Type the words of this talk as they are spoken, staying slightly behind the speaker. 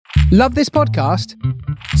Love this podcast?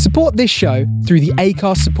 Support this show through the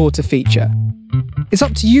Acast supporter feature. It's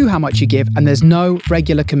up to you how much you give, and there's no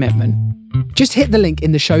regular commitment. Just hit the link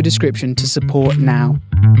in the show description to support now.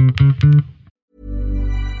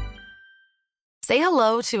 Say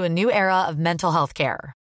hello to a new era of mental health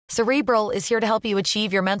care. Cerebral is here to help you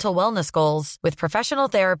achieve your mental wellness goals with professional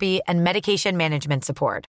therapy and medication management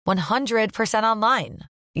support. 100% online.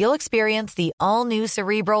 You'll experience the all-new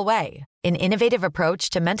Cerebral Way, an innovative approach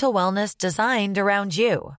to mental wellness designed around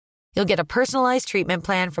you. You'll get a personalized treatment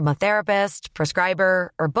plan from a therapist,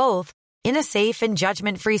 prescriber, or both in a safe and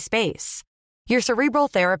judgment-free space. Your Cerebral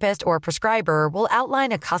therapist or prescriber will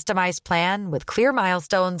outline a customized plan with clear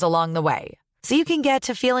milestones along the way, so you can get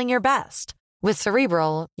to feeling your best. With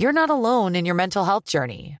Cerebral, you're not alone in your mental health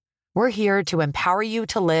journey. We're here to empower you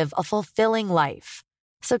to live a fulfilling life.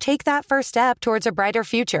 So take that first step towards a brighter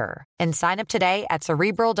future and sign up today at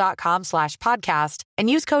Cerebral.com/podcast and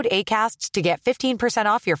use code ACAST to get 15%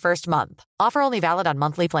 off your first month. Offer only valid on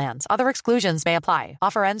monthly plans. Other exclusions may apply.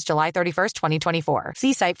 Offer ends July 31st, 2024.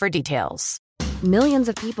 See site for details. Millions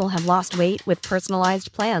of people have lost weight with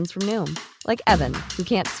personalized plans from Noom. Like Evan, who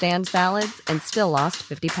can't stand salads and still lost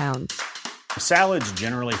 50 pounds. Salads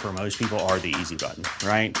generally for most people are the easy button,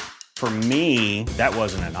 right? For me, that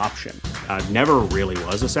wasn't an option. I never really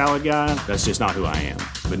was a salad guy. That's just not who I am.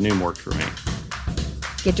 But Noom worked for me.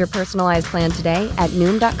 Get your personalized plan today at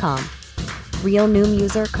Noom.com. Real Noom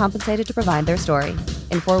user compensated to provide their story.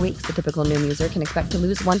 In 4 weeks, the typical Noom user can expect to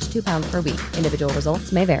lose 1 to 2 pounds per week. Individual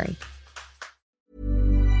results may vary.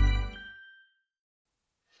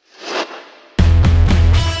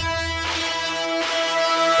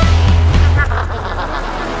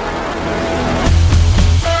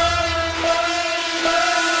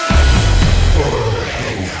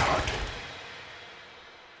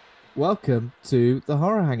 Welcome to the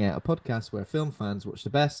Horror Hangout, a podcast where film fans watch the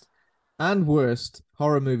best and worst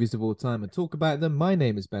horror movies of all time and talk about them. My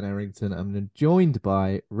name is Ben Errington. I'm joined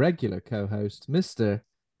by regular co-host, Mr.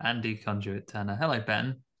 Andy Conduit Turner. Hello,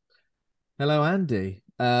 Ben. Hello, Andy.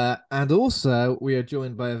 And also, we are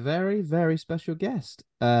joined by a very, very special guest.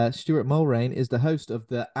 Stuart Mulrain is the host of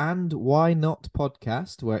the And Why Not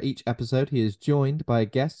podcast, where each episode he is joined by a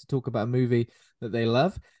guest to talk about a movie that they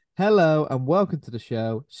love. Hello and welcome to the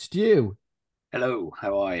show, Stu. Hello,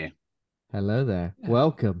 how are you? Hello there. Yeah,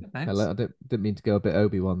 welcome. thanks. Hello. I didn't mean to go a bit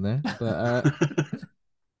Obi-Wan there, but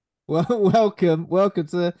well, welcome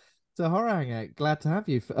to Horror Hangout. Glad to have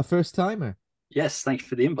you, a first timer. Yes, thank you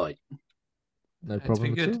for the invite. No It's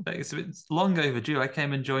problem been at all. good. It's long overdue. I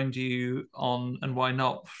came and joined you on And Why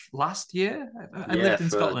Not last year. I lived in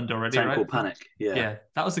Scotland already, Town right? Called Panic. Yeah,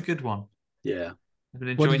 that was a good one. Yeah. I've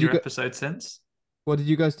been What enjoying did you your episode since. What did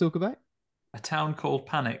you guys talk about? A Town Called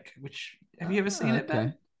Panic, which have you ever seen it,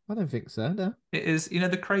 Ben? I don't think so, no. It is, the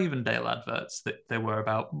Cravendale adverts that there were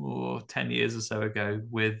about 10 years or so ago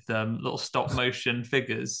with little stop motion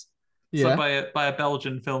figures. It's Yeah. like by a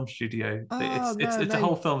Belgian film studio. It's a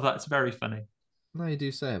whole film that's very funny. No, you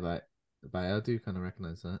do say about it. I do kind of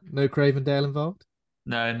recognise that. No Cravendale involved?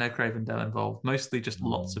 No Cravendale involved. Mostly just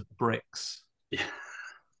lots of bricks. Yeah.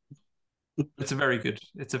 It's a very good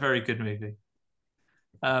movie.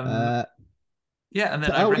 And then and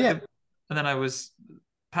then I was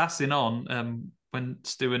passing on when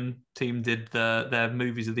Stu and team did their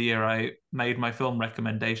movies of the year. I made my film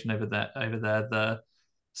recommendation over there. The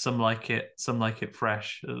Some Like It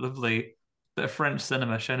Fresh. A lovely bit of French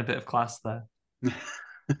cinema, showing a bit of class there.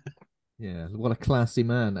 Yeah, what a classy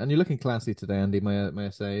man. And you're looking classy today, Andy, may I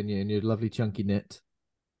say, in your lovely chunky knit.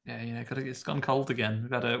 Yeah, it's gone cold again.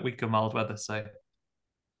 We've had a week of mild weather, so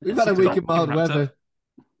We've had a week of mild wrapped weather. up.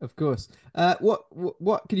 Of course.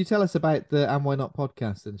 What can you tell us about the And Why Not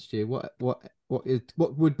podcast then, Stu? What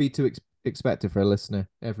would be to expected for a listener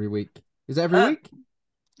every week? Is it every week?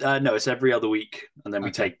 No, it's every other week, and then we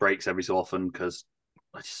Okay. take breaks every so often because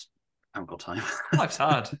I just haven't got time. Life's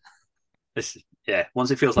hard. Once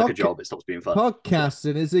it feels like a job, it stops being fun.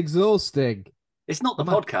 Podcasting is exhausting. It's not the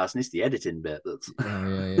podcast, and it's the editing bit that's.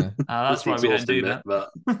 Yeah. That's why the we don't do exhausting that.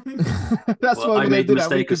 bit, but That's why I we made don't do the that.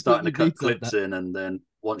 We mistake of starting to completely cut veto clips that. in, and then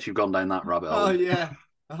once you've gone down that rabbit hole. Oh yeah.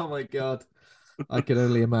 Oh my god. I can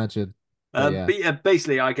only imagine. But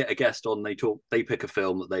basically, I get a guest on. They pick a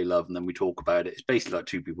film that they love, and then we talk about it. It's basically like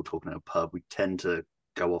two people talking in a pub. We tend to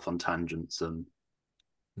go off on tangents and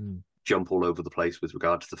jump all over the place with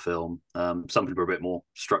regard to the film. Some people are a bit more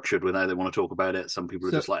structured with how they want to talk about it. Some people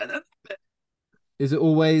are just like. Is it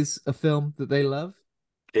always a film that they love?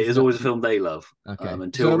 It is always a film they love. Okay.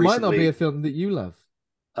 Until so it recently, might not be a film that you love.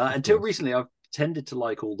 Until recently, I've tended to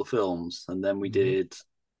like all the films, and then we did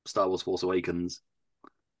Star Wars: Force Awakens.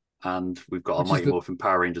 And we've got a Mighty Morphin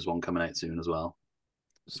Power Rangers one coming out soon as well.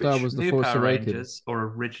 Star Wars: The Force Awakens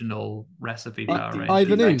or original recipe Power Rangers?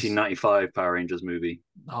 The 1995 Power Rangers movie.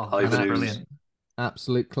 Oh, that's brilliant!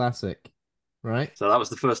 Absolute classic, right? So that was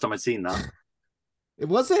the first time I'd seen that.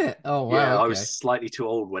 Was it? Oh wow! Yeah, okay. I was slightly too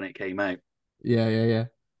old when it came out. Yeah.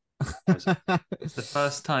 The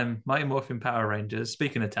first time Mighty Morphin Power Rangers.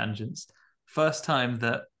 Speaking of tangents, first time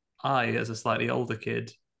that I, as a slightly older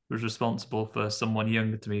kid, was responsible for someone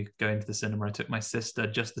younger to me going to the cinema. I took my sister,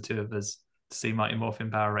 just the two of us, to see Mighty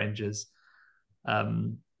Morphin Power Rangers.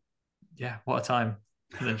 Yeah, what a time.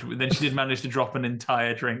 And then she did manage to drop an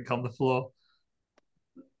entire drink on the floor.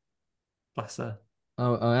 Bless her.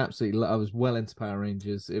 Oh, I was well into Power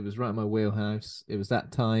Rangers. It was right in my wheelhouse. It was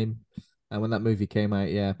that time. And when that movie came out,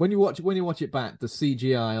 yeah. When you watch it back, the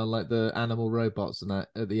CGI on like the animal robots and that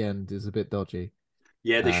at the end is a bit dodgy.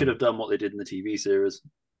 Yeah, they should have done what they did in the TV series.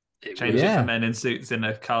 Change it for men in suits in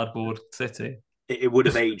a cardboard city. It would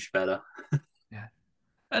have aged better. Yeah.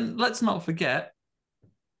 And let's not forget,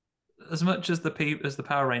 as much as the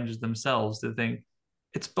Power Rangers themselves, they think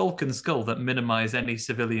it's Bulk and Skull that minimize any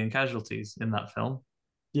civilian casualties in that film.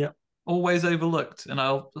 Yeah. Always overlooked. And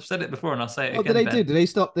I've said it before and I'll say it again. What did they do? Did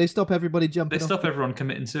they stop everybody jumping? They stop everyone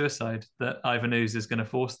committing suicide that Ivan Ooze is going to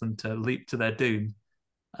force them to leap to their doom.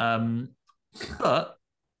 But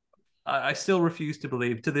I still refuse to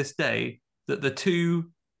believe to this day that the two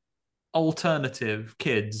alternative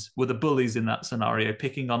kids were the bullies in that scenario,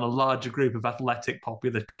 picking on a larger group of athletic,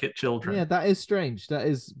 popular children. Yeah, that is strange. That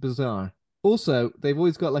is bizarre. Also, they've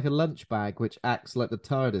always got like a lunch bag which acts like the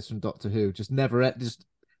TARDIS from Doctor Who, just never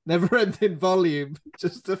ending volume,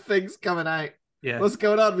 just the things coming out. Yeah. What's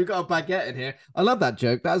going on? We've got a baguette in here. I love that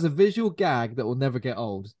joke. That is a visual gag that will never get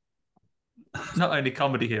old. Not only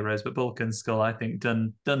comedy heroes, but Bulk and Skull, I think,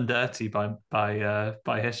 done dirty by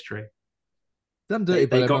history. Done dirty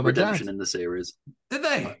by they got redemption in the series. Did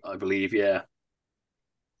they? I believe, yeah.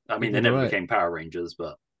 I mean, they never became Power Rangers,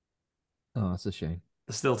 but oh, that's a shame.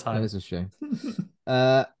 There's still time. That is a shame.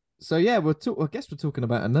 So yeah, I guess we're talking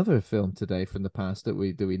about another film today from the past that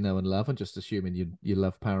we know and love. I'm just assuming you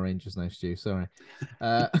love Power Rangers now, Stu. Sorry.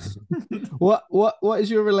 What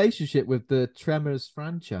is your relationship with the Tremors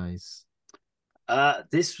franchise?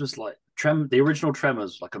 This was like the original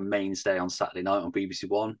Tremors, like a mainstay on Saturday night on BBC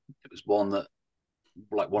One. It was one that,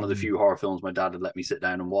 like, one of the few horror films my dad had let me sit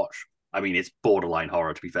down and watch. I mean, it's borderline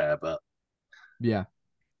horror to be fair, but yeah,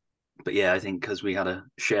 I think because we had a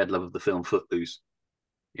shared love of the film Footloose,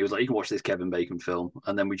 he was like, "You can watch this Kevin Bacon film,"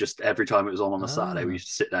 and then we just every time it was on a Saturday, we used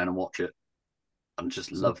to sit down and watch it, and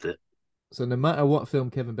just loved it. So no matter what film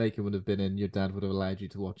Kevin Bacon would have been in, your dad would have allowed you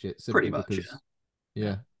to watch it. Pretty much, because,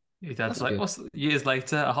 yeah. Your dad's like, what's years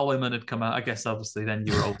later? A Hollow Man had come out. I guess obviously then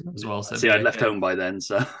you were old as well. So see, I'd left home by then,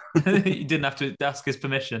 so you didn't have to ask his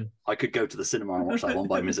permission. I could go to the cinema and watch that one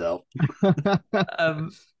by myself.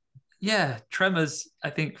 Yeah, Tremors.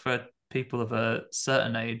 I think for people of a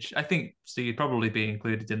certain age, I think so. You'd probably be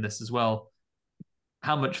included in this as well.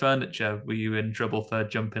 How much furniture were you in trouble for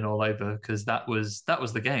jumping all over? Because that was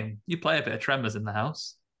the game. You play a bit of Tremors in the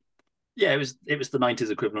house. Yeah, it was the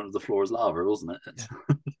 90s equivalent of The Floor Is Lava, wasn't it?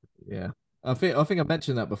 Yeah. I think I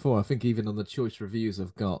mentioned that before. I think even on the choice reviews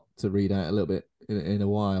I've got to read out a little bit in a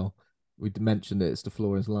while, we mentioned it's The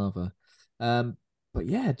Floor Is Lava. But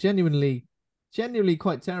yeah, genuinely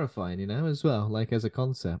quite terrifying, as well, like as a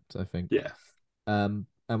concept, I think. Yeah. And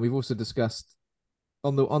we've also discussed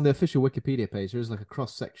on the official Wikipedia page, there is like a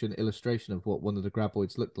cross-section illustration of what one of the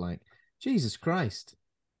graboids looked like. Jesus Christ.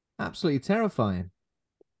 Absolutely terrifying.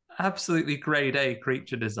 Absolutely grade A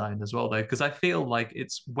creature design as well, though, because I feel like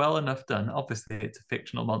it's well enough done. Obviously, it's a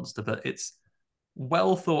fictional monster, but it's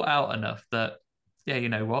well thought out enough that, yeah, you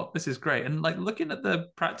know what, this is great. And like looking at the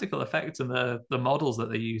practical effects and the models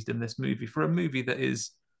that they used in this movie for a movie that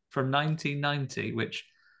is from 1990, which,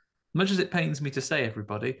 much as it pains me to say,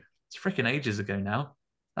 everybody, it's freaking ages ago now.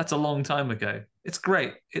 That's a long time ago. It's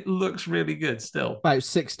great. It looks really good still. About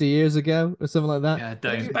 60 years ago or something like that. Yeah,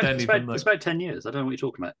 don't even look. It's about 10 years. I don't know what you're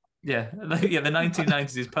talking about. Yeah, the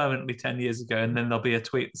 1990s is permanently 10 years ago, and then there'll be a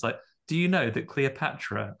tweet that's like, do you know that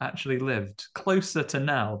Cleopatra actually lived closer to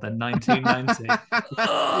now than 1990?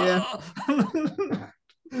 Yeah.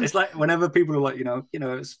 It's like whenever people are like,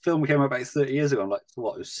 this film came out about 30 years ago. I'm like,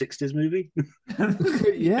 what, it was 60s movie?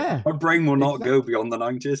 Yeah. My brain will not go beyond the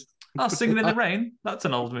 90s. Oh, Singing in the Rain. That's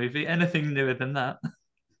an old movie. Anything newer than that.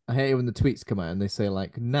 I hate it when the tweets come out and they say,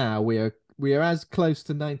 like, now we are as close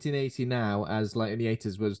to 1980 now as like in the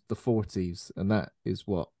 80s was the 40s. And that is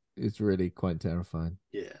what is really quite terrifying.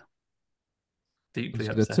 Yeah. Deeply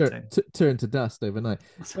upsetting. Turn to dust overnight.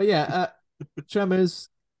 But yeah, Tremors,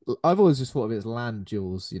 I've always just thought of it as land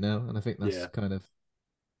jewels, and I think that's kind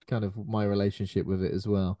of my relationship with it as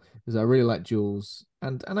well. Is I really like Jules,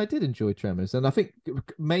 and I did enjoy Tremors, and I think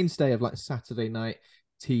mainstay of like Saturday night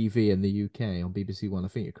TV in the UK on BBC One. I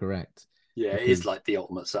think you're correct. Yeah, it is like the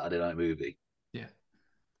ultimate Saturday night movie. Yeah.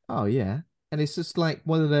 Oh yeah, and it's just like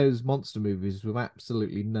one of those monster movies with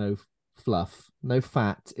absolutely no fluff, no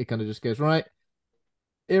fat. It kind of just goes, right,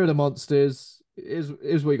 here are the monsters. Here's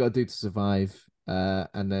what you got to do to survive.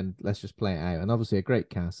 And then let's just play it out. And obviously a great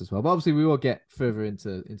cast as well. But obviously we will get further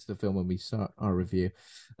into the film when we start our review.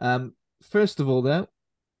 First of all, though,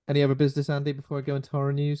 any other business, Andy, before I go into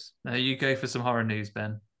horror news? No, you go for some horror news,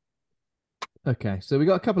 Ben. Okay, so we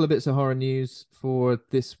got a couple of bits of horror news for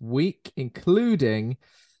this week, including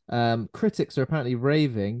critics are apparently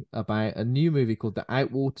raving about a new movie called The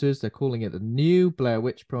Outwaters. They're calling it the new Blair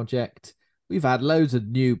Witch Project. We've had loads of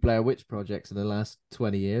new Blair Witch projects in the last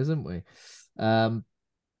 20 years, haven't we?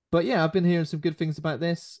 But yeah, I've been hearing some good things about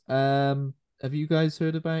this. Have you guys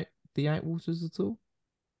heard about The Outwaters at all?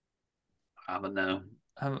 I haven't, no.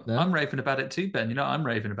 I'm raving about it too, Ben. I'm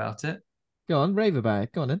raving about it. Go on, rave about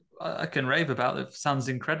it. Go on then. I can rave about it. Sounds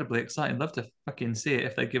incredibly exciting. Love to fucking see it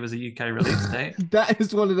if they give us a UK release date. That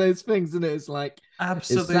is one of those things, isn't it? It's like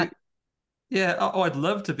absolutely. Yeah. Oh, I'd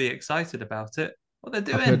love to be excited about it. What they're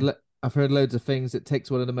doing. I've heard loads of things. It takes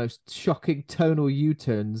one of the most shocking tonal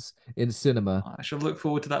U-turns in cinema. I shall look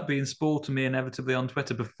forward to that being spoiled to me inevitably on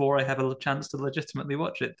Twitter before I have a chance to legitimately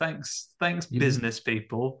watch it. Thanks, business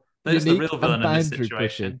people. There's the real villain in this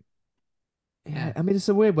situation. Yeah, I mean, it's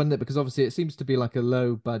a weird one, isn't it? Because obviously it seems to be like a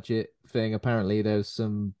low budget thing. Apparently there's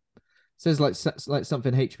some... Says like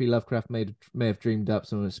something H.P. Lovecraft may have dreamed up.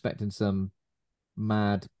 Someone expecting some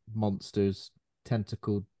mad monsters,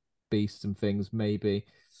 tentacled beasts and things, maybe.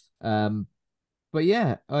 But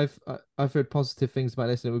yeah, I've heard positive things about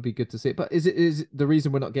this, and it would be good to see it. But is it the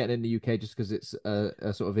reason we're not getting it in the UK just because it's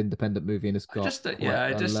a sort of independent movie and it's got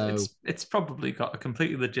it's probably got a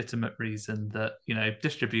completely legitimate reason that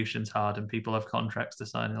distribution's hard and people have contracts to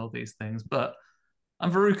sign and all these things. But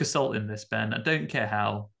I'm Veruca Salt in this, Ben. I don't care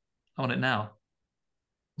how. I want it now.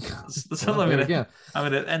 That's all I'm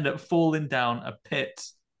gonna end up falling down a pit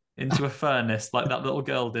into a furnace like that little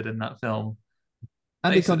girl did in that film.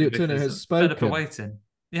 Andy Conduit Turner has spoken. Fed up of waiting.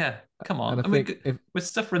 Yeah, come on. We're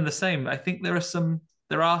suffering the same. I think there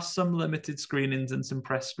are some limited screenings and some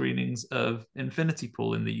press screenings of Infinity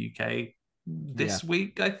Pool in the UK this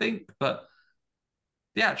week, I think. But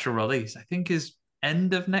the actual release, I think, is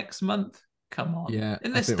end of next month. Come on. Yeah.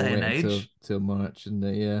 In this day and age. Till March, and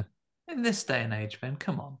yeah. In this day and age, Ben,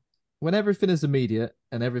 come on. When everything is immediate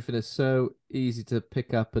and everything is so easy to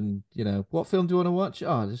pick up, and what film do you want to watch?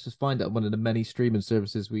 Oh, let's just find it on one of the many streaming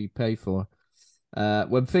services we pay for.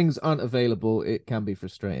 When things aren't available, it can be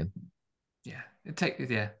frustrating. Yeah,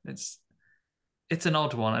 it's an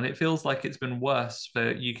odd one, and it feels like it's been worse for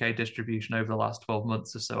UK distribution over the last 12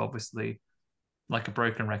 months or so. Obviously, like a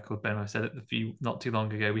broken record, Ben. I said it not too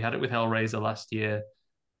long ago. We had it with Hellraiser last year.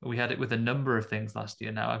 We had it with a number of things last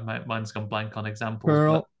year. Now mine's gone blank on examples.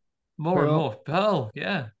 Pearl. More and more. Pearl,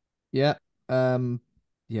 yeah. Yeah.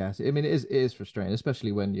 Yeah. I mean, it is frustrating,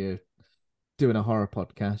 especially when you're doing a horror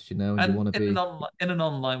podcast, and you want to be in an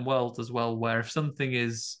online world as well, where if something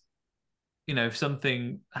is, if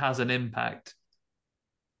something has an impact,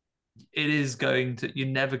 you're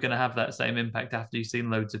never going to have that same impact after you've seen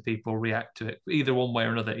loads of people react to it, either one way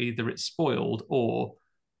or another. Either it's spoiled or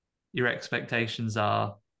your expectations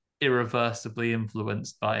are irreversibly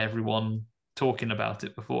influenced by everyone talking about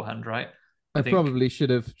it beforehand, right? I probably should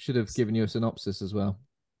have given you a synopsis as well.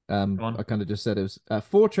 I kind of just said it was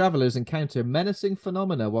 4 travelers encounter menacing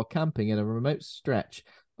phenomena while camping in a remote stretch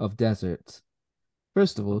of desert.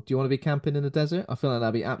 First of all, do you want to be camping in the desert? I feel like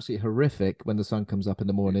that'd be absolutely horrific when the sun comes up in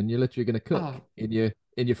the morning. You're literally going to cook in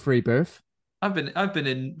your free berth. I've been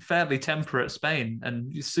in fairly temperate Spain,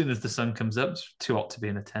 and as soon as the sun comes up, it's too hot to be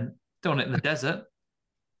in a tent. Don't want it in the desert.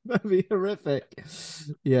 That'd be horrific.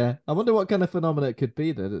 Yeah. I wonder what kind of phenomena it could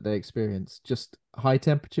be that they experience. Just high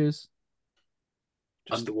temperatures?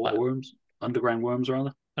 Underwater worms? Underground worms,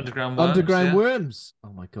 rather? Underground worms.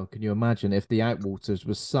 Oh my God. Can you imagine if The Outwaters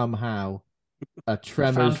was somehow a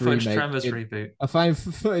Tremors reboot? A found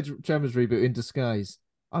footage Tremors reboot in disguise.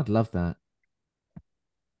 I'd love that.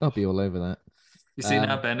 I'll be all over that. You see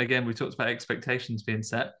now, Ben, again, we talked about expectations being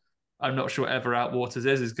set. I'm not sure whatever Outwaters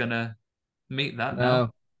is going to meet that now.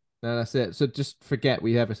 No, that's it. So just forget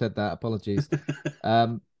we ever said that. Apologies.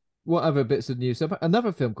 What other bits of news?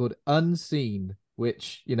 Another film called Unseen,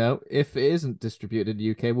 which, if it isn't distributed in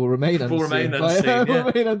the UK, will remain unseen. Will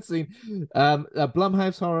remain unseen. A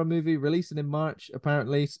Blumhouse horror movie releasing in March,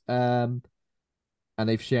 apparently. And and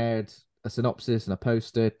they've shared a synopsis and a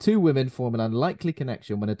poster. Two women form an unlikely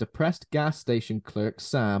connection when a depressed gas station clerk,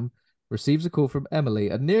 Sam, receives a call from Emily,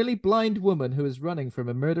 a nearly blind woman who is running from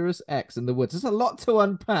a murderous ex in the woods. There's a lot to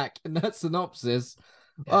unpack in that synopsis.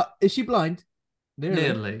 Yeah. Is she blind?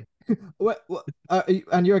 Nearly. What,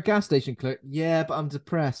 and you're a gas station clerk? Yeah, but I'm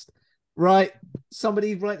depressed. Right.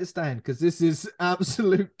 Somebody write this down, because this is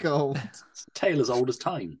absolute gold. It's a tale as old as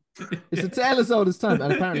time. It's a tale as old as time.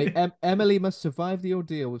 And apparently Emily must survive the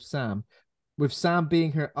ordeal with Sam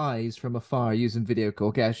being her eyes from afar using video call.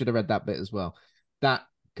 Okay, I should have read that bit as well. That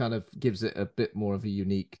kind of gives it a bit more of a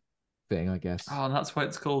unique thing, I guess. Oh, and that's why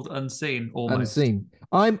it's called Unseen, almost. Unseen.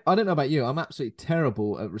 I don't know about you. I'm absolutely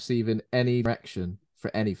terrible at receiving any direction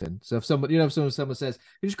for anything. So if someone says,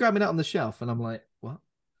 you just grab me that on the shelf, and I'm like, what?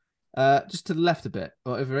 Just to the left a bit,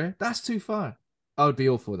 or over here. That's too far. I would be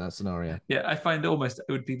awful in that scenario. Yeah, I find it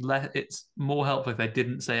would be it's more helpful if they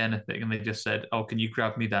didn't say anything and they just said, oh, can you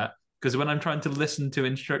grab me that? Because when I'm trying to listen to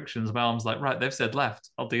instructions, my arm's like, right, they've said left.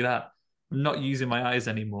 I'll do that. I'm not using my eyes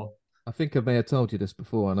anymore. I think I may have told you this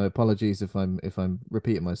before, and apologies if I'm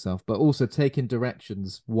repeating myself, but also taking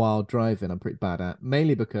directions while driving, I'm pretty bad at,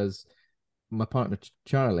 mainly because my partner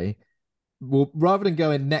Charlie will, rather than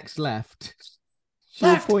going next left,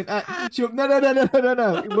 she'll point out.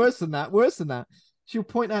 No. Worse than that. She'll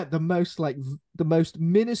point out the most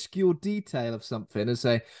minuscule detail of something and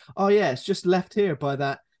say, "Oh yeah, it's just left here by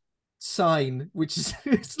that sign, which is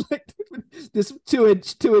it's like this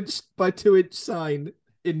 2-inch by 2-inch sign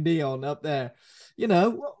in neon up there." You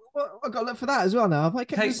know, I got to look for that as well now. If I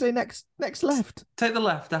can say next left. Take the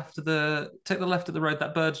left at the road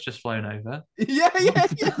that bird's just flown over. Yeah.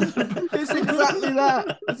 It's exactly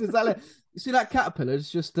that. You see that caterpillar? It's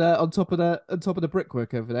just on top of the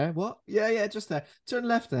brickwork over there. What? Yeah, just there. Turn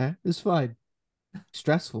left there. It's fine.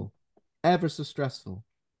 Stressful, ever so stressful.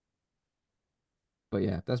 But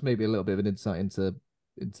yeah, that's maybe a little bit of an insight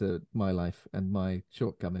into my life and my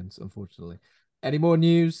shortcomings, unfortunately. Any more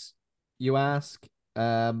news, you ask?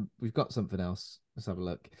 We've got something else. Let's have a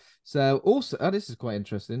look. So also, this is quite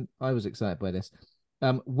interesting. I was excited by this.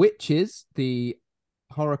 Witches, the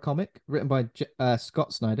horror comic written by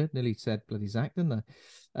Scott Snyder, nearly said bloody Zach, didn't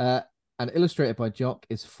I? And illustrated by Jock,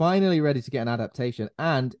 is finally ready to get an adaptation,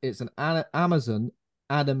 and it's an Amazon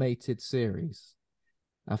animated series.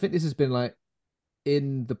 I think this has been like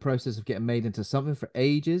in the process of getting made into something for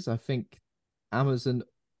ages. I think Amazon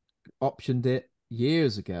optioned it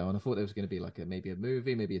years ago, and I thought there was going to be like maybe a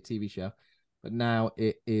movie, maybe a TV show, but now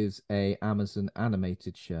it is a Amazon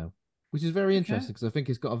animated show, which is very interesting because I think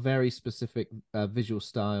it's got a very specific visual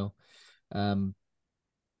style.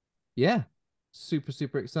 Yeah, super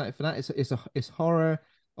excited for that. It's horror.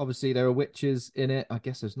 Obviously, there are witches in it. I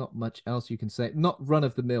guess there's not much else you can say. Not run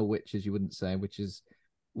of the mill witches, you wouldn't say. Which is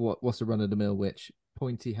what's a run of the mill witch?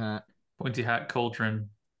 Pointy hat, cauldron,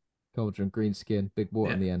 green skin, big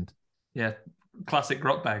water in the end. Yeah. Classic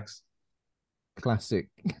grot bags. Classic.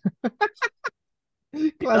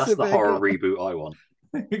 That's the horror reboot I want.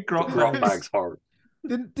 grot bags horror.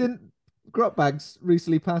 Didn't grot bags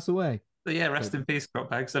recently pass away? But yeah, rest in peace, grot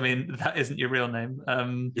bags. I mean, that isn't your real name.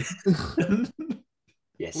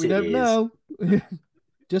 Yes, we don't know.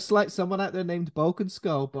 Just like someone out there named Bulk and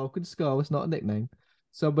Skull. Bulk and Skull is not a nickname.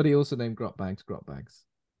 Somebody also named grot bags.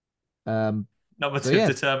 Normative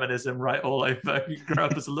determinism right all over. You grow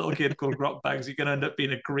up as a little kid called grot bags, you're going to end up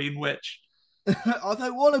being a green witch. I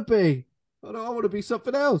don't want to be. I want to be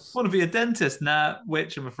something else. I want to be a dentist. Nah,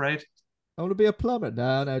 witch, I'm afraid. I want to be a plumber.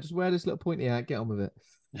 No, just wear this little pointy hat. Get on with it.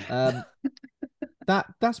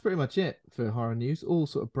 That's pretty much it for horror news. All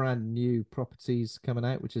sort of brand new properties coming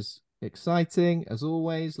out, which is exciting as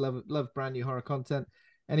always. Love brand new horror content.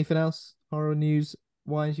 Anything else horror news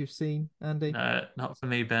wise you've seen, Andy? No, not for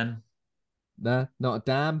me, Ben. Nah, not a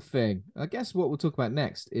damn thing. I guess what we'll talk about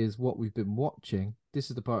next is what we've been watching.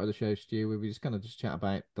 This is the part of the show, Stu, where we just kind of chat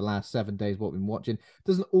about the last 7 days, what we've been watching. It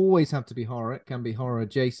doesn't always have to be horror. It can be horror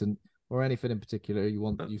adjacent or anything in particular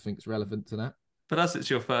you think is relevant to that. But as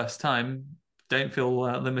it's your first time, don't feel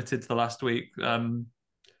limited to the last week.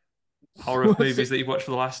 Horror movies that you've watched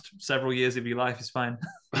for the last several years of your life is fine.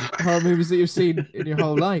 Horror movies that you've seen in your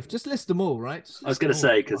whole life. Just list them all, right? I was going to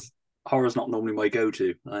say, because horror's not normally my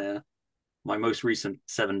go-to. My most recent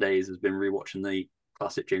 7 days has been rewatching the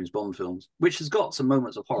classic James Bond films, which has got some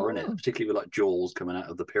moments of horror in it, particularly with like Jaws coming out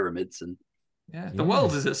of the pyramids. And the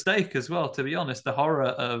world is at stake as well, to be honest. The horror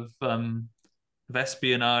of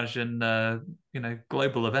espionage and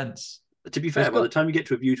global events. To be fair, by the time you get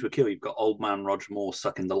to A View to a Kill, you've got old man Roger Moore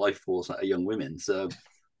sucking the life force out of young women. So,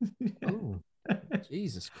 oh,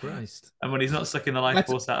 Jesus Christ! And when he's not sucking the life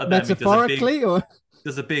force out of them, metaphorically,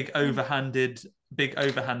 there's a big overhanded big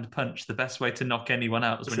overhand punch, the best way to knock anyone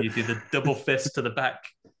out is when you do the double fist to the back.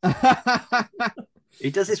 He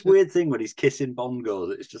does this weird thing when he's kissing Bond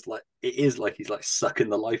girls. It's just like it is like he's like sucking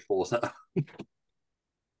the life force out.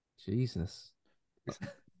 Jesus.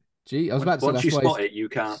 Gee, I was about to Once say you spot it, you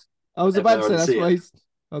can't. I was about to say that's why he's.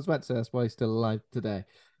 I was about to say that's why he's still alive today,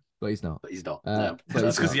 but he's not. But he's not. No.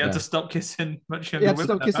 That's because he had to stop kissing much younger women. He had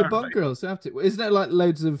to stop kissing apparently. Bond girls. So isn't it like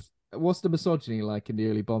loads of what's the misogyny like in the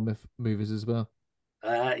early Bond movies as well?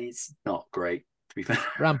 It's not great, to be fair.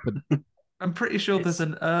 Rampant. I'm pretty sure there's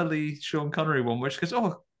an early Sean Connery one which goes,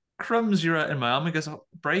 "Oh, crumbs, you're in my arm." He goes, "I'll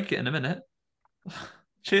break it in a minute."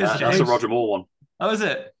 Cheers, That's a Roger Moore one. Oh, is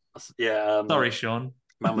it? Yeah. Sorry, Sean.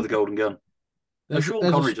 Man with the Golden Gun. Sean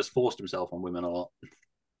Connery just forced himself on women a lot.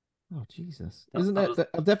 Oh, Jesus. Isn't that...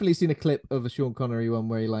 I've definitely seen a clip of a Sean Connery one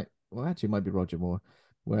where actually it might be Roger Moore,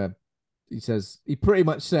 where he pretty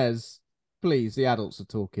much says, "Please, the adults are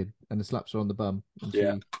talking," and he slaps her on the bum. And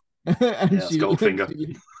yeah. It's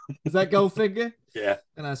Goldfinger. Is that Goldfinger? Yeah.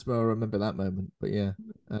 And I suppose I remember that moment, but yeah.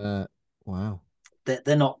 Wow.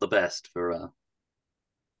 They're not the best for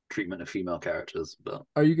treatment of female characters, but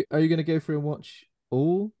are you going to go through and watch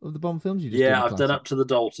all of the Bond films? I've done up to the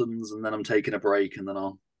Daltons, and then I'm taking a break, and then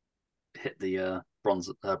I'll hit the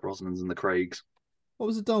Brosnans and the Craigs. What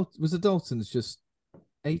was the Daltons? Was the Daltons just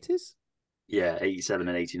 80s? Yeah, 87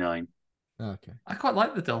 and 89. Okay. I quite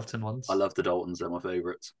like the Dalton ones. I love the Daltons; they're my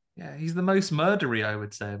favourites. Yeah, he's the most murdery, I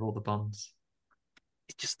would say, of all the Bonds.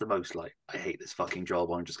 It's just the most like, I hate this fucking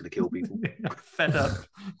job. I'm just going to kill people. Fed up.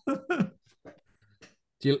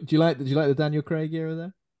 Do you like the Daniel Craig era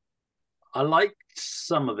there? I liked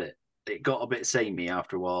some of it. It got a bit samey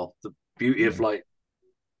after a while. The beauty of like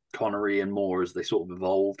Connery and Moore as they sort of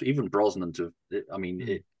evolved. Even Brosnan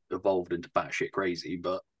it evolved into batshit crazy,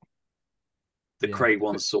 but the Craig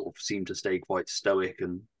ones sort of seem to stay quite stoic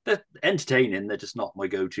and they're entertaining. They're just not my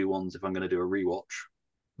go-to ones if I'm going to do a rewatch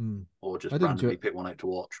or just randomly pick one out to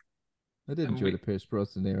watch. I did enjoy the Pierce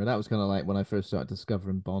Brosnan era. That was kind of like when I first started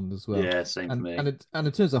discovering Bond as well. Yeah, same for me. And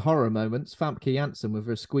in terms of horror moments, Famke Janssen with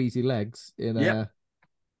her squeezy legs in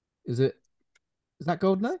is that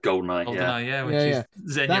GoldenEye? GoldenEye, yeah. Which is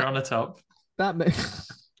Xenia on the top. That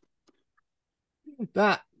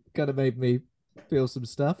that kind of made me feel some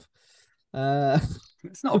stuff.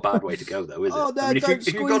 It's not a bad way to go, though, is it? No, I mean,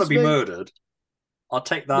 if you've got to be murdered, I'll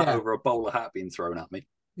take that over a bowler hat being thrown at me.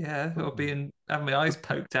 Yeah, or having my eyes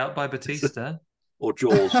poked out by Batista. Or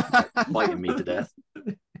Jaws biting me to death.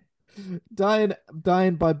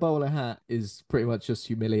 Dying by bowler hat is pretty much just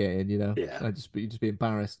humiliating, you know. Yeah. I just be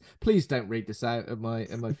embarrassed. Please don't read this out of my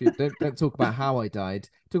feed. Don't talk about how I died.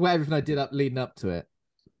 Talk about everything I did leading up to it.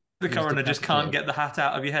 The coroner just can't get the hat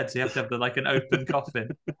out of your head, so you have to have an open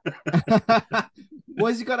coffin. Why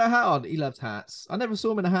has he got a hat on? He loves hats. I never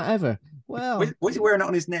saw him in a hat ever. Well, why is he wearing it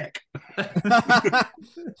on his neck?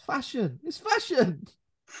 It's fashion. It's fashion.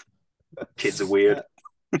 Kids are weird.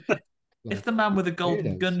 If the man with a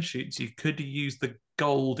golden gun shoots you, could you use the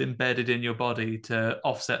gold embedded in your body to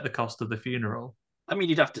offset the cost of the funeral? I mean,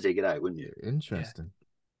 you'd have to dig it out, wouldn't you? Interesting.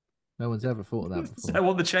 Yeah. No one's ever thought of that before. So I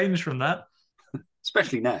want the change from that.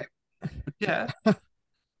 Especially now. Yeah.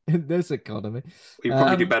 In this economy. He'd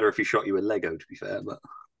probably do better if he shot you with Lego, to be fair. But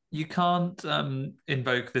you can't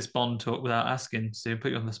invoke this Bond talk without asking, so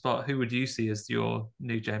put you on the spot. Who would you see as your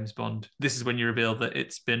new James Bond? This is when you reveal that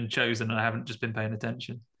it's been chosen and I haven't just been paying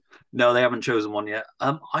attention. No, they haven't chosen one yet.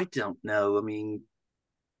 I don't know. I mean,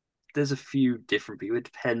 there's a few different people. It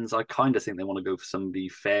depends. I kind of think they want to go for somebody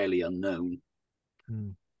fairly unknown.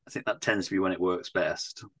 I think that tends to be when it works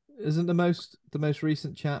best. Isn't the most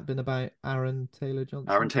recent chat been about Aaron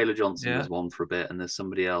Taylor-Johnson? Aaron Taylor-Johnson was one for a bit, and there's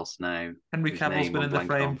somebody else now. Henry Cavill's been in the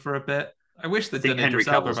frame for a bit. I wish they'd done Henry Idris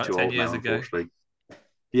Elba Cavill's about too 10 old years now, ago.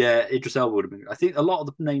 Yeah, Idris Elba would have been. I think a lot of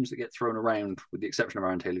the names that get thrown around, with the exception of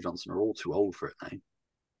Aaron Taylor-Johnson, are all too old for it now.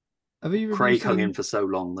 Craig hung in for so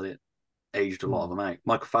long that it aged a lot of them out.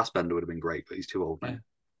 Michael Fassbender would have been great, but he's too old now.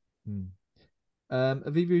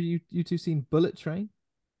 Have either you two seen Bullet Train?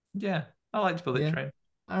 Yeah, I liked Bullet Train.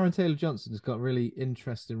 Aaron Taylor-Johnson has got a really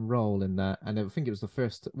interesting role in that, and I think it was the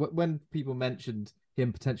first when people mentioned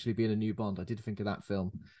him potentially being a new Bond. I did think of that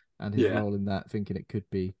film and his role in that, thinking it could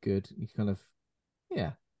be good. You kind of,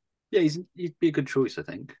 he'd be a good choice, I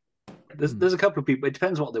think. There's a couple of people. It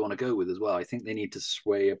depends what they want to go with as well. I think they need to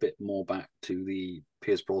sway a bit more back to the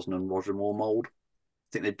Pierce Brosnan and Roger Moore mold. I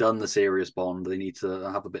think they've done the serious Bond. They need to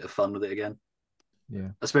have a bit of fun with it again. Yeah,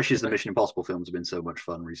 especially as the Mission Impossible films have been so much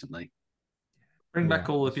fun recently. Bring back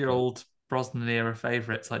all of your old Brosnan era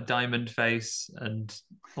favourites like Diamond Face and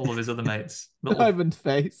all of his other mates. Diamond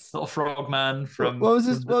Face, little Frogman from. What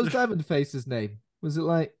was Diamond Face's name? Was it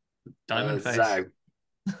like Diamond Face. Zhao.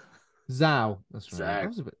 Zhao. That's right.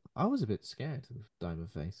 Zhao. I was a bit scared of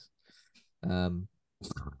Diamond Face. I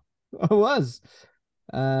was.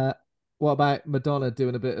 What about Madonna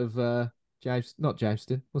doing a bit of not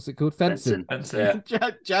jousting? What's it called? Fencing. Fencing.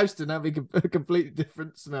 Yeah. Jousting having a completely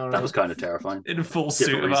different scenario. That was kind of terrifying. In a full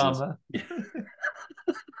suit of armor.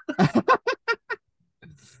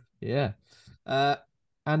 Yeah.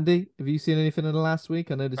 Andy, have you seen anything in the last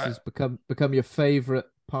week? I know this has become your favorite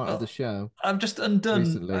part of the show. I've just undone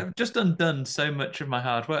recently. I've just undone so much of my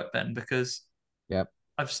hard work, Ben, because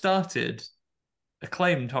I've started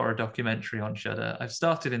acclaimed horror documentary on Shudder. I've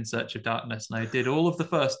started In Search of Darkness, and I did all of the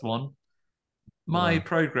first one. My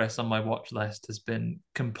progress on my watch list has been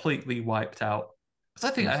completely wiped out,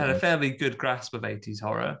 because I think I had a fairly good grasp of 80s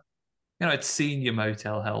horror. You know, I'd seen your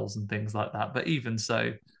Motel Hells and things like that, but even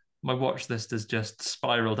so, my watch list has just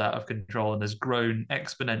spiraled out of control and has grown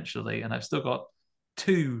exponentially, and I've still got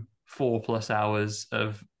 2 4+ hours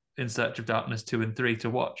of In Search of Darkness 2 and 3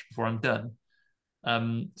 to watch before I'm done.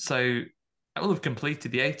 So I will have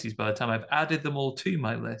completed the 80s by the time I've added them all to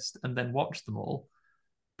my list and then watched them all.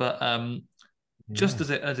 But just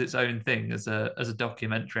as its own thing, as a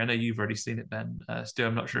documentary. I know you've already seen it, Ben. Stu,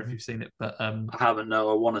 I'm not sure if you've seen it, but I haven't.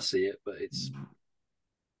 No, I want to see it, but it's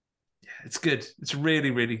good. It's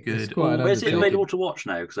really, really good. Where's it available to watch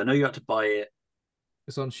now? Because I know you had to buy it.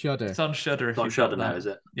 It's on Shudder. It's on Shudder. It's on Shudder now, is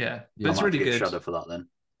it? Yeah, but it's really good. Shudder for that then.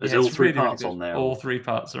 There's all 3 parts on there. All 3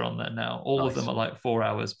 parts are on there now. All of them are like 4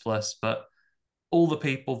 hours plus, but all the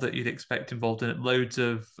people that you'd expect involved in it, loads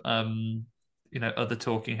of other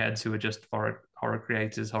talking heads who are just horror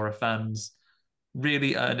creators, horror fans,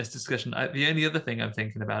 really earnest discussion. The only other thing I'm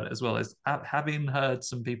thinking about it as well is having heard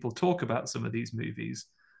some people talk about some of these movies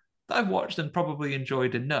that I've watched and probably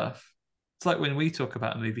enjoyed enough. It's like when we talk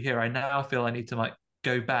about a movie here, I now feel I need to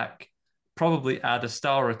go back, probably add a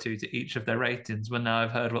star or 2 to each of their ratings when now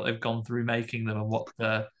I've heard what they've gone through making them and what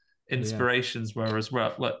the inspirations were as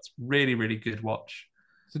well. Well, it's really, really good watch.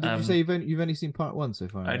 So did you say you've only seen part 1 so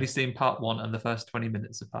far? I've only seen part 1 and the first 20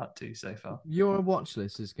 minutes of part 2 so far. Your watch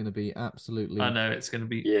list is going to be absolutely... I know, it's going to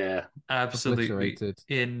be absolutely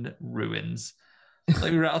in ruins.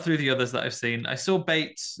 Let me rattle through the others that I've seen. I saw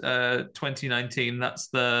Bates 2019. That's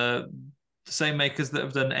the same makers that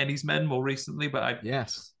have done Ennie's Men more recently, but I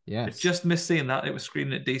just missed seeing that. It was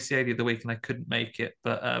screening at DCA the other week and I couldn't make it.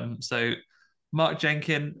 But so Mark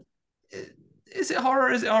Jenkin... Is it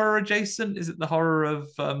horror? Is it horror adjacent? Is it the horror of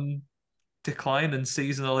decline and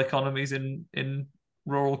seasonal economies in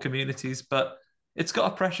rural communities? But it's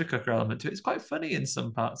got a pressure cooker element to it. It's quite funny in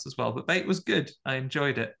some parts as well. But Bait was good. I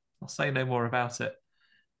enjoyed it. I'll say no more about it.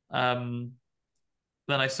 Then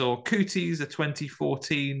I saw Cooties, a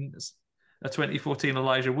 2014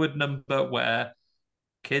 Elijah Wood number where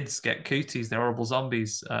kids get cooties. They're horrible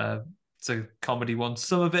zombies. It's a comedy one.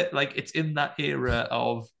 Some of it, it's in that era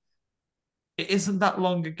of... It isn't that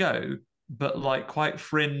long ago, but quite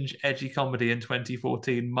fringe, edgy comedy in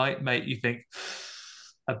 2014 might make you think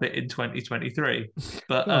a bit in 2023.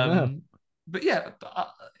 But but yeah,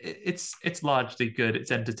 it's largely good.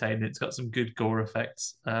 It's entertaining. It's got some good gore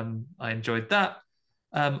effects. I enjoyed that.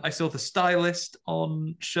 I saw The Stylist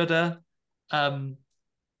on Shudder.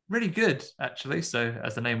 Really good, actually. So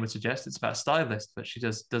as the name would suggest, it's about a stylist, but she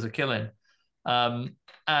does a killing.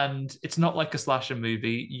 And it's not like a slasher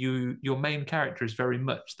movie. Your main character is very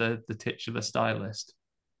much the titular stylist.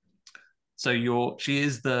 So she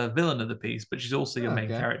is the villain of the piece, but she's also your main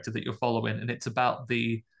character that you're following, and it's about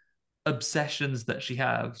the obsessions that she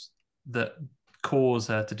has that cause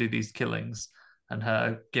her to do these killings. And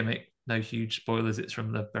her gimmick, no huge spoilers, it's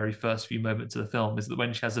from the very first few moments of the film, is that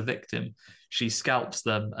when she has a victim, she scalps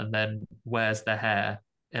them and then wears their hair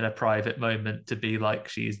in a private moment to be like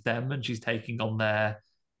she's them and she's taking on their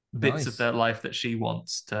bits of their life that she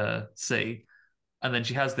wants to see. And then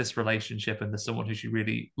she has this relationship and there's someone who she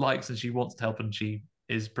really likes and she wants to help and she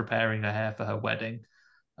is preparing her hair for her wedding.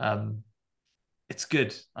 It's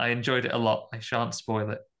good. I enjoyed it a lot. I shan't spoil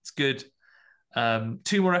it. It's good.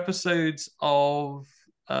 2 more episodes of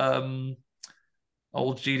old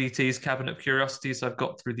GDT's Cabinet of Curiosities. I've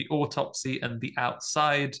got through The Autopsy and The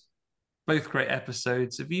Outside. Both great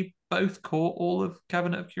episodes. Have you both caught all of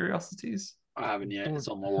Cabinet of Curiosities? I haven't yet. It's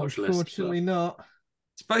on my watch list. Unfortunately not.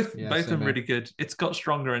 It's both of them really good. It's got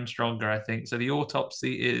stronger and stronger, I think. So The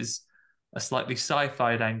Autopsy is a slightly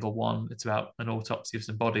sci-fi angle one. It's about an autopsy of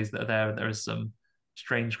some bodies that are there, and there are some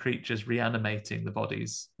strange creatures reanimating the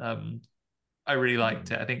bodies. I really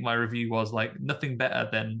liked it. I think my review was nothing better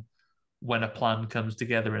than when a plan comes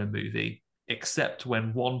together in a movie, except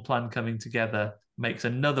when one plan coming together makes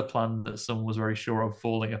another plan that someone was very sure of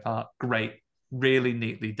falling apart. Great. really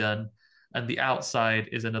neatly done. And The Outside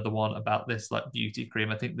is another one about this like beauty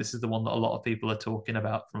cream. I think this is the one that a lot of people are talking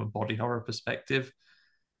about from a body horror perspective.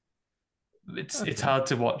 It's hard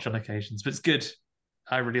to watch on occasions, but it's good.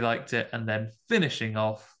 I really liked it. And then finishing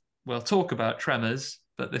off, we'll talk about Tremors,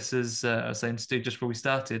 but this is I was saying to Stu just before we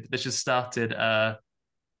started, this just started a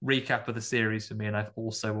recap of the series for me, and I've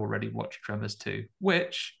also already watched Tremors 2,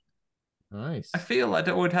 which nice. I feel I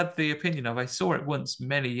always had the opinion of. I saw it once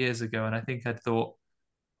many years ago, and I think I'd thought,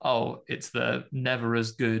 oh, it's the never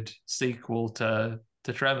as good sequel to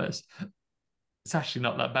Tremors. It's actually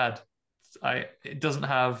not that bad. It doesn't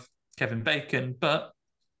have Kevin Bacon, but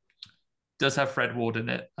does have Fred Ward in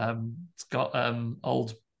it. It's got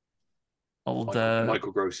old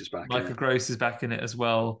Michael Gross is back. Michael Gross is back in it as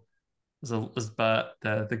well as Bert,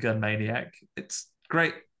 the gun maniac. It's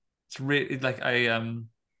great. It's really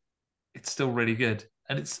it's still really good,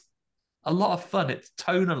 and it's a lot of fun. It's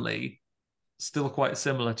tonally still quite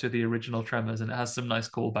similar to the original Tremors, and it has some nice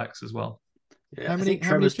callbacks as well. Yeah, I think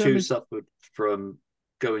Tremors 2 suffered from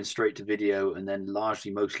going straight to video and then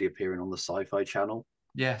mostly appearing on the Sci-Fi Channel.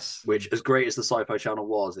 Yes. Which, as great as the Sci-Fi Channel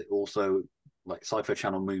was, it also, like, Sci-Fi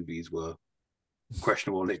Channel movies were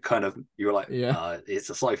questionable. It kind of, you were like, it's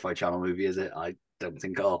a Sci-Fi Channel movie, is it? I don't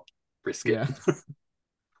think I'll risk it. Yeah.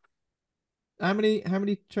 How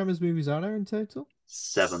many Tremors movies are there in total?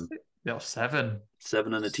 7. Yeah, 7.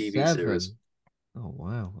 7 and a TV series. Oh,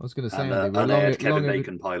 wow. I was going to say, and they had Kevin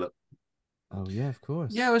Bacon pilot. Oh, yeah, of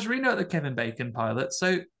course. Yeah, I was reading about the Kevin Bacon pilot.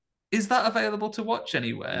 So is that available to watch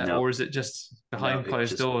anywhere? No. Or is it just behind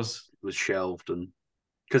closed doors? It was shelved. And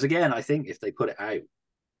because, again, I think if they put it out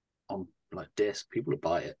on like disc, people would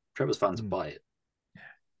buy it. Tremors fans would buy it. Yeah.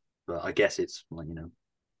 But I guess it's, like,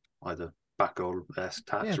 either back or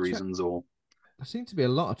tax reasons or... There seem to be a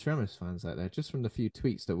lot of Tremors fans out there, just from the few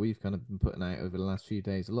tweets that we've kind of been putting out over the last few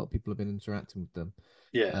days. A lot of people have been interacting with them.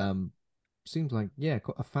 Yeah. Seems like,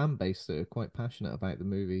 quite a fan base that are quite passionate about the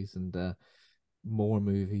movies and more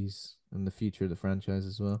movies and the future of the franchise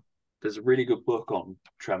as well. There's a really good book on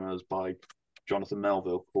Tremors by Jonathan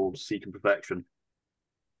Melville called Seeking Perfection.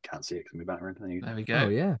 Can't see it because of my background. There we go. Oh,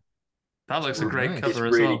 yeah. That looks a great cover as well.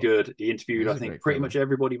 It's really good. He interviewed, I think, pretty much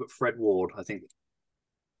everybody but Fred Ward. I think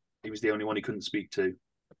he was the only one he couldn't speak to.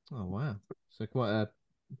 Oh, wow. So quite a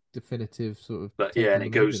definitive sort of... But yeah, and it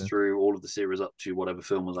goes through all of the series up to whatever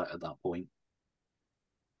film was out at that point.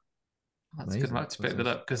 That's good to pick that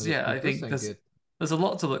up, because I think there's a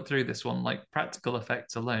lot to look through this one, like practical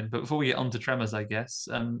effects alone. But before we get on to Tremors, I guess,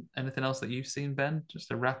 anything else that you've seen, Ben, just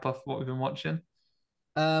to wrap off what we've been watching?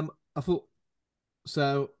 I've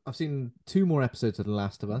seen 2 more episodes of The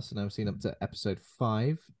Last of Us, and I've seen up to episode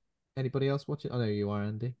 5. Anybody else watch it? I know you are,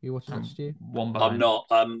 Andy. You watching it, Stu? One behind. I'm not.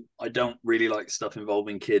 I don't really like stuff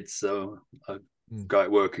involving kids, so a guy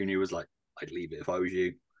at work who knew was like, I'd leave it if I was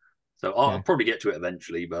you. So I'll probably get to it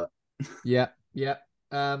eventually, but yeah.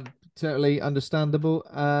 Totally understandable.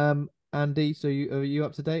 Andy, so are you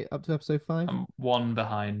up to date? Up to episode 5? I'm 1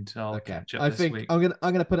 behind. I'll catch up this week. I'm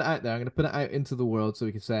gonna put it out there. I'm gonna put it out into the world so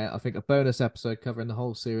we can say it. I think a bonus episode covering the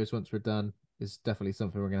whole series once we're done is definitely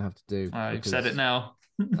something we're gonna have to do. You've said it now.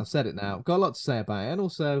 I've said it now. Got a lot to say about it, and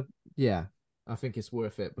also, I think it's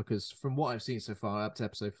worth it because from what I've seen so far, up to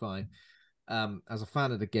episode 5, as a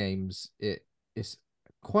fan of the games, it's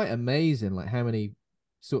quite amazing, like how many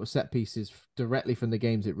sort of set pieces directly from the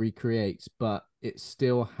games it recreates, but it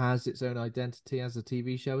still has its own identity as a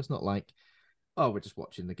TV show. It's not like, oh, we're just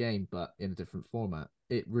watching the game, but in a different format.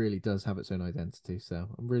 It really does have its own identity. So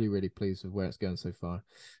I'm really, really pleased with where it's going so far.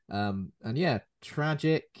 And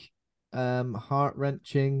tragic,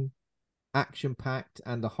 heart-wrenching, action-packed,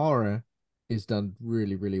 and the horror is done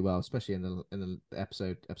really, really well, especially in the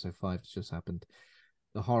episode 5 that's just happened.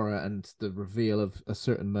 The horror and the reveal of a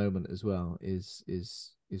certain moment as well is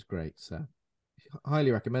great. So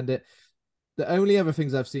highly recommend it. The only other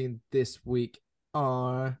things I've seen this week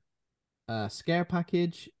are Scare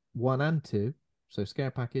Package 1 and 2. So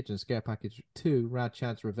Scare Package and Scare Package 2, Rad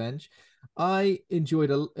Chad's Revenge. I enjoyed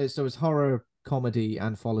so it's horror comedy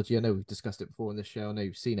anthology. I know we've discussed it before in this show. I know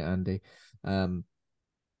you've seen it, Andy.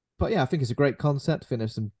 But yeah, I think it's a great concept. I think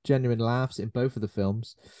there's some genuine laughs in both of the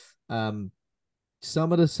films.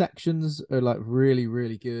 Some of the sections are like really,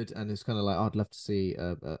 really good, and it's kind of like I'd love to see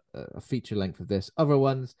a feature length of this. Other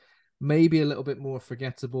ones maybe a little bit more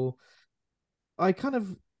forgettable. I kind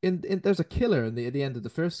of there's a killer at the end of the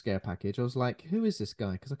first Scare Package. I was like, who is this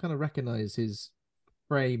guy? Because I kind of recognize his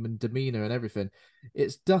frame and demeanor and everything.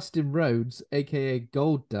 It's Dustin Rhodes, aka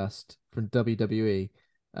Gold Dust from WWE.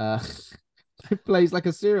 He plays like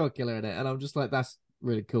a serial killer in it, and I'm just like, that's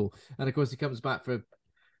really cool. And of course, he comes back for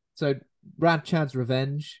Rad Chad's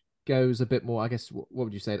Revenge goes a bit more, I guess, what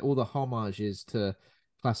would you say? All the homages to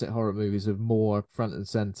classic horror movies are more front and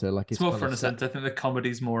center. Like it's more front and center. I think the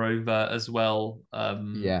comedy's more over as well.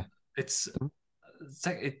 Yeah, it's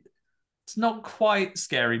not quite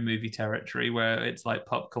scary movie territory where it's like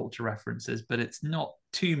pop culture references, but it's not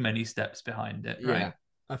too many steps behind it, right? Yeah.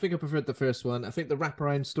 I think I preferred the first one. I think the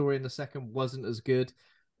wraparound story in the second wasn't as good,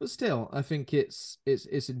 but still, I think it's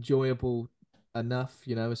enjoyable enough,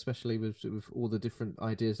 you know, especially with all the different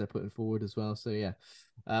ideas they're putting forward as well. So yeah,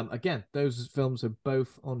 again, those films are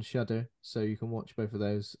both on Shudder, so you can watch both of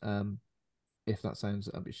those. If that sounds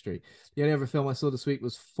up your street. The only other film I saw this week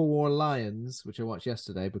was Four Lions, which I watched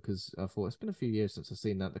yesterday because I thought it's been a few years since I've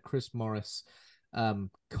seen that. The Chris Morris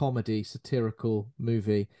comedy satirical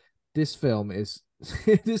movie. This film is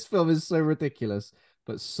so ridiculous,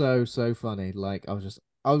 but so funny. Like I was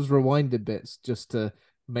rewinding bits just to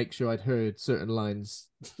make sure I'd heard certain lines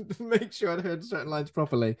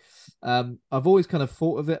properly. I've always kind of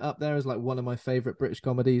thought of it up there as like one of my favorite British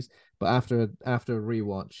comedies, but after a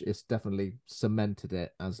rewatch, it's definitely cemented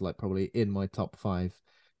it as like probably in my top 5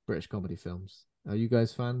 British comedy films. Are you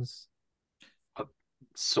guys fans? I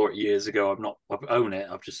saw it years ago. I own it.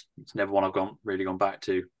 It's never one I've really gone back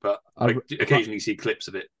to, but I occasionally see clips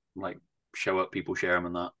of it like show up, people share them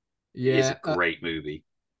and that. Yeah, it's a great movie.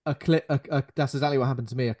 A clip, that's exactly what happened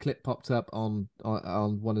to me. A clip popped up on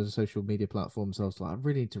one of the social media platforms. I was like, I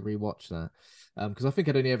really need to rewatch that because I think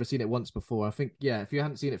I'd only ever seen it once before. I think, yeah, if you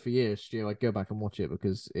hadn't seen it for years, Stu, I'd go back and watch it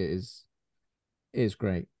because it is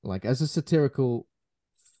great. Like as a satirical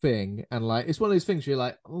thing, and like it's one of those things where you're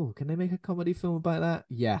like, oh, can they make a comedy film about that?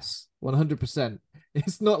 Yes, 100%.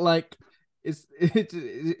 It's not like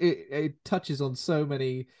it touches on so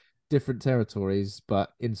many different territories,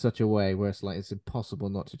 but in such a way where it's like it's impossible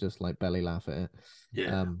not to just like belly laugh at it.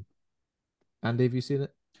 Yeah. Andy, have you seen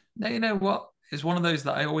it? No, you know what? It's one of those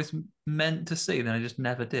that I always meant to see, then I just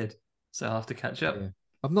never did. So I'll have to catch up. Yeah.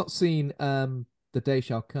 I've not seen The Day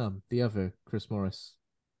Shall Come, the other Chris Morris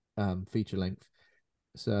feature length.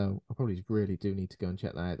 So I probably really do need to go and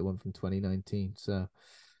check that out, the one from 2019. So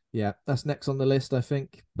yeah, that's next on the list, I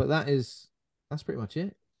think. But that's pretty much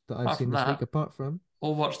it that I've seen this week, apart from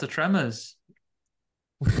all watch the Tremors.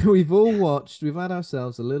 We've had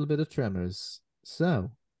ourselves a little bit of Tremors. So,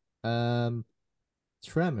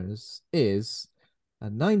 Tremors is a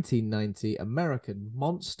 1990 American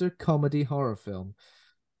monster comedy horror film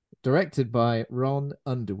directed by Ron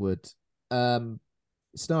Underwood.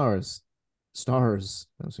 Stars.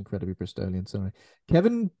 That was incredibly Bristolian, sorry.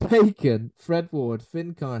 Kevin Bacon, Fred Ward,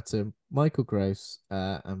 Finn Carter, Michael Gross,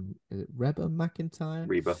 and is it Reba McEntire?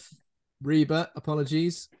 Reba,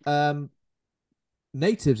 apologies.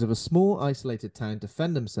 Natives of a small isolated town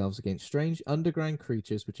defend themselves against strange underground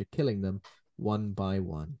creatures which are killing them one by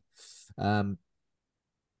one.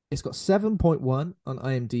 It's got 7.1 on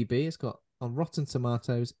IMDb. It's got on Rotten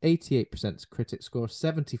Tomatoes 88% critic score,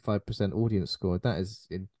 75% audience score. That is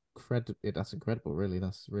incredible. That's incredible, really.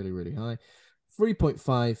 That's really, really high.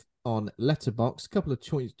 3.5 on Letterboxd. A couple of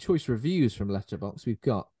choice reviews from Letterboxd. We've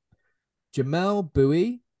got Jamel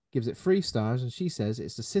Bowie gives it 3 stars, and she says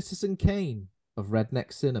it's the Citizen Kane of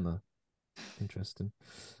redneck cinema. Interesting.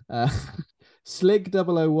 Slig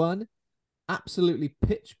 001, absolutely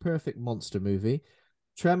pitch perfect monster movie.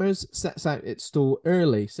 Tremors sets out its stall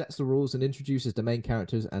early, sets the rules and introduces the main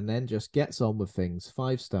characters, and then just gets on with things.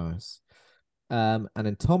 5 stars. And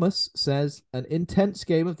then Thomas says an intense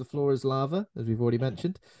game of The Floor is Lava, as we've already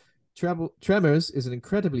mentioned. Tremors is an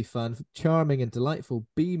incredibly fun, charming, and delightful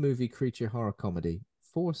B-movie creature horror comedy.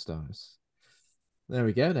 4 stars. There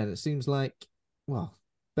we go then. It seems like, well,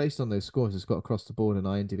 based on those scores it's got across the board in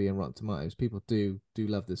IMDb and Rotten Tomatoes, people do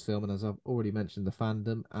love this film, and as I've already mentioned, the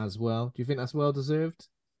fandom as well. Do you think that's well deserved?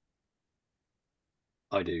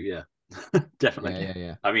 I do, yeah. Definitely.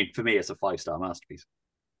 Yeah. I mean, for me, it's a 5-star masterpiece.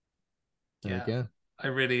 There we go. I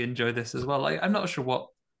really enjoy this as well. I'm not sure what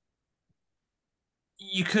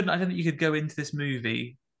I don't think you could go into this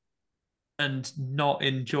movie and not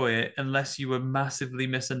enjoy it unless you were massively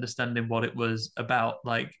misunderstanding what it was about.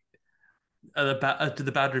 Like, do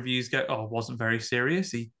the bad reviews go, oh, it wasn't very serious?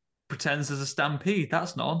 He pretends there's a stampede.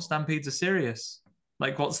 That's not on. Stampedes are serious.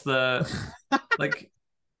 Like, what's the... like,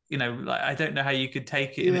 you know, like, I don't know how you could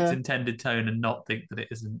take it in its intended tone and not think that it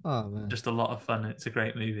isn't just a lot of fun. It's a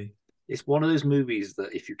great movie. It's one of those movies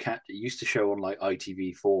that if you catch, it used to show on like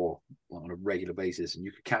ITV4 on a regular basis, and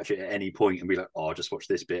you could catch it at any point and be like, "Oh, I'll just watch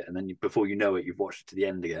this bit," and then before you know it, you've watched it to the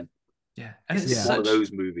end again. Yeah, and it's one of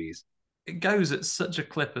those movies. It goes at such a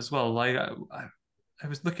clip as well. Like I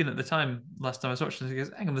was looking at the time last time I was watching, and it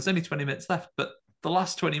goes, "Hang on, there's only 20 minutes left," but the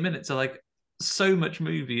last 20 minutes are like so much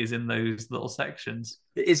movie is in those little sections.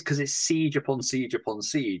 It is, because it's siege upon siege upon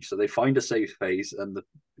siege. So they find a safe space, and the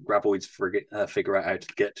graboids figure out how to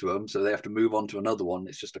get to them. So they have to move on to another one.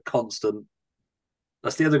 It's just a constant.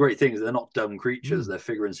 That's the other great thing, is they're not dumb creatures. They're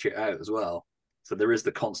figuring shit out as well. So there is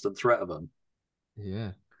the constant threat of them.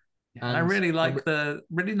 Yeah. And I really like the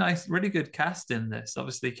really nice, really good cast in this.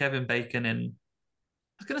 Obviously, Kevin Bacon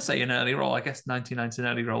I was going to say an early role. I guess 1990's an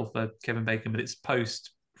early role for Kevin Bacon, but it's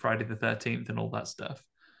post Friday the 13th and all that stuff.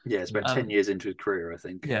 Yeah, it's about 10 years into his career, I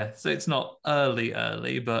think. Yeah, so it's not early,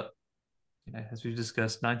 but as we've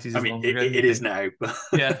discussed, 90s is long ago. It is now. But...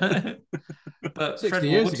 Yeah. But 60 Fred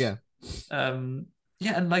years Ward, ago.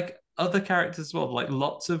 And like other characters as well, like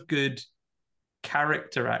lots of good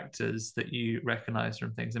character actors that you recognize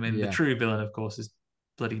from things. I mean, the true villain, of course, is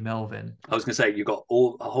bloody Melvin. I was going to say, you got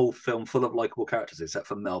a whole film full of likable characters except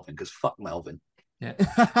for Melvin, because fuck Melvin. Yeah.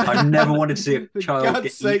 I never wanted to see a child God's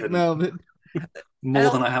get sake, eaten Melvin.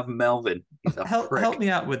 more than I have Melvin. Help me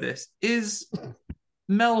out with this. Is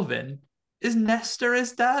Nestor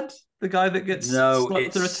his dad? The guy that gets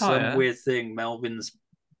swept to retire? Some weird thing. Melvin's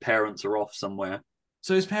parents are off somewhere.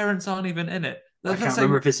 So his parents aren't even in it. I can't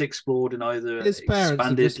remember if it's explored in either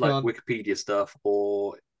expanded Wikipedia stuff,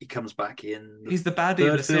 or he comes back in. He's the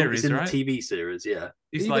baddie of the series, in right? the TV series, yeah.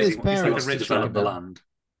 He's like a rich develop the land.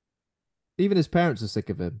 Even his parents are sick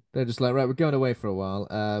of him. They're just like, right, we're going away for a while.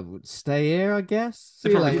 Stay here, I guess.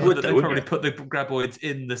 They probably put the graboids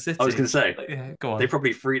in the city. I was going to say, go on. They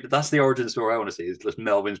probably freed. That's the origin story I want to see. Is just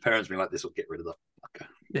Melvin's parents being like, "This will get rid of the fucker."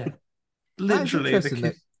 Yeah, literally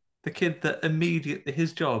the kid that immediately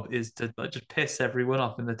his job is to just piss everyone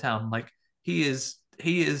off in the town. Like he is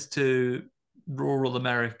to rural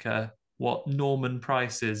America what Norman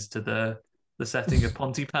Price is to the setting of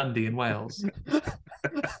Pontypandy in Wales.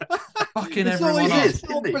 Fucking it's everyone always off. his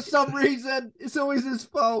fault for some reason. It's always his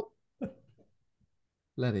fault.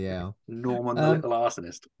 Bloody hell. Norman the little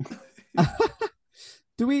arsonist.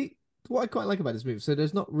 What I quite like about this movie, so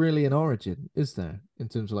there's not really an origin, is there, in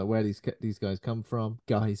terms of like where these guys come from?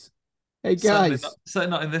 Guys. Hey guys.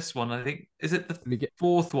 Certainly not in this one. I think, is it the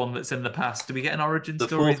fourth one that's in the past? Do we get an origin story?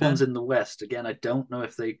 The fourth one's in the West. Again, I don't know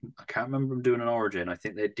if I can't remember them doing an origin. I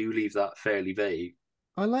think they do leave that fairly vague.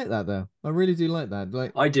 I like that though. I really do like that.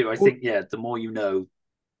 Like I do. I think the more you know.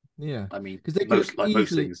 Yeah. I mean, because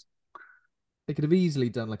most things. They could have easily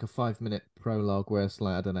done like a 5-minute prologue where it's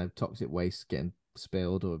like, I don't know, toxic waste getting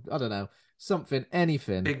spilled, or I don't know, something,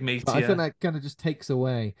 anything. Big meteor. But I think that kind of just takes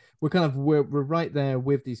away. We're right there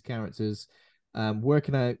with these characters,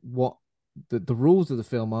 working out what the rules of the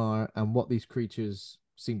film are and what these creatures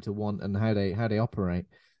seem to want and how they operate.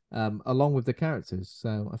 Along with the characters,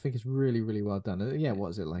 so I think it's really, really well done. What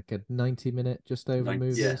is it, like a 90-minute just over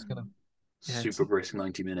movie? Yeah. Kind of super brisk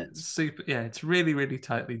 90 minutes. Super, it's really, really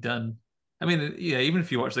tightly done. I mean, even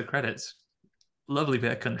if you watch the credits, lovely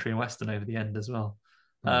bit of country and western over the end as well.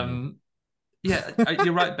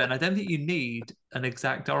 You're right, Ben. I don't think you need an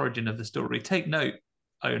exact origin of the story. Take note,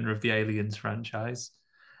 owner of the Aliens franchise.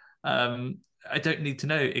 I don't need to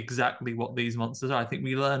know exactly what these monsters are. I think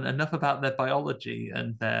we learn enough about their biology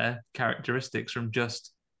and their characteristics from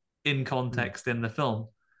just in context in the film.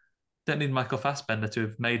 Don't need Michael Fassbender to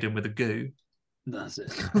have made him with a goo. That's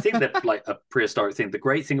it. I think they're like a prehistoric thing. The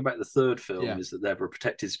great thing about the third film is that they're a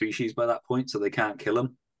protected species by that point, so they can't kill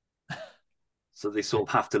them. So they sort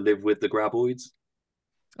of have to live with the graboids.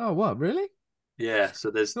 Oh, what? Really? Yeah. So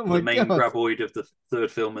there's the main graboid of the third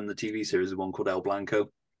film in the TV series is one called El Blanco.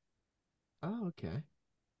 Oh, okay.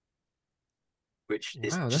 Which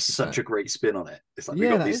is just such a great spin on it. It's like we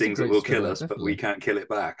got these things that will kill us, but we can't kill it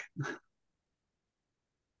back.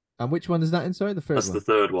 And which one is that in? Sorry, the third one? That's the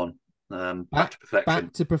third one. Back to Perfection.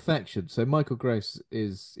 Back to Perfection. So Michael Gross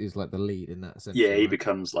is like the lead in that sense. Yeah, he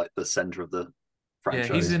becomes like the center of the franchise.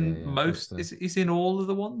 Yeah, he's in most. He's in all of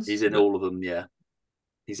the ones. He's in all of them. Yeah,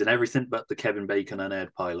 he's in everything but the Kevin Bacon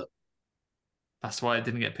unaired pilot. That's why it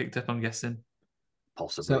didn't get picked up, I'm guessing.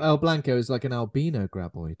 Possibly. So El Blanco is like an albino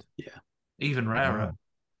graboid. Yeah. Even rarer. Wow.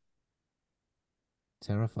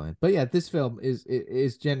 Terrifying. But yeah, this film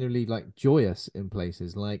is generally like joyous in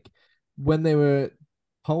places. Like when they were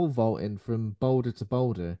pole vaulting from boulder to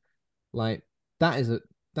boulder, like that is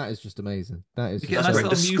just amazing. That is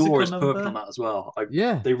the score is perfect on that as well.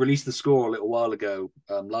 Yeah. They released the score a little while ago.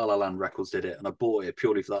 La La Land Records did it, and I bought it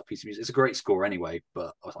purely for that piece of music. It's a great score anyway,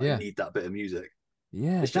 but I need that bit of music.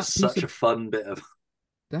 Yeah. It's just such a fun bit of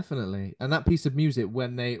definitely. And that piece of music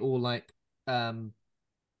when they all like do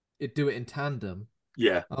it in tandem.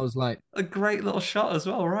 Yeah. I was like a great little shot as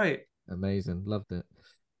well, right? Amazing. Loved it.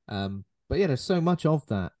 But yeah, there's so much of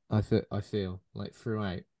that I feel like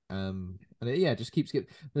throughout. And it just keeps getting.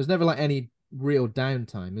 There's never like any real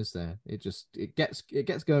downtime, is there? It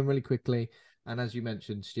gets going really quickly, and as you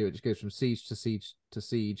mentioned, Stuart, it just goes from siege to siege to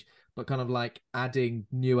siege, but kind of like adding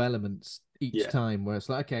new elements each time, where it's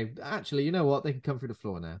like, okay, actually, you know what, they can come through the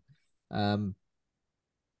floor now.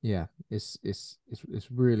 Yeah, it's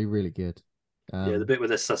really, really good. The bit where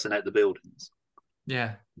they're sussing out the buildings.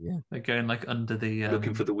 Yeah, they're going like under the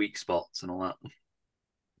looking for the weak spots and all that.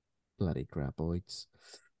 Bloody graboids.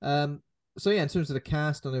 So yeah, in terms of the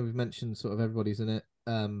cast, I know we've mentioned sort of everybody's in it.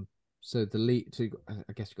 So the lead,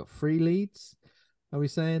 I guess you've got 3 leads. Are we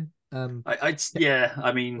saying? I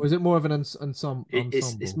mean, or is it more of an ensemble?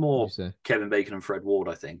 It's more Kevin Bacon and Fred Ward.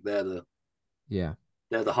 I think they're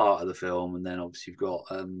the heart of the film, and then obviously you've got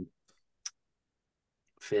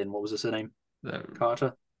Finn. What was his name?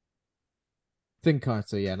 Carter. Finn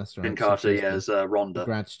Carter. Yeah, that's right. Finn Carter. As Rhonda,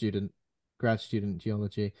 grad student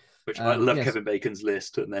geology. Which I love Kevin Bacon's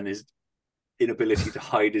list, and then his inability to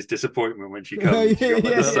hide his disappointment when she comes.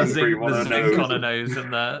 The sun cream on her nose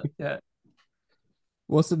and that. Yeah.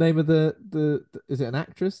 What's the name of the? Is it an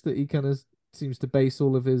actress that he kind of seems to base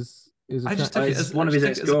all of his? I just took it as one of his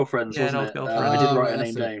ex-girlfriends, wasn't it? I did write her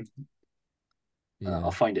name down. Yeah.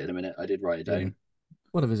 I'll find it in a minute. I did write it down.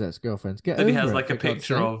 One of his ex-girlfriends. That he has like a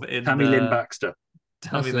picture of in Tammy Lynn Baxter.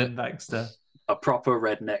 Tammy Lynn Baxter. A proper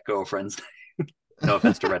redneck girlfriend's name. No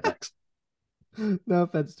offense to rednecks. No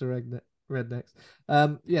offense to rednecks.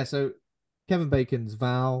 So Kevin Bacon's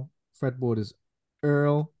Val, Fred Ward is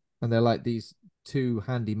Earl, and they're like these 2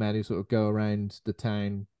 handymen who sort of go around the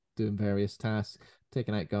town doing various tasks,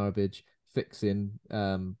 taking out garbage, fixing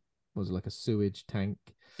was it like a sewage tank?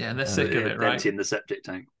 Yeah, and they're sick of it, right? Emptying the septic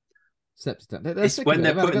tank. It's when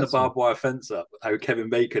they're putting the barbed wire fence up, how Kevin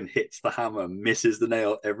Bacon hits the hammer, misses the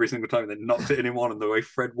nail every single time, then knocks it in one, and the way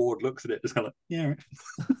Fred Ward looks at it, just kind of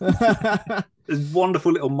There's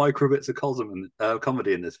wonderful little micro bits of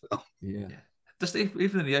comedy in this film. Yeah. Just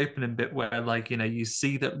even in the opening bit where, like, you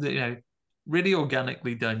see that, really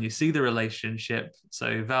organically done. You see the relationship.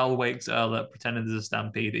 So Val wakes Earl up pretending there's a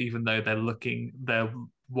stampede, even though they're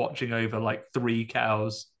watching over like 3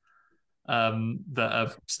 cows that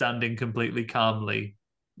are standing completely calmly,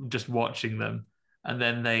 just watching them. And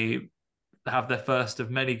then they have their first of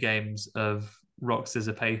many games of rock,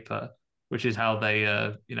 scissors, paper, which is how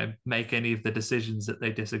they, make any of the decisions that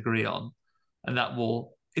they disagree on. And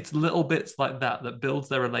it's little bits like that builds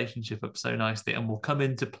their relationship up so nicely and will come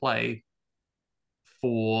into play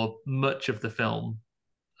for much of the film.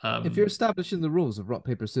 If you're establishing the rules of rock,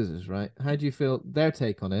 paper, scissors, right? How do you feel their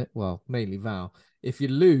take on it? Well, mainly Val. If you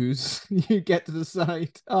lose, you get to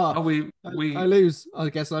decide. I lose. I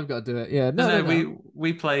guess I've got to do it. Yeah. No.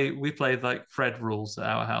 We play like Fred rules at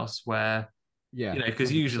our house where,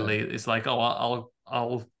 because usually it's like, I'll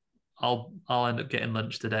end up getting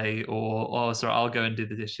lunch today, or sorry, I'll go and do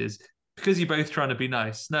the dishes because you're both trying to be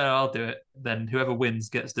nice. No, I'll do it. Then whoever wins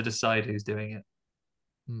gets to decide who's doing it.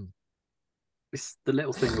 It's the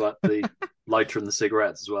little thing like the lighter and the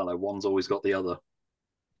cigarettes as well. Like one's always got the other.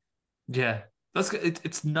 Yeah,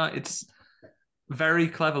 it's not. It's very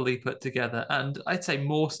cleverly put together, and I'd say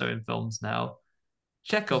more so in films now.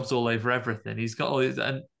 Chekhov's all over everything. He's got all these,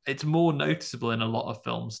 and it's more noticeable in a lot of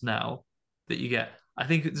films now that you get. I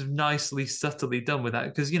think it's nicely, subtly done with that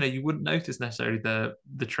because you wouldn't notice necessarily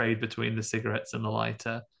the trade between the cigarettes and the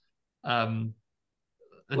lighter.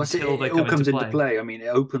 It all comes into play. I mean, it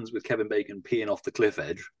opens with Kevin Bacon peeing off the cliff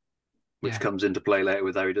edge, which comes into play later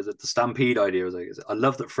with how he does it. The stampede idea is I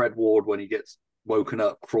love that Fred Ward, when he gets woken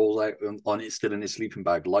up, crawls out on it still in his sleeping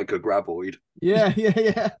bag like a graboid. Yeah.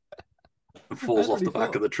 And falls off the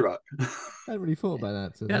back of the truck. I hadn't really thought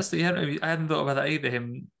about that. I hadn't thought about that either,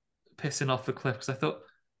 him pissing off the cliff, because I thought,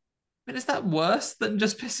 is that worse than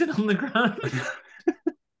just pissing on the ground?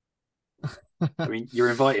 I mean, you're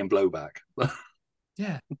inviting blowback.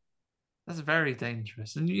 Yeah, that's very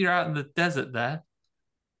dangerous. And you're out in the desert there.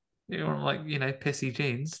 You want pissy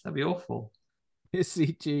jeans. That'd be awful.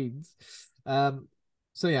 Pissy jeans.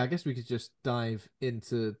 So yeah, I guess we could just dive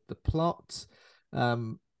into the plot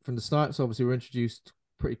from the start. So obviously we're introduced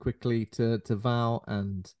pretty quickly to Val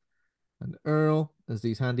and Earl as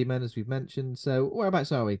these handymen, as we've mentioned. So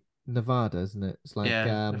whereabouts are we? Nevada, isn't it? It's like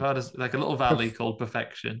Nevada's like a little valley called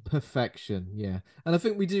Perfection. Perfection, yeah. And I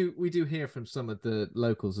think we do hear from some of the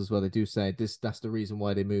locals as well. They do say that's the reason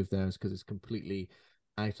why they moved there, is because it's completely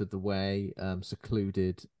out of the way,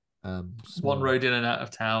 secluded. One road in and out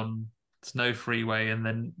of town. It's no freeway, and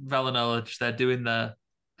then Val and Earl are just there doing their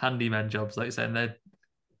handyman jobs, like you say, and they're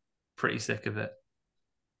pretty sick of it.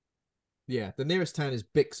 Yeah, the nearest town is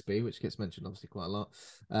Bixby, which gets mentioned obviously quite a lot.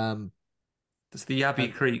 It's the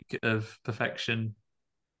Yabby Creek of Perfection,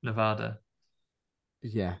 Nevada.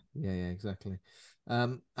 Yeah, exactly.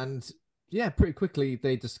 And yeah, pretty quickly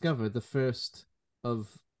they discover the first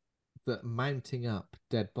of the mounting up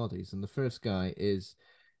dead bodies, and the first guy is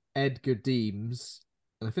Edgar Deems.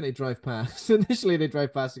 And I think they drive past. Initially, they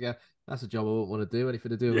drive past and go, "That's a job I wouldn't want to do. Anything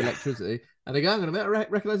to do with electricity." And they go, "I'm going to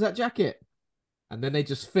recognize that jacket." And then they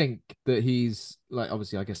just think that he's like,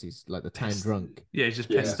 obviously, I guess he's like the town drunk. Yeah, he's just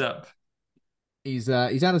pissed up. He's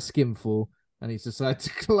had a skinful, and he's decided to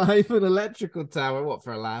climb an electrical tower. What,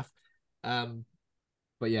 for a laugh?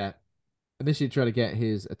 But yeah, initially try to get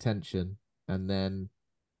his attention, and then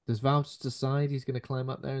does Val just decide he's going to climb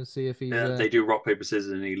up there and see if he's... they do rock, paper,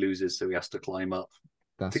 scissors, and he loses, so he has to climb up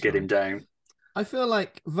to get him down. I feel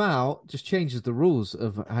like Val just changes the rules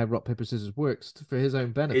of how rock, paper, scissors works for his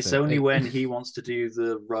own benefit. It's only when he wants to do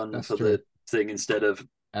the run for the thing instead of...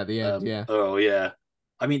 At the end, yeah. Oh, yeah.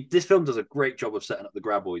 I mean, this film does a great job of setting up the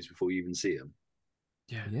graboids before you even see them.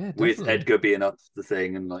 Yeah, definitely. With Edgar being up the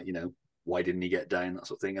thing and, like, why didn't he get down, that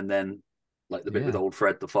sort of thing. And then, like, the bit with old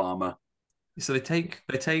Fred, the farmer. So they take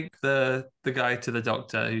the guy to the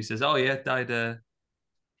doctor who says, "Oh yeah, died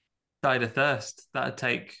of thirst. That'd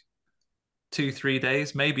take 2-3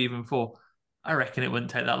 days, maybe even 4. I reckon it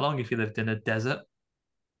wouldn't take that long if you lived in a desert.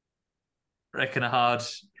 Reckon a hard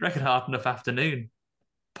enough afternoon,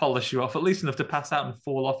 polish you off, at least enough to pass out and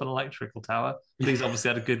fall off an electrical tower. But he's obviously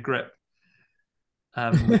had a good grip."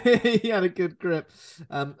 He had a good grip.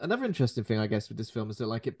 Another interesting thing, I guess, with this film is that,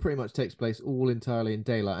 like, it pretty much takes place all entirely in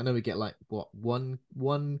daylight. I know we get like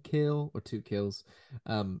one kill or 2 kills.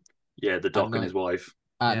 The doc and his wife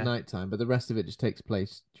at nighttime, but the rest of it just takes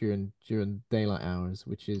place during daylight hours,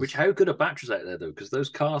 which how good are batteries out there though? Because those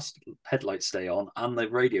car headlights stay on and the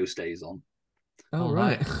radio stays on. Oh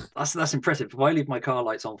right. That's impressive. If I leave my car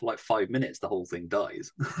lights on for like 5 minutes, the whole thing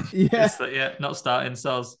dies. Not starting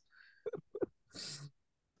cells.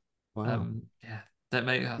 Wow.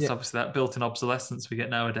 That's obviously that built-in obsolescence we get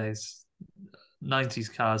nowadays.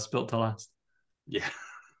 90s cars built to last. Yeah.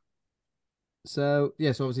 So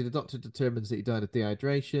obviously the doctor determines that he died of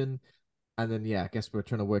dehydration, and then I guess we're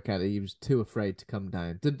trying to work out that he was too afraid to come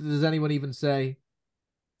down. Does anyone even say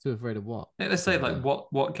too afraid of what? They say like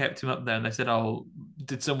what kept him up there, and they said, "Oh,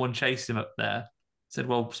 did someone chase him up there?" Said,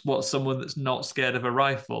 "Well, what's someone that's not scared of a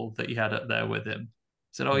rifle that you had up there with him?"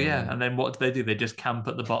 Said, "Oh yeah," and then what do? They just camp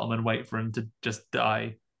at the bottom and wait for him to just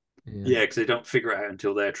die. Yeah, because they don't figure it out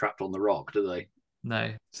until they're trapped on the rock, do they?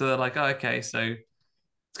 No. So they're like, "Oh, okay, so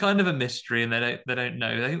it's kind of a mystery," and they don't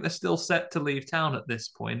know. They think they're still set to leave town at this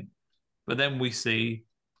point, but then we see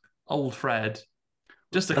old Fred.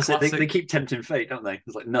 Just a classic. They keep tempting fate, don't they?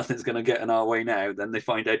 It's like nothing's going to get in our way now. Then they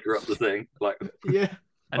find Edgar up the thing, like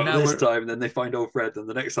And now this time, and then they find old Fred, and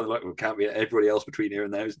the next time, like, can't be everybody else between here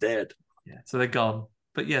and there is dead. Yeah, so they're gone.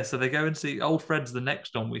 But so they go and see old Fred's the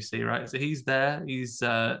next one we see, right? So he's there. He's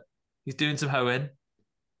doing some hoeing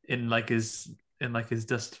in his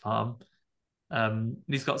dust farm.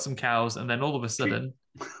 He's got some cows, and then all of a sudden,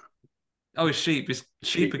 his sheep. His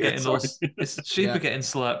sheep are getting are getting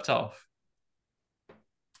slurped off.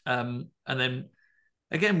 And then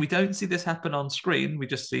again, we don't see this happen on screen. We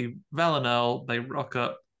just see Val and Earl. They rock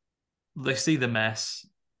up. They see the mess.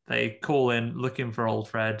 They call in looking for old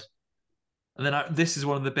Fred. And then this is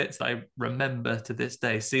one of the bits that I remember to this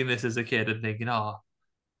day, seeing this as a kid and thinking,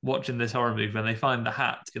 watching this horror movie, and they find the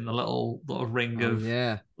hat in the little ring of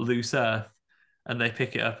loose earth, and they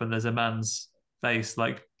pick it up, and there's a man's face.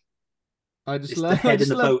 Like, it's the head in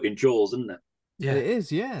the boat in Jaws, isn't it? Yeah, it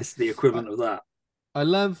is. Yeah, it's the equivalent of that. I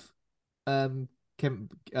love Kevin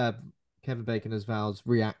Bacon as Val's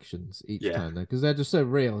reactions each time, though, because they're just so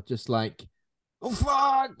real. Just like, "Oh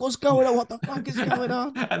fuck! What's going on? What the fuck is going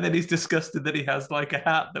on?" And then he's disgusted that he has like a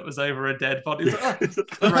hat that was over a dead body.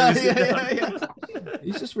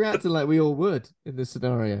 He's just reacting like we all would in this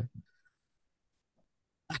scenario.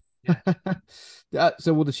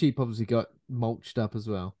 So all the sheep obviously got mulched up as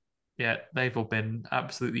well. Yeah, they've all been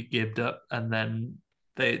absolutely gibbed up, and then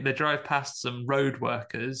they drive past some road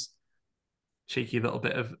workers. Cheeky little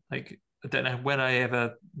bit of like, I don't know when I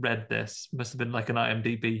ever read this. Must have been like an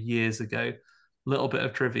IMDb years ago. Little bit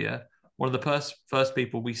of trivia. One of the first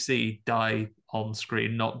people we see die on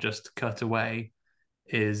screen, not just cut away,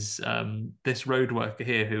 is this road worker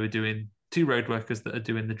here who are doing 2 road workers that are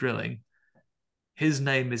doing the drilling. His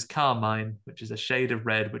name is Carmine, which is a shade of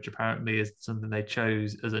red, which apparently is something they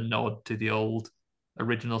chose as a nod to the old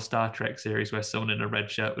original Star Trek series, where someone in a red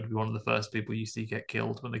shirt would be one of the first people you see get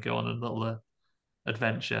killed when they go on a little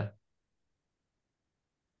adventure.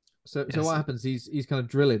 So what happens? He's kind of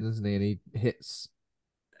drilling, isn't he? And he hits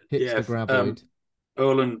the graboid.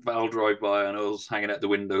 Earl and Val drive by, and Earl's hanging out the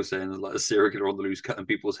window saying there's like a serial killer on the loose cutting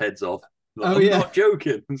people's heads off. Like, I'm not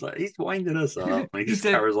joking. It's like, he's winding us up. He just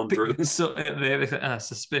carries on through.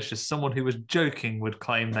 Suspicious. Someone who was joking would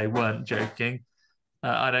claim they weren't joking.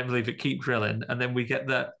 I don't believe it. Keep drilling. And then we get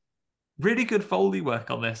the really good Foley work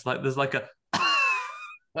on this. Like there's like a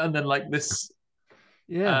and then like this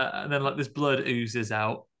and then like this blood oozes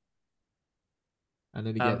out. And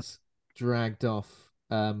then he gets dragged off.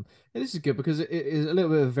 And this is good because it is a little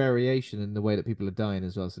bit of variation in the way that people are dying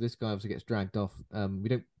as well. So this guy obviously gets dragged off. We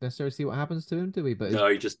don't necessarily see what happens to him, do we? But no,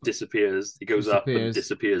 he just disappears. He goes up and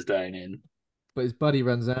disappears down in. But his buddy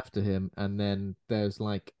runs after him, and then there's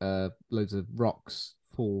like loads of rocks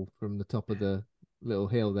fall from the top of the little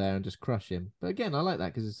hill there and just crush him. But again, I like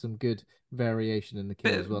that because there's some good variation in the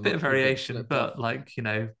kill as well. Bit of variation, but like, you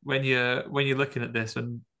know, when you're looking at this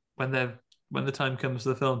and when the time comes to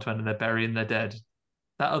the film to end and they're burying their dead,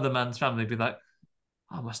 that other man's family would be like,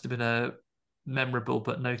 oh, must have been a memorable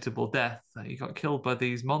but notable death. He got killed by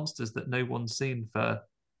these monsters that no one's seen for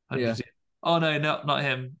hundreds of years. Oh no, not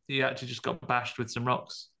him. He actually just got bashed with some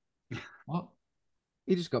rocks. What?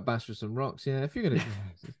 He just got bashed with some rocks. Yeah, if you're gonna,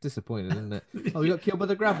 it's disappointing, isn't it? Oh, he got killed by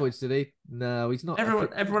the graboids, did he? No, he's not.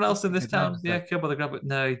 Everyone else in this town, killed by the graboid.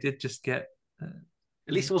 No, he did just get. At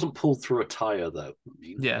least it wasn't pulled through a tire, though. I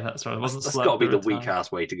mean, yeah, that's right. It wasn't. That's got to be the weak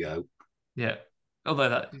ass way to go. Yeah, although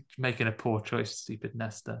that making a poor choice, stupid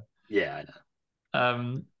Nesta. Yeah, I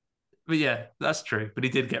know. But yeah, that's true. But he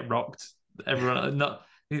did get rocked. Everyone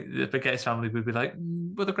the Baguette's family would be like,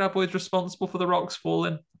 were the graboids responsible for the rocks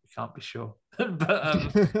falling? We can't be sure.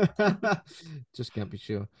 But just can't be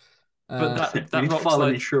sure. But that you need to file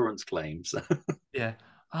an insurance claims. Yeah.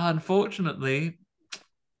 Unfortunately,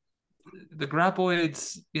 the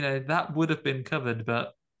graboids, you know, that would have been covered,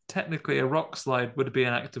 but technically a rock slide would be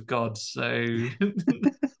an act of God. So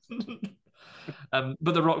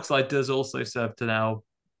but the rock slide does also serve to now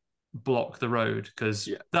block the road because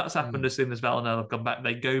that's happened as soon as Val and Elle have gone back.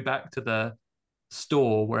 They go back to the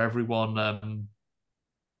store where everyone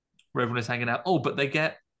is hanging out. Oh, but they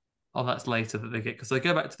get that's later that they get because they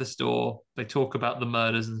go back to the store. They talk about the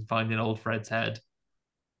murders and finding old Fred's head,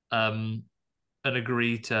 and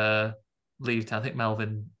agree to leave town. I think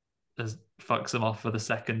Melvin fucks them off for the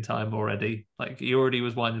second time already. Like he already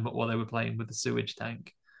was winding them up while they were playing with the sewage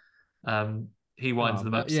tank. He winds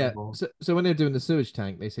them up. Yeah. So when they're doing the sewage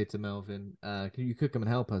tank, they say to Melvin, you could come and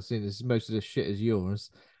help us, seeing as most of this shit is yours.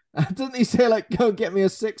 Doesn't he say, like, go get me a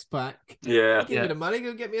 6-pack? Yeah. Give me the money,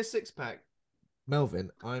 go get me a 6-pack. Melvin,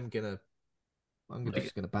 I'm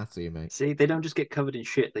just gonna batter you, mate. See, they don't just get covered in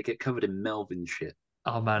shit, they get covered in Melvin shit.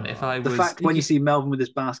 Oh man, the fact when you see Melvin with his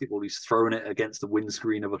basketball, he's throwing it against the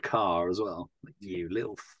windscreen of a car as well. Like, you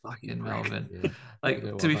little fucking Melvin. Yeah.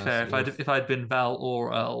 Like, to be fair, if I'd been Val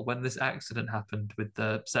or Earl when this accident happened with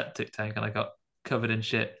the septic tank and I got covered in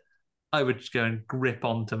shit, I would just go and grip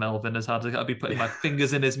onto Melvin as hard as I'd be putting my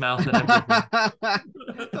fingers in his mouth and everything.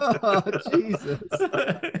 Oh Jesus!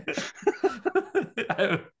 I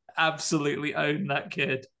would absolutely own that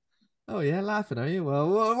kid. Oh yeah, laughing, are you? Well,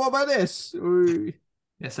 what about this?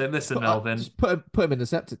 Yeah, so listen, Melvin. Just put him in the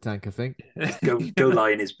septic tank, I think. Go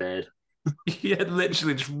lie in his bed. Yeah,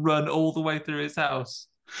 literally just run all the way through his house.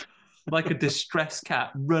 Like a distressed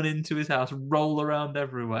cat, run into his house, roll around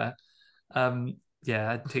everywhere.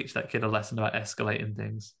 Yeah, I'd teach that kid a lesson about escalating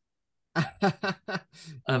things.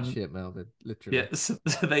 Shit, Melvin, literally. Yeah, so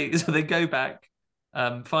they go back,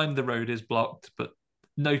 find the road is blocked, but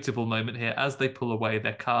notable moment here, as they pull away,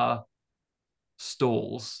 their car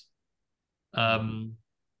stalls.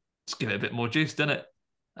 Just give it a bit more juice, doesn't it?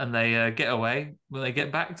 And they get away. When they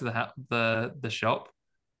get back to the shop,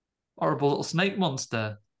 horrible little snake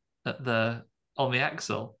monster on the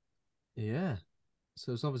axle. Yeah.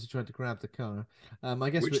 So it's obviously trying to grab the car. I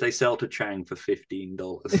guess which they sell to Chang for $15.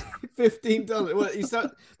 $15.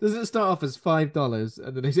 Well, doesn't it start off as $5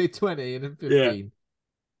 and then they say 20 and then 15? Yeah.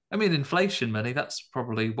 I mean, inflation money. That's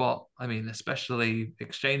probably what I mean, especially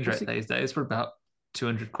exchange rate these days for about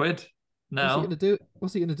 200 quid. Now,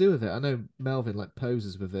 what's he gonna do with it? I know Melvin like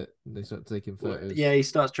poses with it and they start taking photos. Yeah, he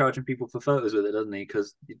starts charging people for photos with it, doesn't he?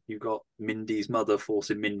 Because you've got Mindy's mother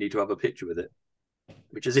forcing Mindy to have a picture with it.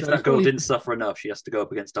 Which is if that girl didn't suffer enough, she has to go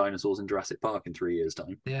up against dinosaurs in Jurassic Park in 3 years'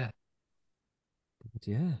 time. Yeah.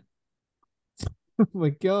 Yeah. Oh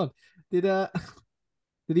my god. Did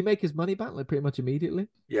he make his money back like pretty much immediately?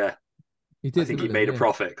 Yeah. He did. I think he made a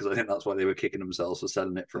profit because I think that's why they were kicking themselves for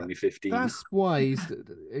selling it for only 15. That's why he's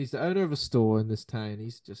the owner of a store in this town.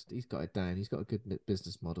 He's got it down. He's got a good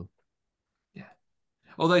business model. Yeah.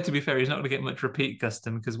 Although to be fair, he's not going to get much repeat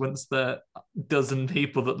custom because once the dozen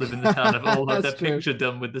people that live in the town have all had their picture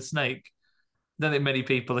done with the snake, then many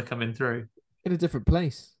people are coming through in a different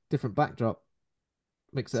place, different backdrop.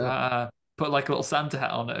 Mix it up. put like a little Santa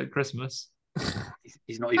hat on it at Christmas.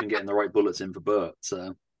 He's not even getting the right bullets in for Bert, so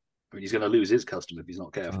I mean, he's going to lose his custom if he's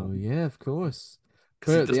not careful. Oh yeah, of course.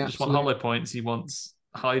 Because he doesn't just want hollow points; he wants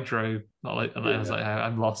hydro. And I was like,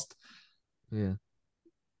 I'm lost. Yeah.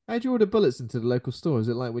 How'd you order bullets into the local store? Is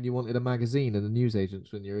it like when you wanted a magazine and the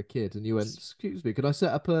newsagents when you were a kid, and you went, "Excuse me, could I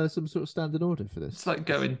set up some sort of standard order for this?" It's like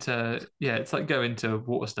going to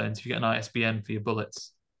Waterstones if you get an ISBN for your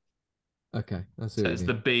bullets. Okay, that's it. So it's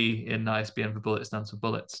the B in ISBN for bullet stands for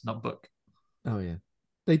bullets, not book. Oh yeah,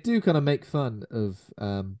 they do kind of make fun of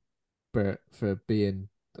Bert for being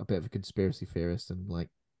a bit of a conspiracy theorist and like,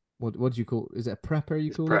 what do you call? Is it a prepper?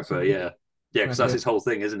 You call prepper? Yeah, because that's his whole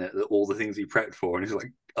thing, isn't it? That all the things he prepped for, and he's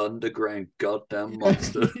like underground goddamn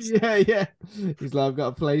monsters. yeah. He's like, I've got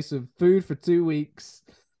a place of food for 2 weeks.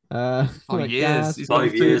 Like years.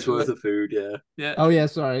 5 years worth of food. Yeah. Oh yeah,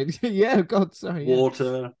 sorry. Yeah, God, sorry.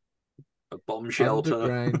 Water, a bomb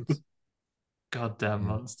shelter. Goddamn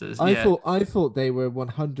monsters. I thought they were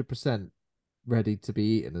 100% ready to be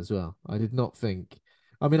eaten as well. I did not think.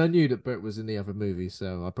 I mean, I knew that Bert was in the other movie,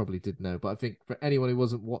 so I probably did know. But I think for anyone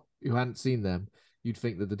who hadn't seen them, you'd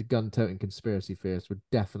think that the gun-toting conspiracy theorists were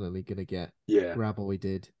definitely going to get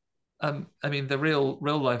graboided. I mean, the real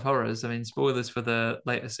life horrors. I mean, spoilers for the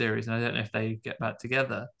later series, and I don't know if they get back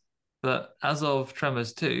together. But as of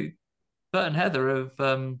Tremors 2, Bert and Heather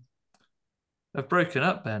have broken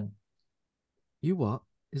up. Ben, you what?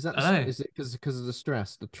 Is that? Is it because of the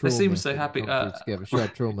stress, the trauma? They seem so happy together.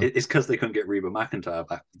 Shared trauma. It's because they couldn't get Reba McEntire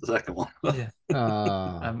back for the second one.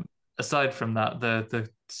 Yeah. Aside from that, the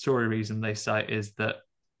story reason they cite is that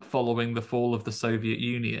following the fall of the Soviet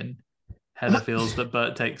Union, Heather feels that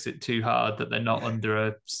Bert takes it too hard, that they're not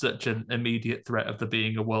under such an immediate threat of there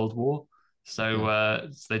being a world war. So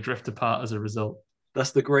they drift apart as a result.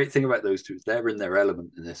 That's the great thing about those two. They're in their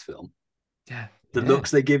element in this film. Yeah. The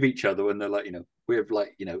looks they give each other when they're like, we're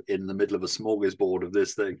like, in the middle of a smorgasbord of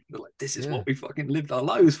this thing. They're like, this is what we fucking lived our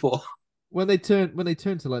lives for. When they turn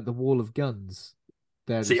to like the wall of guns.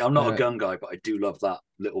 See, I'm not a gun guy, but I do love that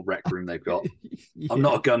little rec room they've got. I'm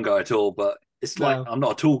not a gun guy at all, but it's like I'm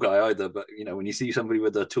not a tool guy either. But when you see somebody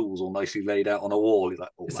with their tools all nicely laid out on a wall, you're like,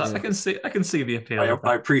 I can see the appeal.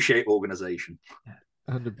 I appreciate organization. Yeah.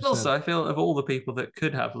 100%. Also, I feel of all the people that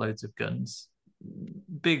could have loads of guns,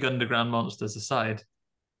 big underground monsters aside,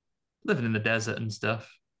 living in the desert and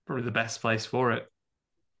stuff, probably the best place for it.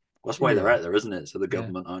 Well, that's why they're out there, isn't it? So the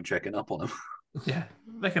government aren't checking up on them. Yeah,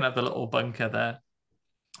 they can have the little bunker there,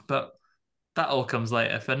 but that all comes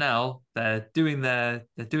later. For now, they're doing the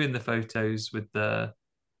photos with the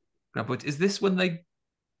graboid. Is this when they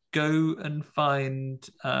go and find?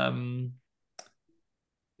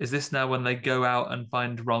 Is this now when they go out and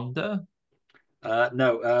find Rhonda?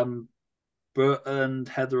 No. Bert and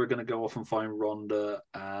Heather are going to go off and find Rhonda,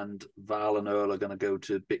 and Val and Earl are going to go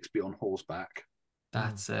to Bixby on horseback.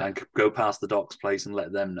 That's it. And go past the Doc's place and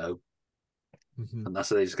let them know. Mm-hmm. And that's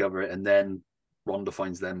how they discover it. And then Rhonda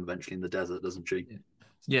finds them eventually in the desert, doesn't she?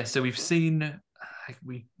 Yeah. So we've seen,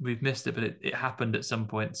 we've missed it, but it happened at some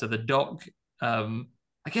point. So the Doc,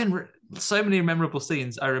 again, so many memorable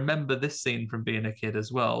scenes. I remember this scene from being a kid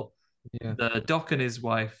as well. Yeah. The Doc and his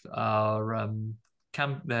wife are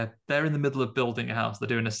they're in the middle of building a house. They're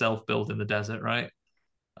doing a self-build in the desert, right?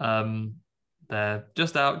 They're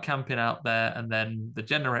just out camping out there, and then the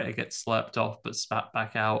generator gets slurped off but spat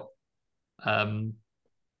back out. The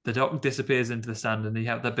Doc disappears into the sand, and you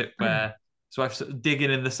have the bit where his wife's sort of digging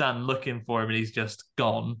in the sand looking for him, and he's just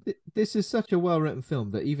gone. This is such a well-written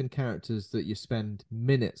film that even characters that you spend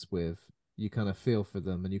minutes with, you kind of feel for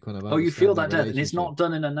them, and you kind of you feel that death, and it's not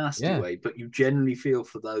done in a nasty way, but you genuinely feel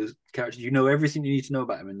for those characters. You know everything you need to know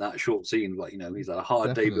about him in that short scene. Like, he's had a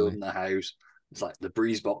hard day building the house. It's like the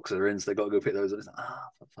breeze box they're in, so they got to go pick those up. It's like,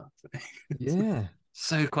 for fuck's sake. Yeah.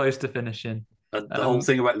 So close to finishing. And the whole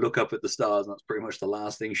thing about look up at the stars, and that's pretty much the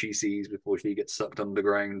last thing she sees before she gets sucked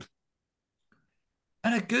underground.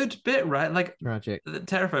 And a good bit, right? Like, tragic,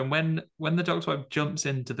 terrifying. When the Doc's wife jumps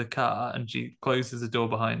into the car and she closes the door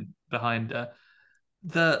behind her,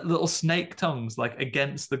 the little snake tongues like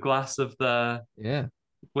against the glass of the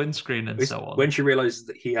windscreen and so on. When she realizes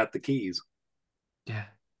that he had the keys. Yeah.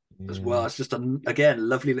 As well. It's just again,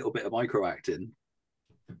 lovely little bit of micro acting.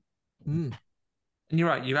 Mm. And you're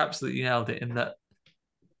right, you absolutely nailed it in that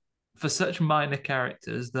for such minor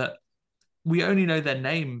characters that we only know their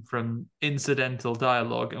name from incidental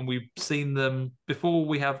dialogue, and we've seen them before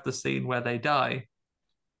we have the scene where they die.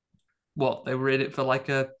 They were in it for like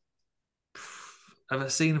a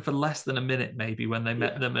scene for less than a minute, maybe, when they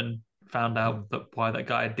met them and found out why that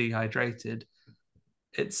guy had dehydrated.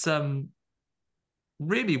 It's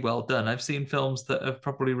really well done. I've seen films that have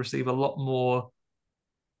probably received a lot more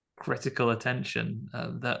critical attention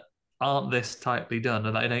that aren't this tightly done,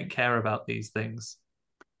 and I don't care about these things.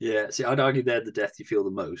 Yeah, see, I'd argue they're the death you feel the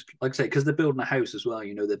most. Like I say, because they're building a house as well.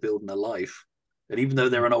 They're building a life, and even though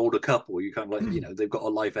they're an older couple, you kind of like, they've got a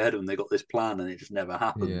life ahead of them. They've got this plan, and it just never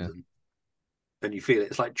happens. Yeah. And you feel it.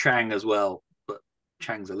 It's like Chang as well, but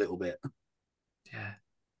Chang's a little bit. Yeah.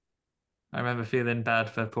 I remember feeling bad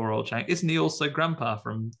for poor old Chang. Isn't he also Grandpa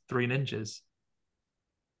from Three Ninjas?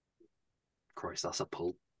 Christ, that's a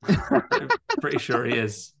pull. Pretty sure he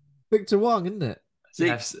is. Victor Wong, isn't it? See,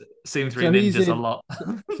 I've seen Three Ninjas a lot.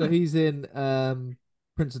 So he's in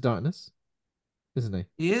Prince of Darkness, isn't he?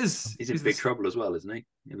 He is. He's in Big Trouble as well, isn't he?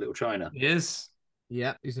 In Little China. He is.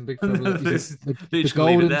 Yeah, he's in Big Trouble. The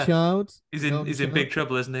Golden Child. He's in Big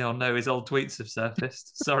Trouble, isn't he? Oh no, his old tweets have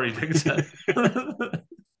surfaced. Sorry, Victor.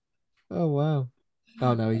 Oh wow.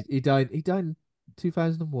 Oh no, he died. He died in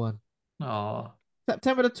 2001. Oh,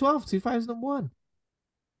 September the 12th, 2001.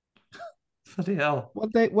 Bloody hell!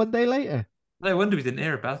 One day later. No wonder we didn't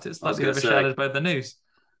hear about it. It's slightly overshadowed by the news.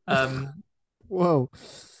 Whoa.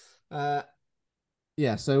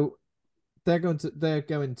 Yeah. So they're going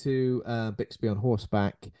to Bixby on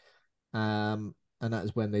horseback, and that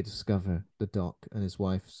is when they discover the Doc and his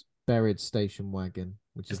wife's buried station wagon.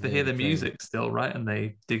 Which is they hear the music still, right? And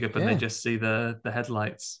they dig up and they just see the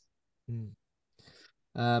headlights.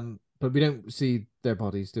 But we don't see their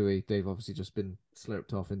bodies, do we? They've obviously just been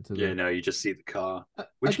slurped off into the... Yeah, no, you just see the car.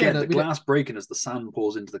 Which again, the glass breaking as the sand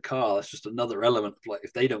pours into the car, that's just another element of like,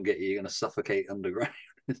 if they don't get you, you're going to suffocate underground.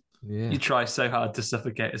 Yeah. You try so hard to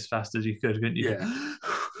suffocate as fast as you could, couldn't you? Yeah.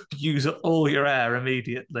 Use all your air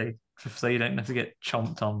immediately so you don't have to get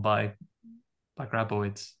chomped on by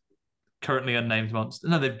graboids. Currently unnamed monster.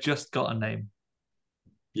 No, they've just got a name.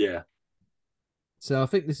 Yeah. So I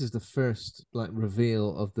think this is the first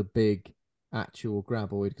reveal of the big actual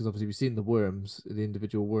graboid, because obviously we've seen the worms, the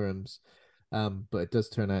individual worms, but it does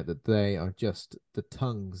turn out that they are just the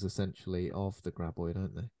tongues essentially of the graboid,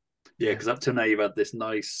 aren't they? Yeah, because up to now you've had this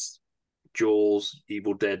nice Jaws,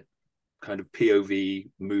 Evil Dead kind of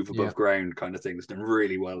POV move above ground kind of thing. It's done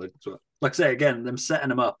really well. Like I say again, them setting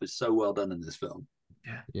them up is so well done in this film.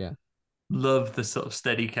 Yeah. Love the sort of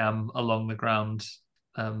steady cam along the ground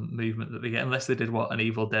movement that they get, unless they did an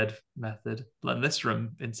Evil Dead method, like this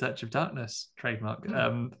from In Search of Darkness trademark.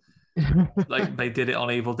 Like they did it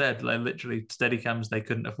on Evil Dead, like literally steady cams. They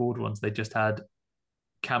couldn't afford ones. They just had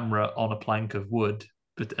camera on a plank of wood,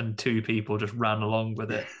 and two people just ran along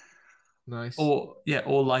with it. Nice. Or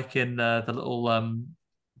like in the little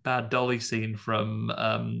Bad Dolly scene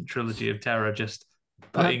from Trilogy of Terror, just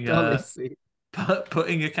putting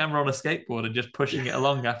a camera on a skateboard and just pushing it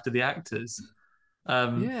along after the actors.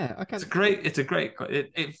 It's great.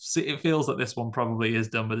 It feels like this one probably is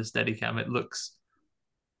done with a steady cam.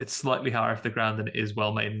 It's slightly higher off the ground than it is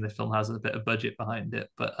well made, and the film has a bit of budget behind it.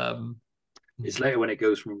 But it's later when it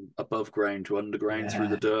goes from above ground to underground through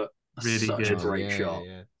the dirt. Really such good. a great shot.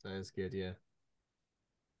 Yeah, that is good. Yeah.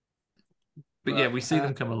 But yeah, we see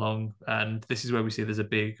them come along, and this is where we see there's a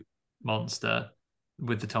big monster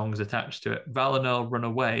with the tongs attached to it. Val and Earl run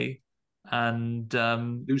away and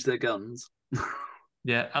lose their guns.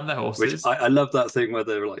 Yeah, and their horses. Which I love that thing where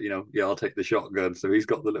they're like, I'll take the shotgun. So he's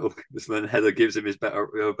got the little. Then Heather gives him his better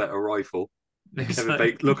rifle. Kevin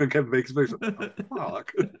Bacon's face.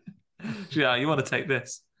 Fuck. Yeah, you want to take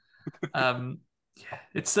this? Yeah,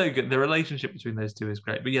 it's so good. The relationship between those two is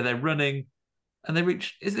great. But yeah, they're running, and they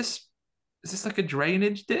reach. Is this like a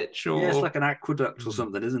drainage ditch, or it's like an aqueduct or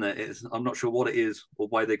something, isn't it? I'm not sure what it is or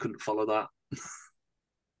why they couldn't follow that.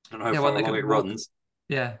 I don't know how far along it runs.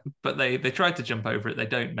 Yeah, but they tried to jump over it. They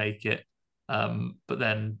don't make it. But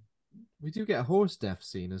then we do get a horse death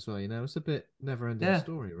scene as well. It's a bit never-ending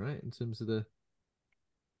story, right? In terms of the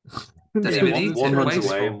one runs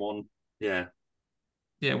away and one,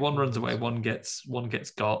 one runs away, one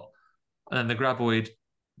gets got, and then the graboid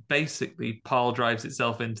basically pile drives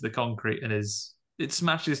itself into the concrete and it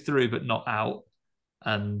smashes through but not out,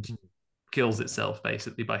 and kills itself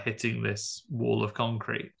basically by hitting this wall of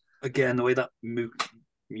concrete. Again, the way that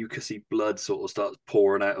mucousy blood sort of starts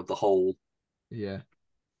pouring out of the hole. Yeah.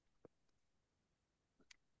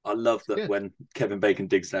 I love that when Kevin Bacon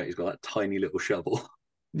digs it out, he's got that tiny little shovel.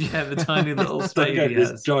 Yeah, the tiny little spade. He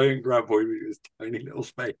has. This giant graboid with his tiny little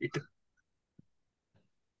spade.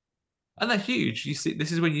 And they're huge. You see,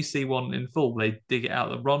 this is when you see one in full. They dig it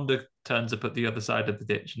out. Rhonda turns up at the other side of the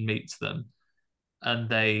ditch and meets them, and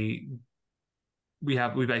we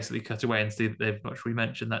basically cut away and see that they've, which we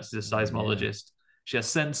mentioned, that's the seismologist. Yeah. She has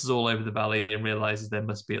sensors all over the valley and realizes there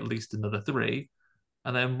must be at least another 3.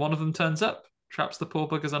 And then one of them turns up, traps the poor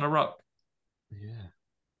buggers on a rock. Yeah.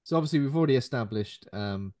 So obviously we've already established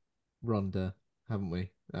Rhonda, haven't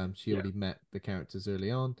we? She already met the characters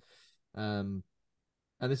early on. And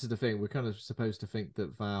this is the thing, we're kind of supposed to think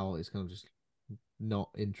that Val is kind of just not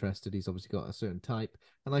interested. He's obviously got a certain type.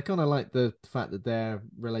 And I kind of like the fact that their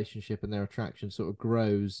relationship and their attraction sort of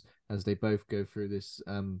grows as they both go through this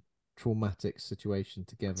traumatic situation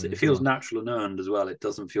together. So it feels natural and earned as well. It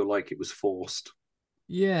doesn't feel like it was forced.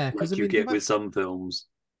 Yeah, because you get with some films.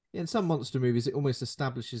 In some monster movies, it almost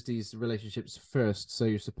establishes these relationships first, so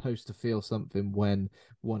you're supposed to feel something when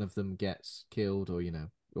one of them gets killed, or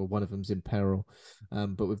or one of them's in peril.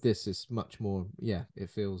 But with this, it's much more. Yeah, it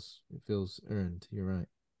feels earned. You're right.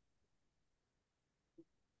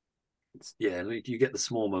 You get the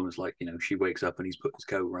small moments, like she wakes up and he's put his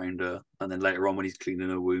coat around her, and then later on when he's cleaning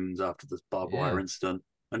her wounds after the barbed wire incident,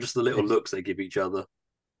 and just the little looks they give each other.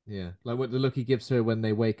 Yeah, like what the look he gives her when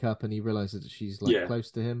they wake up and he realizes that she's close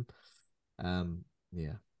to him.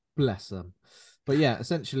 Yeah, bless them. But yeah,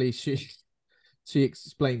 essentially she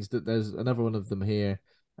explains that there's another one of them here,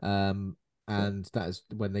 and that is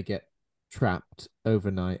when they get trapped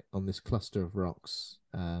overnight on this cluster of rocks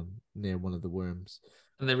near one of the worms.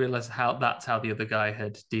 And they realize that's how the other guy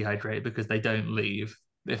had dehydrated, because they don't leave.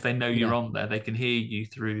 If they know you're on there, they can hear you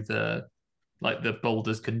through the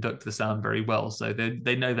boulders conduct the sound very well. So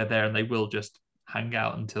they know they're there, and they will just hang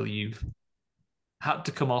out until you've had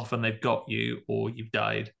to come off and they've got you, or you've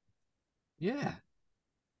died. Yeah.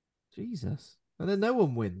 Jesus. And then no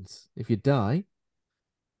one wins if you die.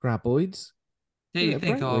 Graboids. Yeah, you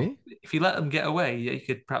think, if you let them get away, you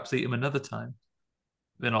could perhaps eat them another time.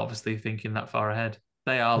 They're not obviously thinking that far ahead.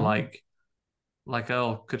 They are like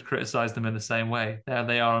Earl could criticize them in the same way. There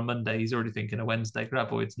they are on Monday. He's already thinking of Wednesday.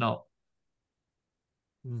 Graboid's not.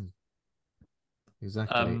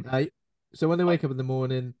 Exactly. So when they wake up in the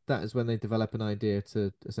morning, that is when they develop an idea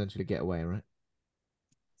to essentially get away, right?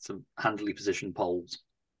 Some handily positioned poles.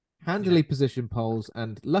 Positioned poles,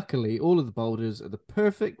 and luckily all of the boulders are the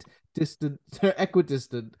perfect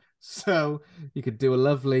equidistant, so you could do a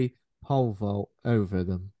lovely pole vault over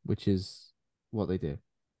them, which is what they do.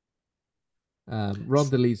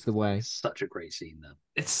 Rhonda leads the way. Such a great scene, though.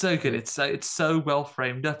 It's so good. It's so well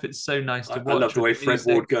framed up. It's so nice to watch. I love the way Fred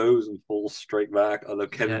Ward goes and falls straight back. I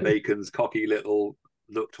love Kevin Bacon's cocky little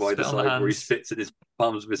look to either side where he spits in his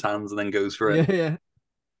palms of his hands and then goes for it. Yeah.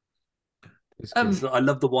 I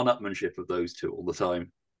love the one-upmanship of those two all the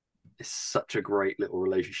time. It's such a great little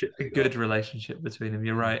relationship. A good relationship between them.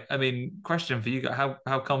 You're right. I mean, question for you: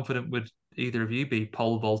 how confident would either of you be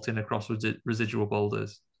pole vaulting across residual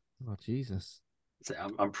boulders? Oh, Jesus.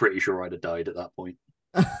 I'm pretty sure I'd have died at that point.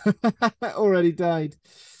 Already died.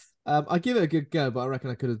 I give it a good go, but I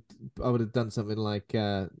reckon I would have done something like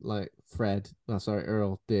Earl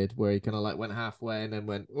did, where he kind of went halfway and then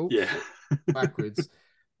went backwards,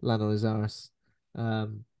 land on his arse.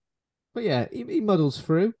 But yeah, he muddles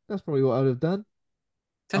through. That's probably what I would have done.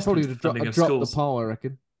 I probably would have dropped the pole, I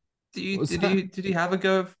reckon. Did you have a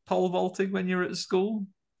go of pole vaulting when you were at school?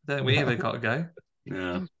 I don't think we ever got a go.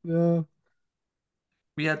 Yeah. No.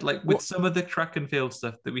 We had with some of the track and field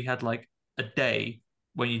stuff that we had a day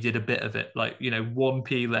when you did a bit of it, one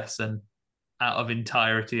PE lesson out of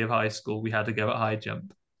entirety of high school. We had to go at high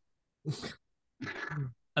jump,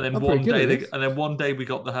 and then one day we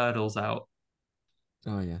got the hurdles out.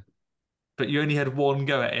 Oh yeah, but you only had one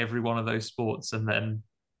go at every one of those sports, and then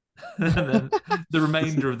the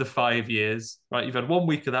remainder of the 5 years, right? You've had 1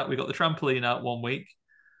 week of that. We got the trampoline out 1 week.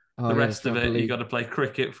 The rest of it, you got to play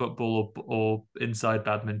cricket, football, or inside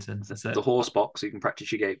badminton. That's it. The horse box, you can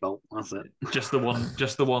practice your gate bolt. That's it. Just the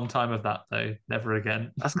one time of that, though. Never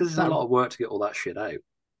again. That's because it's a lot of work to get all that shit out.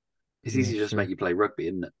 It's easy to just make you play rugby,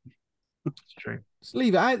 isn't it? It's true. Just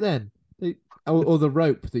leave it out then. Or the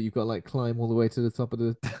rope that you've got climb all the way to the top of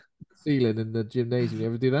the ceiling in the gymnasium. You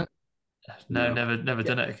ever do that? No. Never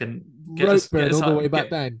done it. I can rope burn all the way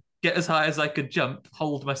back down. Get as high as I could jump,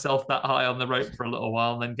 hold myself that high on the rope for a little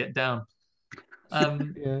while, and then get down.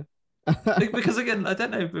 Yeah. Because again, I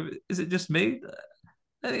don't know, is it just me? I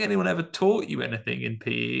don't think anyone ever taught you anything in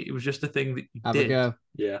PE. It was just a thing that you did. Have a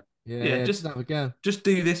go. Yeah. Just have a go. Just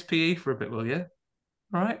do this PE for a bit, will you?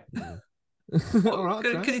 All right. All right.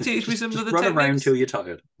 Can you teach me some of the run techniques? Around until you're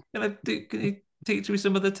tired. Can you teach me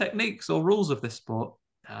some of the techniques or rules of this sport?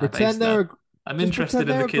 I'm interested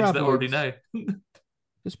in the kids that already know.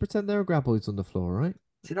 Just pretend there are graboids on the floor, right?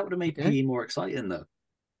 See, that would have made PE more exciting, though.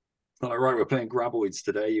 It's not right, we're playing graboids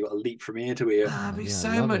today. You got to leap from ear to ear. That'd be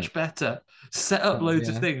so much better. Set up loads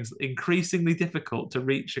of things, increasingly difficult to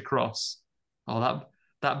reach across. Oh,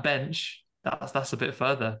 that bench. that's a bit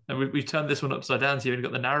further. And we've turned this one upside down, so you've only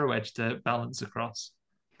got the narrow edge to balance across.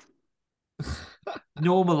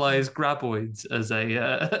 Normalize graboids as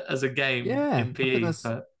a game in PE,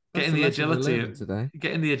 but getting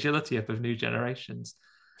the agility up of new generations.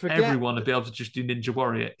 Everyone will be able to just do Ninja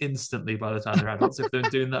Warrior instantly by the time they're adults if they've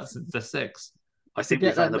been doing that since they're 6. I think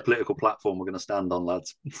we found the political platform we're going to stand on,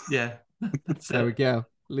 lads. Yeah, there we go.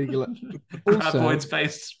 Legal.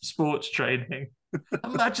 Graboids-based sports training.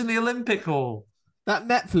 Imagine the Olympic Hall. That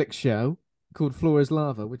Netflix show called Floor is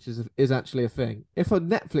Lava, which is actually a thing. If a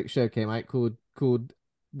Netflix show came out called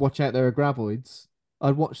Watch Out There Are Graboids,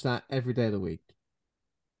 I'd watch that every day of the week.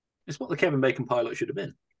 It's what the Kevin Bacon pilot should have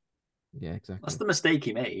been. Yeah, exactly. That's the mistake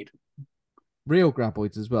he made. Real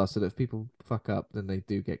graboids as well, so that if people fuck up, then they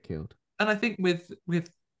do get killed. And I think with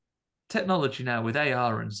technology now, with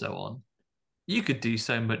AR and so on, you could do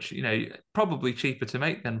so much, probably cheaper to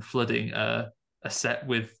make than flooding a set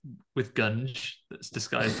with gunge that's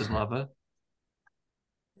disguised as lava.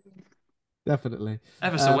 Definitely.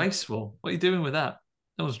 Ever so wasteful. What are you doing with that?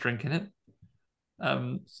 No one's drinking it.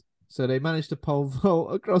 So they managed to pole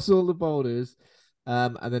vault across all the boulders,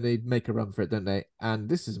 and then they make a run for it, don't they? And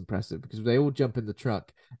this is impressive because they all jump in the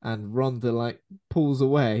truck, and Rhonda pulls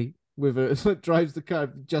away drives the car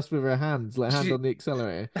just with her hands, hand on the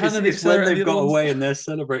accelerator. It's when they've got away and they're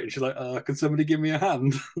celebrating. She's like, "Can somebody give me a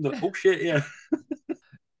hand?" Like, oh shit, yeah.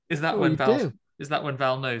 Is that when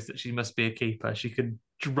Val knows that she must be a keeper? She can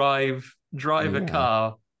drive a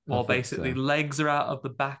car while basically legs are out of the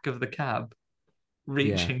back of the cab,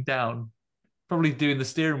 reaching down, probably doing the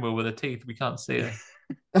steering wheel with her teeth. We can't see her.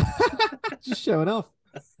 Just showing off.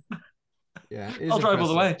 Yeah, I'll drive all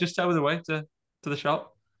the way. Just tell her the way to the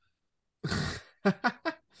shop.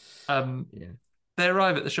 They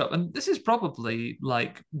arrive at the shop, and this is probably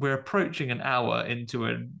we're approaching an hour into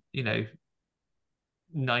a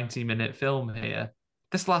 90-minute film here.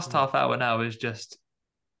 This last half hour now is just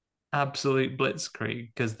absolute blitzkrieg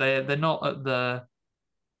because they're not at the.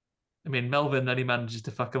 I mean, Melvin only manages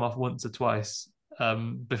to fuck them off once or twice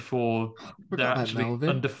before they're actually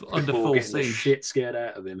under full getting siege. The shit scared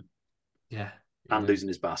out of him. Yeah, and losing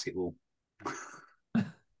his basketball.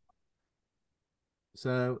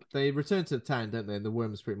 So they return to the town, don't they? And the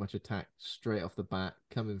worms pretty much attack straight off the bat,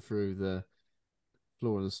 coming through the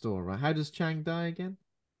floor of the store, right? How does Chang die again?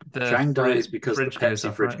 Chang dies because the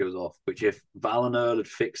Pepsi fridge goes off, which if Val and Earl had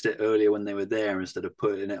fixed it earlier when they were there instead of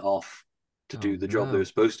putting it off to do the job they were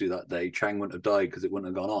supposed to do that day, Chang wouldn't have died because it wouldn't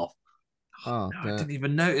have gone off. No, I didn't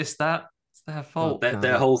even notice that. It's their fault.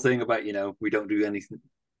 Their whole thing about, we don't do anything.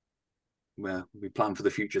 Well, we plan for the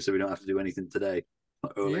future so we don't have to do anything today.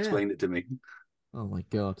 Earl explained it to me. Oh my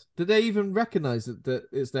God. Did they even recognize that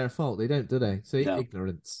it's their fault? They don't, do they? See, no.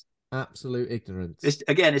 Ignorance. Absolute ignorance. It's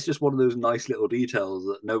just one of those nice little details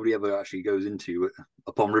that nobody ever actually goes into.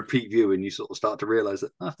 Upon repeat viewing, you sort of start to realize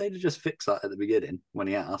that if they'd have just fixed that at the beginning when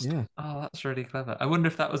he asked. Yeah. Oh, that's really clever. I wonder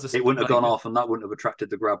if that was it wouldn't have gone off and that wouldn't have attracted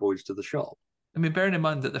the graboids to the shop. I mean, bearing in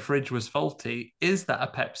mind that the fridge was faulty, is that a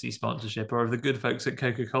Pepsi sponsorship, or have the good folks at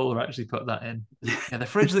Coca-Cola actually put that in? Yeah, the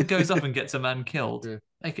fridge that goes off and gets a man killed. Yeah.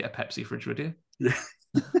 Make it a Pepsi fridge, would you? Yeah.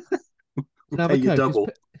 We'll pay you double.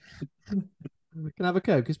 Can I have a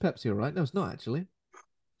Coke? Is Pepsi all right? No, it's not actually.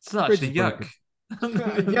 It's not actually yuck.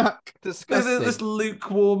 Yuck. Disgusting. This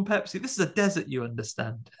lukewarm Pepsi. This is a desert, you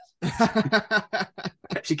understand.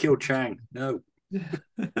 Pepsi killed Chang. No.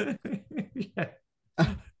 Yeah.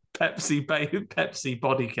 Pepsi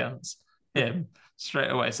body counts him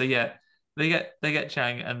straight away. So yeah, they get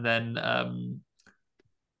Chang, and then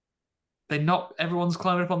everyone's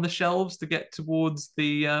climbing up on the shelves to get towards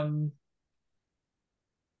the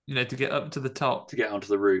to get up to the top, to get onto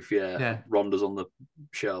the roof. Yeah. Rhonda's on the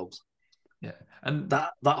shelves. Yeah, and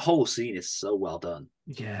that whole scene is so well done.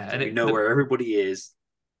 Yeah, and you know where everybody is.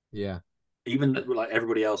 Yeah, even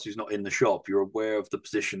everybody else who's not in the shop, you're aware of the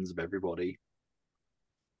positions of everybody.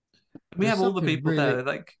 We have all the people there.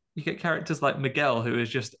 You get characters like Miguel, who is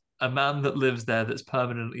just a man that lives there that's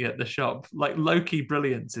permanently at the shop. Like Loki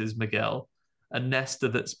Brilliance is Miguel, and Nesta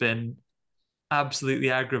that's been absolutely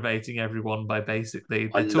aggravating everyone by basically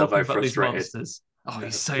talking about these monsters. Oh,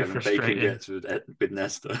 he's so frustrating. Gets with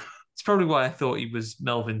Nesta. It's probably why I thought he was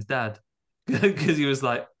Melvin's dad, because he was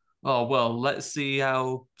like, "Oh well, let's see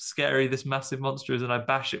how scary this massive monster is," and I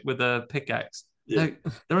bash it with a pickaxe. Yeah.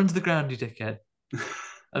 No, they're under the ground, you dickhead.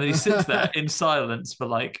 And then he sits there in silence for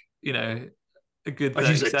a good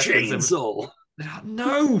 30 seconds. Chainsaw.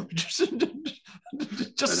 No, just and then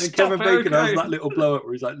Kevin Bacon has that little blow up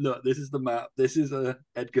where he's like, "Look, this is the map. This is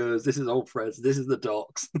Edgar's. This is Old Fred's. This is the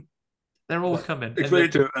docks. They're all coming." Explain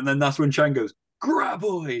it to him, and then that's when Chang goes,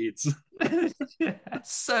 Graboids. Yeah,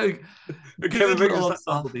 so Kevin Bacon's like,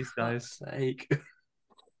 ensemble, these guys. Sake.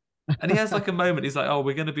 And he has like a moment. He's like, "Oh,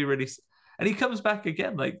 we're going to be really," and he comes back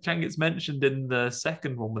again. Like Chang gets mentioned in the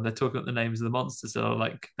second one when they're talking about the names of the monsters. So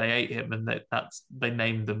like they ate him, and they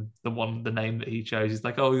named them the name that he chose. He's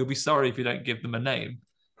like, "Oh, you'll be sorry if you don't give them a name."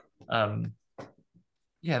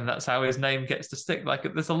 Yeah, and that's how his name gets to stick. Like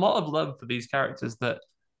there's a lot of love for these characters that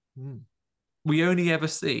we only ever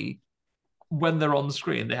see when they're on the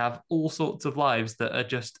screen. They have all sorts of lives that are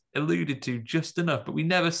just alluded to just enough, but we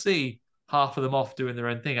never see half of them off doing their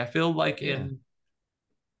own thing. I feel like in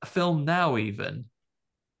a film now, even,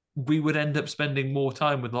 we would end up spending more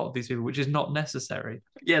time with a lot of these people, which is not necessary.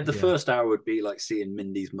 Yeah, the first hour would be like seeing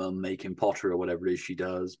Mindy's mum making pottery or whatever it is she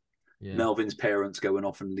does. Yeah. Melvin's parents going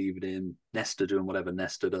off and leaving him. Nesta doing whatever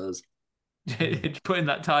Nesta does. Putting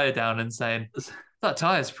that tyre down and saying, that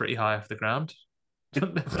tyre's pretty high off the ground.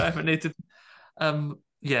 I need to...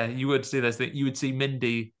 yeah, you would see those things. You would see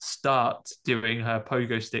Mindy start doing her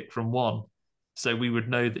pogo stick from 1. So we would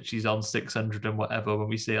know that she's on 600 and whatever when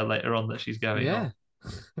we see her later on that she's going on.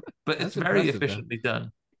 But it's very efficiently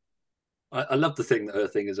done. I love the thing that her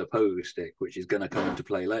thing is a pogo stick, which is going to come into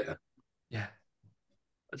play later. Yeah.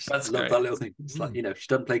 I love that little thing. It's like, she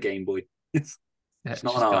doesn't play Game Boy. She's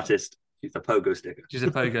not an artist. She's a pogo sticker. She's a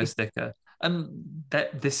pogo sticker. And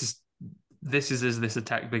this is as this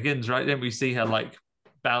attack begins, right? Then we see her like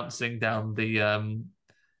bouncing down the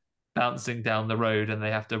road, and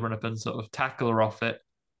they have to run up and sort of tackle her off it,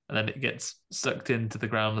 and then it gets sucked into the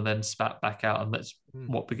ground and then spat back out, and that's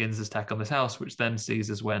what begins this attack on this house, which then sees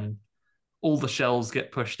as when all the shells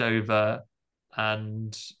get pushed over,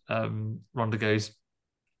 and Rhonda goes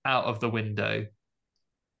out of the window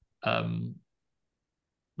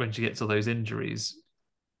when she gets all those injuries.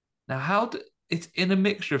 Now, it's in a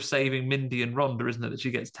mixture of saving Mindy and Rhonda, isn't it, that she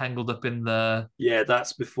gets tangled up in the... Yeah,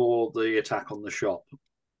 that's before the attack on the shop.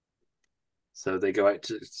 So they go out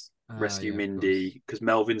to rescue Mindy because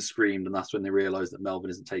Melvin screamed, and that's when they realise that Melvin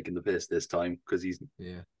isn't taking the piss this time because he's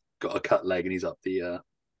got a cut leg and he's up the...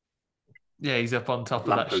 he's up on top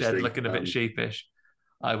of that shed looking a bit sheepish.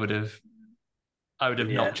 I would have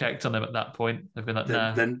not checked on him at that point. I've been like,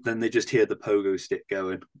 nah. Then they just hear the pogo stick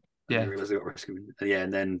going. Yeah. They realise they got rescued.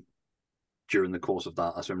 And then during the course of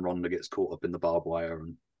that, that's when Rhonda gets caught up in the barbed wire,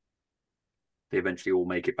 and they eventually all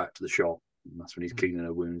make it back to the shop. And that's when he's cleaning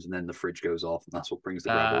her wounds, and then the fridge goes off, and that's what brings the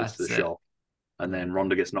graboids to the shop. And then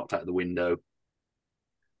Rhonda gets knocked out of the window,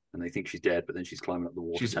 and they think she's dead, but then she's climbing up the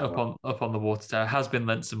water she's tower. up on the water tower. Has been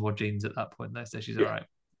lent some more jeans at that point, though, so she's all right.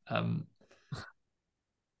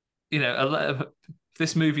 If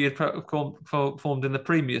this movie had formed in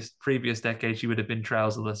the previous decade, she would have been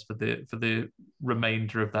trouserless for the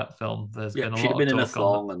remainder of that film. There's been a lot of talk. She'd have been in a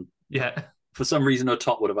thong, and for some reason her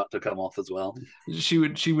top would have had to come off as well. She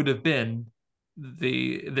would have been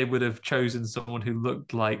they would have chosen someone who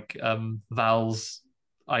looked like Val's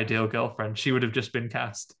ideal girlfriend. She would have just been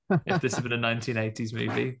cast if this had been a 1980s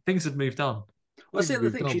movie. Things had moved on. Well, see, the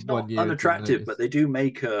thing, she's not unattractive, but they do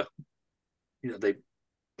make her, they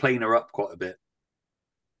plane her up quite a bit.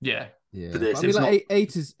 Yeah. For this. I mean, like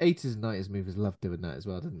 80s and 90s movies loved doing that as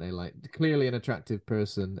well, didn't they? Like, clearly an attractive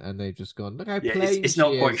person, and they've just gone, look how plain it's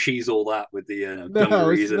not quite she's all that with the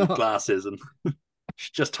dungarees and glasses, and she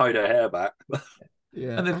just tied her hair back.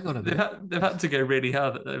 Yeah, and they've had to go really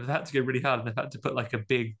hard. They've had to go really hard, and they've had to put like a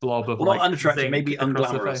big blob of not unattractive, maybe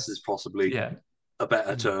unglamorous is possibly a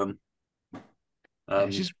better term.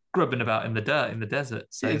 She's grubbing about in the dirt in the desert.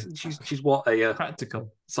 So she's what a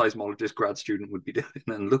practical seismologist grad student would be doing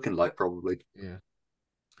and looking like, probably. Yeah.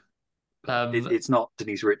 It's not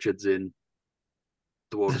Denise Richards in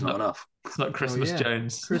The World Is Not Enough. It's not Christmas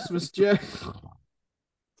Jones. Christmas Jones.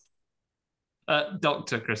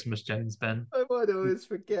 Dr. Christmas Jones, Ben. I might always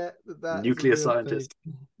forget that. Nuclear scientist.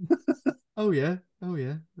 Oh yeah.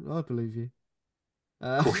 I believe you.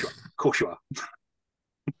 Of course you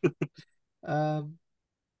are.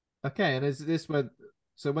 Okay, and is this when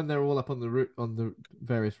they're all up on the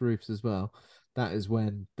various roofs as well? That is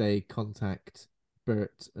when they contact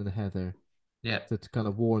Bert and Heather, to kind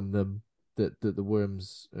of warn them that the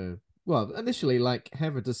worms. Well, initially, like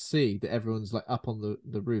Heather does see that everyone's like up on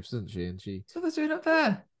the roofs, doesn't she? And so they're doing up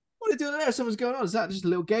there. What are they doing there? Someone's going on. Is that just a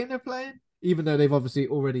little game they're playing? Even though they've obviously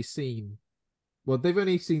already seen. Well, they've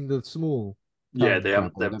only seen the small. Yeah, they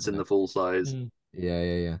haven't seen the full size.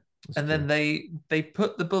 Yeah. And then they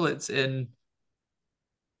put the bullets in.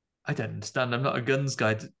 I don't understand. I'm not a guns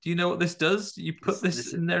guy. Do you know what this does? You put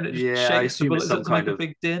this in there and it shakes the bullets up to make a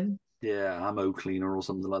big din? Yeah, ammo cleaner or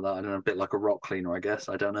something like that. I don't know, a bit like a rock cleaner, I guess.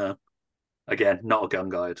 I don't know. Again, not a gun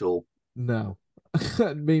guy at all. No.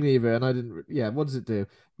 Me neither. And I didn't. Yeah, what does it do?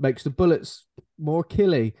 Makes the bullets more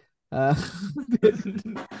killy.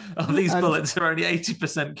 These bullets are only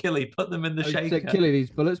 80% killy. Put them in the shaker. Killy these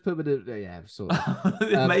bullets. Put them in. Yeah, sort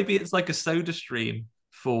of. Maybe it's like a soda stream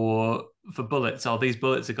for bullets. Oh, these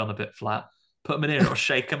bullets have gone a bit flat. Put them in here or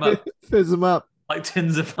shake them up. Fizz them up like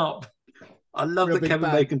tins of pop. I love that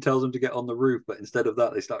Kevin Bacon tells them to get on the roof, but instead of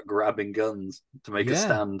that, they start grabbing guns to make a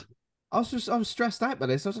stand. I was stressed out by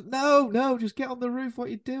this. I was like, no, just get on the roof. What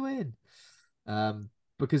are you doing?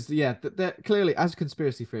 Because they're clearly, as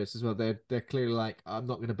conspiracy theorists as well, they're clearly like, I'm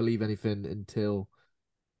not going to believe anything until.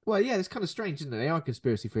 Well, yeah, it's kind of strange, isn't it? They are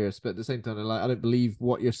conspiracy theorists, but at the same time, they're like, I don't believe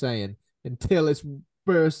what you're saying until it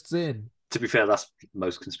bursts in. To be fair, that's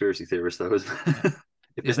most conspiracy theorists, though, isn't it?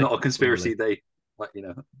 If it's not a conspiracy, they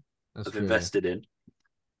have invested in.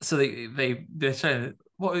 So they're saying,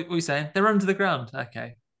 what are you saying? They're under the ground.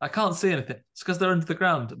 Okay, I can't see anything. It's because they're under the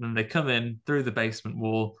ground, and then they come in through the basement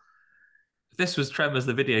wall. If this was Tremors,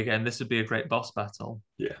 the video game, this would be a great boss battle.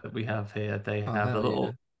 Yeah, that we have here. They have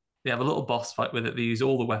they have a little boss fight with it. They use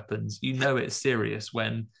all the weapons. You know it's serious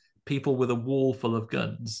when people with a wall full of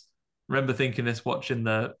guns. I remember thinking this watching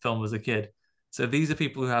the film as a kid. So these are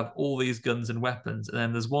people who have all these guns and weapons, and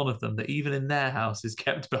then there's one of them that even in their house is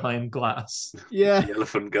kept behind glass. Yeah, the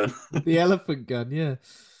elephant gun. The elephant gun. Yeah.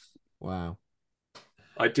 Wow.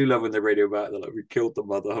 I do love when they radio about it, like, we killed the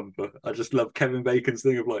mother humper. I just love Kevin Bacon's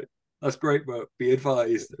thing of like, that's great, but be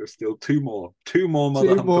advised, there are still two more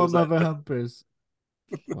mother humpers.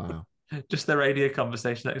 Wow. Just the radio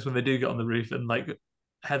conversation. That is when they do get on the roof, and like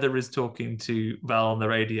Heather is talking to Val on the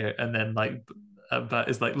radio, and then like Bert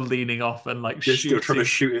is like leaning off and like still trying to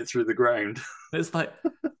shoot it through the ground. It's like,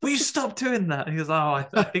 will you stop doing that? And he goes, oh,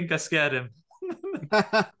 I think I scared him.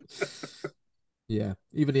 Yeah,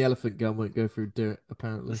 even the elephant gun won't go through dirt,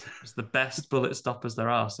 apparently. It's the best bullet stoppers there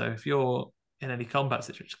are. So if you're in any combat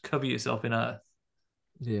situation, cover yourself in earth.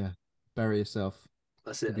 Yeah, bury yourself.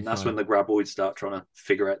 That's it. And that's when the graboids start trying to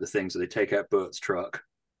figure out the thing. So they take out Bert's truck.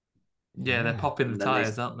 Yeah, they're popping the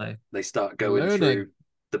tires, aren't they? They start going through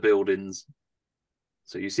the buildings.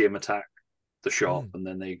 So you see them attack the shop, and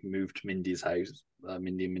then they move to Mindy's house,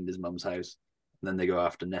 Mindy and Mindy's mum's house. And then they go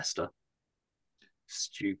after Nesta.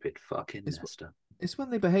 Stupid fucking Nesta. It's when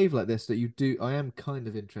they behave like this that I am kind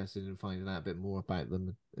of interested in finding out a bit more about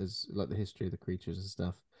them, as like the history of the creatures and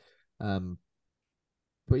stuff.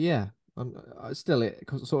 But yeah, still it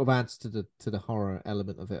sort of adds to the horror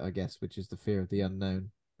element of it, I guess, which is the fear of the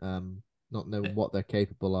unknown, not knowing what they're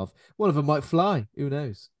capable of. One of them might fly. Who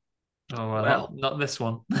knows? Oh well, not this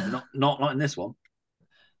one. not in this one.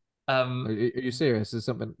 Are you serious? Is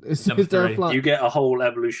something? Is there a fly? You get a whole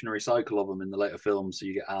evolutionary cycle of them in the later films. So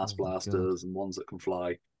you get ass blasters and ones that can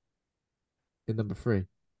fly. In number 3.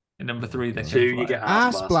 In number 3, they you get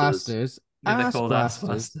ass blasters. Yeah, they're called ass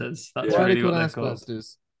blasters. That's really what they're called.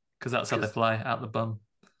 Because that's how they fly out the bum.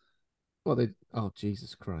 Well, oh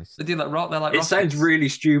Jesus Christ! They do like rock. They're like. It sounds really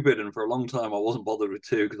stupid, and for a long time I wasn't bothered with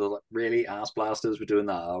 2 because I was like, really, ass blasters? We're doing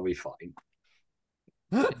that? Are we fine?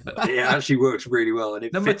 It actually works really well, and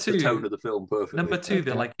it fits the tone of the film perfectly. Number 2,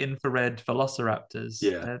 they're like infrared velociraptors.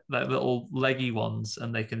 Yeah, they're like little leggy ones,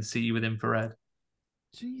 and they can see you with infrared.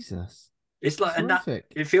 Jesus, it's like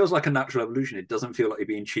it feels like a natural evolution. It doesn't feel like you're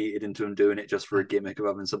being cheated into them doing it just for a gimmick of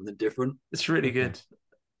having something different. It's really good.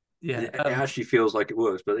 Yeah, it actually feels like it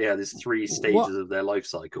works. But yeah, there's 3 stages of their life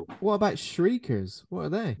cycle. What about shriekers? What are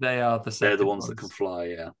they? They are they're the ones that can fly.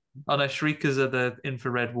 Yeah. Oh no, shriekers are the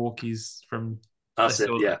infrared walkies from. That's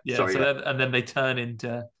it. Yeah. Sorry. And then they turn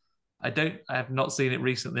into. I have not seen it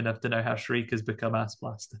recently enough to know how shriekers become ass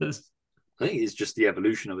blasters. I think it's just the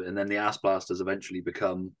evolution of it, and then the ass blasters eventually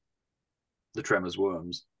become the Tremors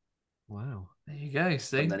worms. Wow. There you go.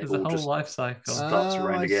 See, there's a whole life cycle. Starts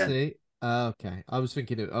around again. See. Okay, I was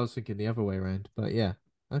thinking the other way around, but yeah,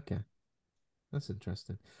 okay, that's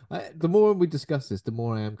interesting. The more we discuss this, the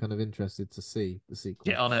more I am kind of interested to see the sequel.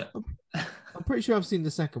 Get on it. I'm pretty sure I've seen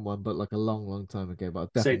the second one, but like a long time ago. But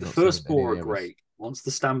I've definitely the first 4 are great. Once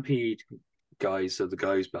the Stampede guys, so the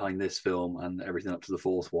guys behind this film and everything up to the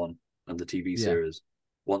 4th one and the TV series,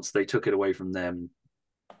 once they took it away from them,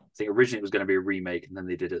 I think originally it was going to be a remake, and then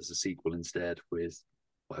they did it as a sequel instead with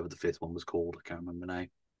whatever the 5th one was called. I can't remember now.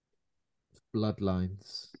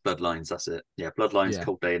 Bloodlines, that's it. Yeah, Bloodlines,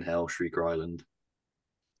 Cold Day in Hell, Shrieker Island.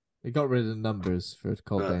 They got rid of the numbers for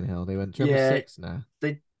Cold Day in Hell. They went Tremor 6 now.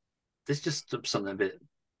 There's just something a bit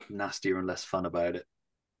nastier and less fun about it.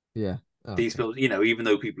 Yeah. These films, even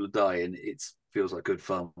though people are dying, it feels like good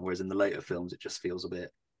fun. Whereas in the later films, it just feels a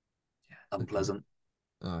bit unpleasant.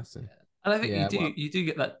 Oh, I see. And I think you do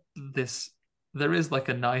get that there is like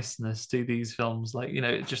a niceness to these films, like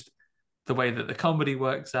it just the way that the comedy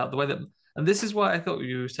works out, the way that, and this is why I thought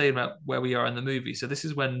you were saying about where we are in the movie. So this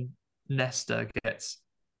is when Nestor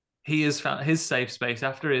he has found his safe space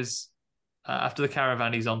after the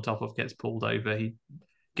caravan he's on top of gets pulled over. He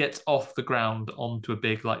gets off the ground onto a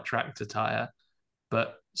big like tractor tire,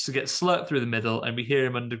 but so gets slurped through the middle, and we hear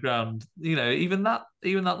him underground. Even that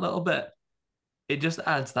little bit, it just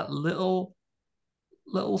adds that little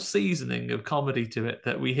seasoning of comedy to it,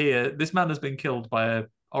 that we hear this man has been killed by a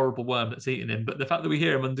horrible worm that's eaten him, but the fact that we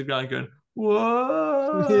hear him underground going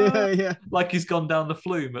whoa, yeah, like he's gone down the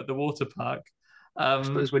flume at the water park. I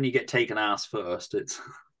suppose when you get taken ass first, it's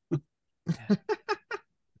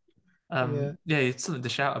it's something to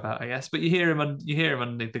shout about, I guess. But you hear him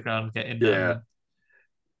underneath the ground getting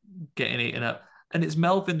eaten up. And it's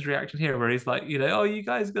Melvin's reaction here where he's like, oh, you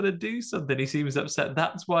guys got to do something. He seems upset.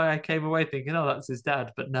 That's why I came away thinking, oh, that's his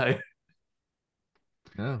dad. But no.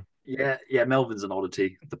 Oh. Yeah, Melvin's an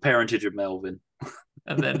oddity. The parentage of Melvin.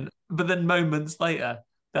 But then moments later,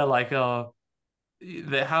 they're like, oh,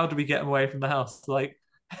 how do we get him away from the house? Like,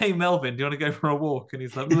 hey, Melvin, do you want to go for a walk? And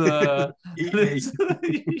he's like,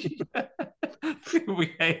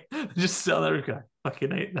 we hate, just sit there and go,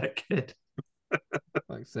 fucking hate that kid.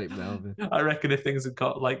 Like St. Melvin. I reckon if things had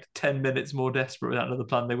got like 10 minutes more desperate without another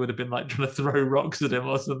plan, they would have been like trying to throw rocks at him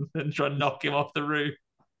or something and try and knock him off the roof.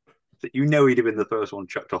 He'd have been the first one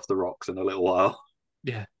chucked off the rocks in a little while.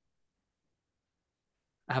 Yeah.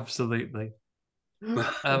 Absolutely.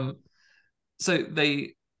 So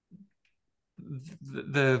the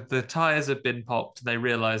tires have been popped. They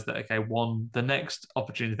realize that the next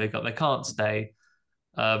opportunity they got, they can't stay.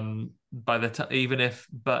 Even if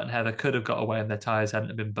Bert and Heather could have got away and their tires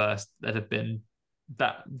hadn't been burst, the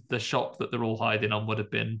shop that they're all hiding on would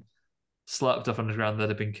have been slurped up underground. They'd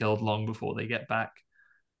have been killed long before they get back.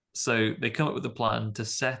 So they come up with a plan to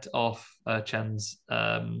set off Chen's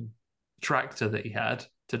tractor that he had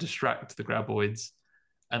to distract the graboids,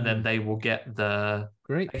 and then they will get the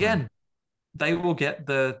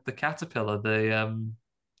caterpillar,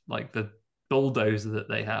 the bulldozer that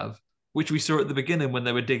they have, which we saw at the beginning when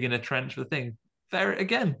they were digging a trench for the thing.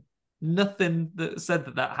 Nothing that said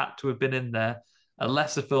that had to have been in there. A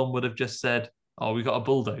lesser film would have just said, oh, we got a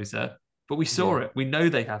bulldozer, but we saw it. We know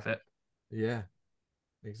they have it. Yeah,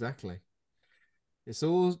 exactly. It's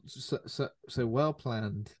all so well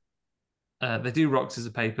planned. They do rock,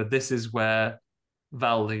 scissors, paper. This is where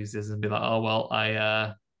Val loses and be like, oh, well,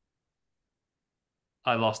 I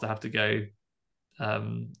lost, I have to go.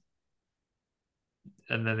 And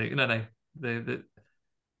then the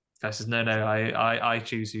guy says, no, I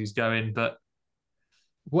choose who's going. But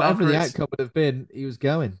whatever the outcome would have been, he was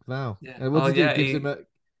going. Wow. Yeah. And what does he do?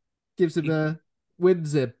 Gives him a wind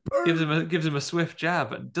zip. Gives him a swift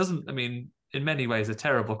jab. And doesn't, I mean, in many ways, a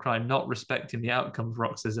terrible crime, not respecting the outcome of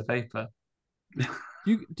rock, scissors, paper.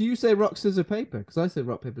 Do you say rock, scissors, paper? Because I say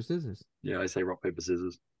rock, paper, scissors. Yeah, I say rock, paper,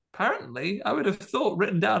 scissors. Apparently, I would have thought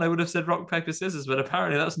written down, I would have said rock, paper, scissors, but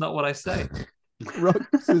apparently that's not what I say. Rock,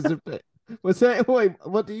 scissors, paper. Wait,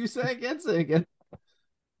 what do you say again? Say again.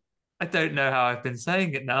 I don't know how I've been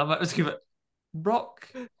saying it now. I might just give it rock,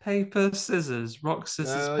 paper, scissors, rock,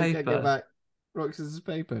 scissors, paper. Go back. Rock, scissors,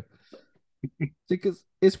 paper. Because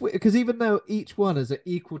even though each one has an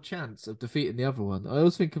equal chance of defeating the other one, I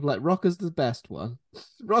always think of like Rock as the best one.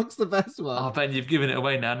 Rock's the best one. Oh, Ben, you've given it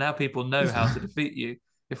away now. Now people know how to defeat you.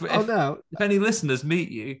 If any listeners meet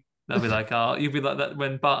you, they'll be like, oh, you'll be like that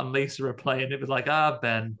when Bart and Lisa are playing. It was like,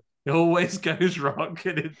 Ben, it always goes Rock.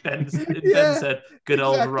 And Ben said, good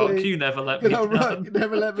old Rock, you never let me down. Rock, you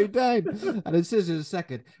never let me down. And then Scissors a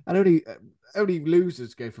second. And only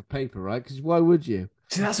losers go for paper, right? Because why would you?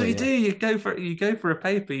 See, that's what you do. You go for a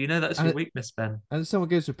paper. You know that's your weakness, Ben. And if someone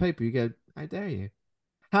goes for paper, you go, how dare you?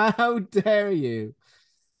 How dare you?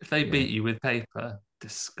 If they beat you with paper,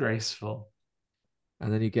 disgraceful.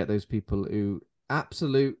 And then you get those people who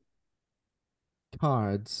absolute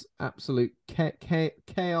cards, absolute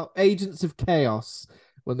chaos, agents of chaos.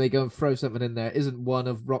 When they go and throw something in there, isn't one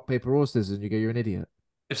of rock, paper, or scissors, and you go, you're an idiot.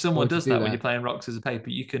 If someone does that when you're playing rock, scissors, paper,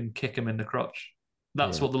 you can kick them in the crotch.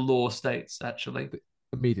 That's what the law states, actually.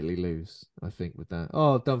 Immediately lose, I think, with that.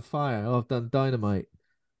 Oh, I've done fire. Oh, I've done dynamite.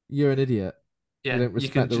 You're an idiot. Yeah, you don't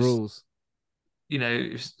respect the rules. You know,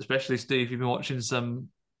 especially Steve, you've been watching some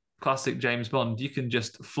classic James Bond. You can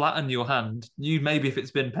just flatten your hand. Maybe if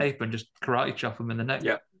it's been paper and just karate chop them in the neck.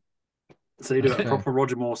 Yeah. So you do a proper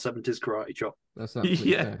Roger Moore 70s karate chop. That's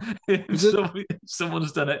absolutely fair. If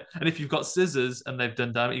someone's done it, and if you've got scissors and they've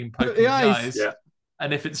done damage, you can poke them in the eyes. Yeah.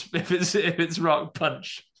 And if it's rock,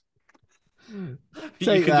 punch. You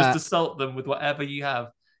can just assault them with whatever you have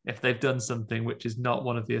if they've done something which is not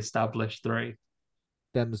one of the established three.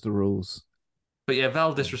 Them's the rules. But yeah,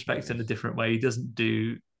 Val disrespects in a different way. He doesn't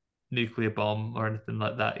do nuclear bomb or anything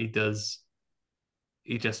like that. He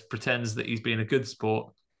just pretends that he's being a good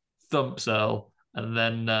sport, thumps Earl, and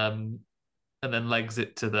then legs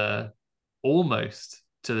it almost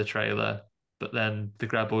to the trailer. But then the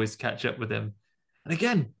Graboids catch up with him. And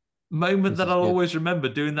again, moment that I'll always remember,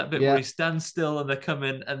 doing that bit where he stands still and they're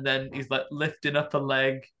coming, and then he's like lifting up a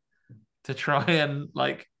leg to try and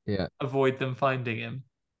avoid them finding him.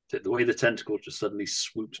 The way the tentacle just suddenly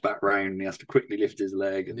swoops back round and he has to quickly lift his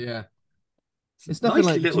leg. And... yeah. It's nothing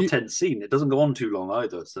nicely little tense scene. It doesn't go on too long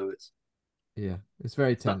either, so it's... Yeah, it's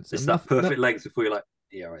very tense. It's that perfect length before you're like,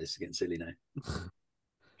 yeah, right, this is getting silly now.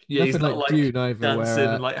 Yeah, he's not like dancing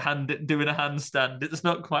and like doing a handstand. It's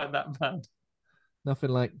not quite that bad. Nothing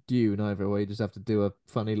like Dune either, where you just have to do a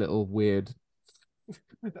funny little weird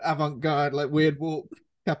avant-garde, like weird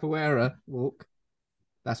capoeira walk.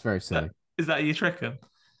 That's very silly. Is that you trick him?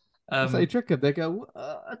 Is that you trick him? They go,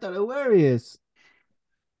 I don't know where he is.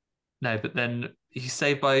 No, but then he's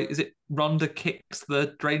saved by, is it Rhonda kicks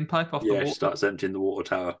the drain pipe off the water? Yeah, she starts emptying the water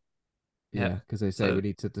tower. Yeah, because they say we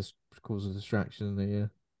need to cause a distraction.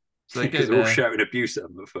 So they they're all shouting abuse at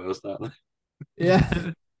them at first, aren't they?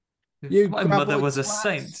 Yeah. My mother was a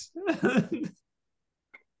saint.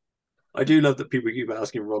 I do love that people keep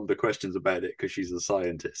asking Rhonda questions about it because she's a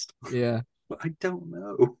scientist. Yeah. But I don't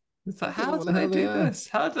know. It's like, how do they do this?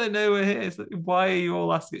 How do they know we're here? It's like, why are you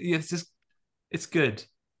all asking? Yeah, it's good.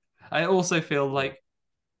 I also feel like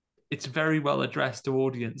it's very well addressed to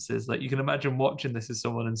audiences. Like you can imagine watching this as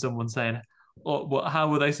someone and someone saying, "Oh, what? How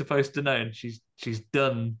were they supposed to know?" And she's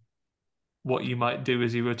done what you might do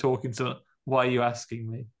as you were talking to them. Why are you asking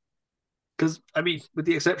me? Because I mean, with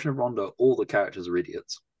the exception of Rhonda, all the characters are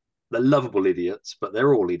idiots. They're lovable idiots, but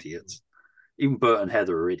they're all idiots. Even Bert and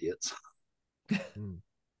Heather are idiots.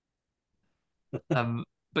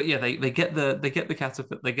 But yeah, they get the cat.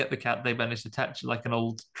 They get the cat. They manage to attach like an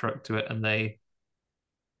old truck to it, and they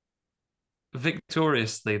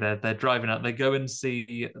victoriously they're driving out. They go and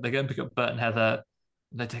pick up Bert and Heather.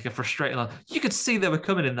 And they take a frustrating line. You could see they were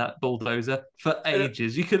coming in that bulldozer for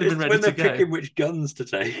ages. You could have been ready to go. When they're picking which guns to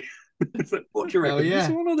take. It's like, what do you reckon? This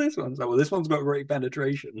one or this one? So, well, this one's got great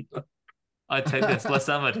penetration. I'd take this, less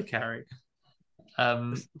ammo to carry.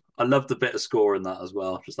 I love the bit of score in that as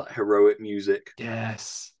well. Just that heroic music.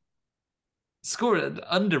 Yes. Score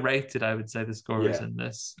underrated, I would say. The score is in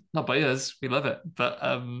this, not by us. We love it, but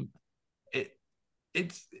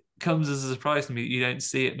it comes as a surprise to me. You don't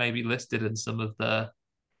see it maybe listed in some of the.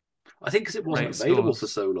 I think because it wasn't available for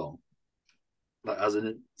so long, like as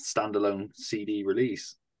a standalone CD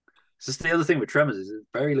release. It's just the other thing with Tremors is there's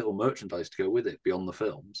very little merchandise to go with it beyond the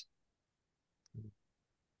films.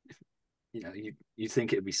 You know, you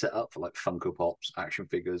think it'd be set up for like Funko Pops, action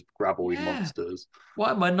figures, Graboid monsters. What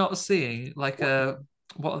am I not seeing? Like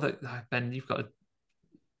what are the Ben? You've got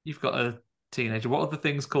a teenager. What are the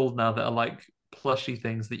things called now that are like plushy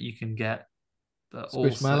things that you can get?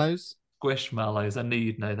 Squishmallows. Squishmallows. I knew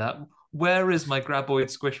you'd know that. Where is my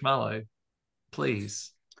Graboid Squishmallow?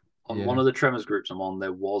 Please. On one of the Tremors groups I'm on,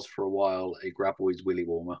 there was for a while a Graboid's Willy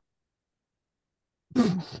Warmer.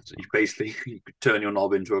 So you could turn your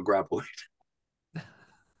knob into a Graboid.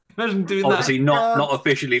 Imagine doing Obviously that. Not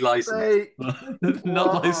officially licensed.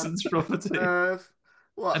 Not licensed property.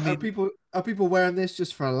 What, I mean, are people wearing this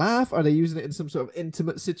just for a laugh? Are they using it in some sort of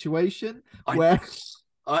intimate situation?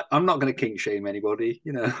 I'm not going to kink shame anybody,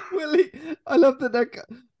 you know. Willie, I love that.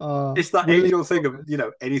 It's that age-old thing of, you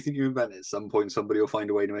know, anything you invent, at some point somebody will find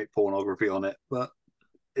a way to make pornography on it. But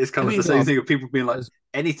it's kind of the same thing of people being like,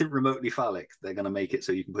 anything remotely phallic, they're going to make it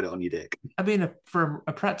so you can put it on your dick. I mean, from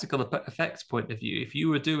a practical effects point of view, if you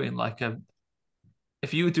were doing like a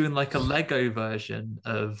Lego version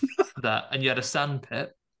of that, and you had a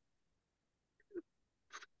sandpit.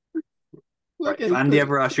 Right. If Andy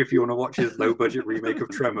ever asks you if you want to watch his low-budget remake of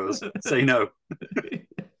Tremors, say no.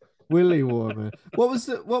 Willy Warmer. What was?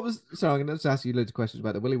 Sorry, I'm going to ask you loads of questions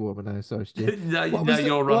about the Willy Warmer now. Sorry, Stu.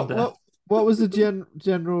 You're wrong. What was the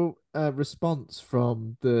general response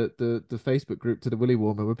from the Facebook group to the Willy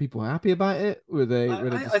Warmer? Were people happy about it? Were they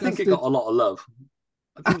really disgusted? I think it got a lot of love.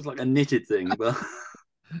 I think it was like a knitted thing, but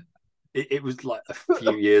it was like a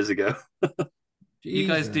few years ago. You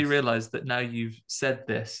guys do realise that now you've said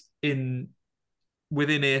this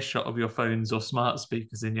within earshot of your phones or smart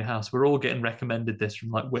speakers in your house. We're all getting recommended this from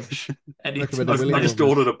like Wish. I just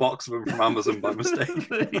ordered a box of them from Amazon by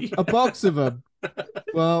mistake. A box of them.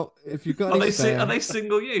 Well, if you've got, are they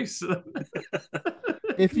single use?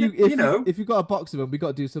 if you've got a box of them, we got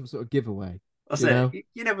to do some sort of giveaway.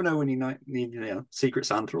 You never know when you need Secret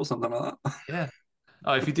Santa or something like that. Yeah.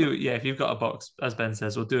 Oh, if you do, yeah, if you've got a box, as Ben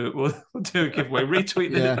says, we'll do it. We'll do a giveaway.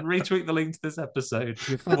 Retweet the link to this episode.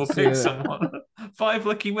 We'll pick someone. 5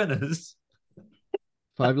 lucky winners.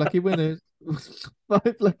 5 lucky winners.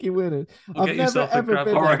 5 lucky winners. I've never ever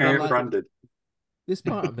been like, branded. This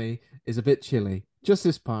part of me is a bit chilly. Just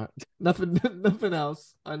this part. Nothing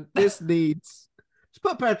else. And this needs. Just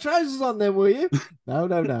put a pair of trousers on then, will you? No.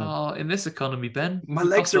 Oh, in this economy, Ben. My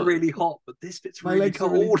legs are really hot, but this bit's really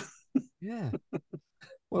cold. Yeah.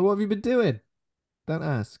 Well, what have you been doing? Don't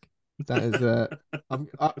ask. That is.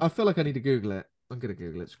 I feel like I need to Google it. I'm gonna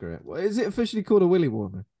Google it. Screw it. Well, is it officially called a willy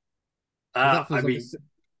warmer? I mean,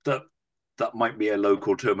 that might be a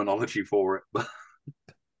local terminology for it, but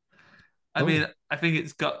I mean, I think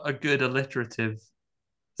it's got a good alliterative.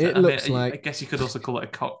 It looks like. I guess you could also call it a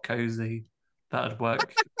cock cozy. That'd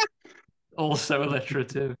work. Also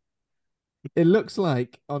alliterative. It looks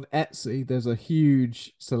like on Etsy there's a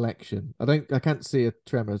huge selection. I can't see a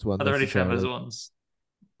Tremors one. Are there any Tremors ones?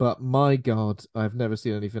 But my God, I've never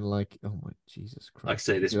seen anything like. Oh my Jesus Christ! Like I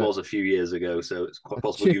say, this was a few years ago, so it's quite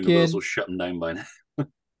possible Universal's shut them down by now.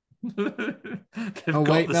 Oh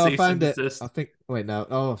wait, no, I found it. I think. Wait, no.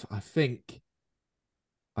 Oh, I think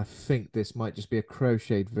this might just be a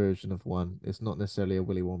crocheted version of one. It's not necessarily a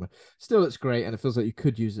willy warmer. Still, it's great, and it feels like you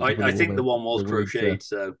could use it. I think the one was crocheted,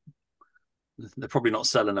 so they're probably not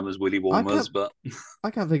selling them as willy warmers. But I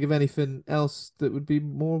can't think of anything else that would be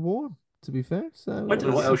more warm. To be fair, so I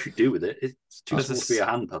don't know what else you do with it. It's too small to be a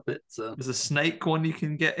hand puppet. So there's a snake one you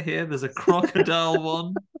can get here. There's a crocodile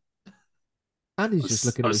one. Andy's just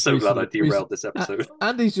looking. I'm so glad I derailed this episode.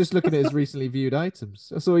 Andy's just looking at his recently viewed items.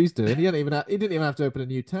 That's all he's doing. He didn't even have to open a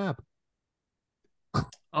new tab.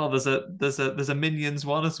 Oh, there's a Minions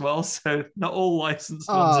one as well. So not all licensed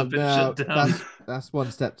ones have been shut down. That's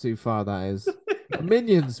one step too far. That is a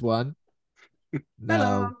Minions one.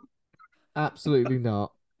 No, absolutely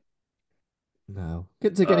not. No,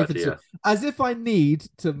 couldn't take anything. As if I need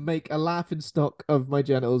to make a laughing stock of my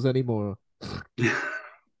genitals anymore.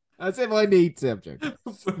 As if I need to. I'm joking.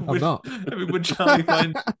 I'm not. I mean, would Charlie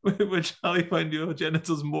find your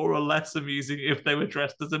genitals more or less amusing if they were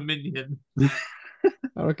dressed as a minion?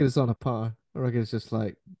 I reckon it's on a par. I reckon it's just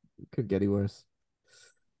like couldn't get any worse.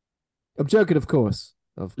 I'm joking, of course.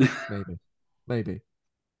 Maybe.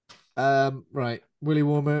 Right, Willy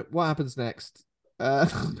Warmer. What happens next?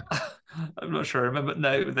 I'm not sure. I remember.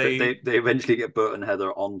 No, they eventually get Bert and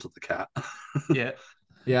Heather onto the cat. Yeah.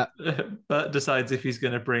 Bert decides if he's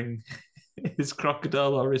going to bring his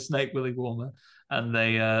crocodile or his snake Willy Warmer, and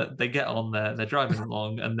they get on there. They're driving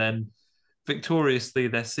along, and then victoriously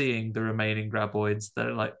they're seeing the remaining graboids.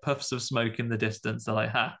 They're like puffs of smoke in the distance. They're like,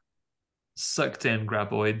 "Ha, sucked in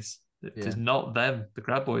graboids." It is not them, the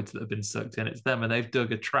graboids, that have been sucked in. It's them, and they've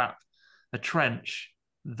dug a trench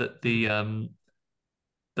that the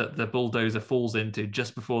bulldozer falls into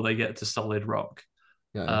just before they get to solid rock.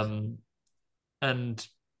 And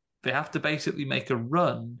they have to basically make a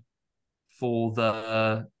run for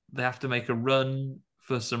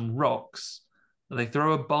some rocks. They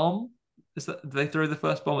throw a bomb. They throw the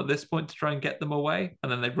first bomb at this point to try and get them away,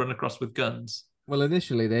 and then they run across with guns. Well,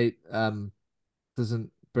 initially they doesn't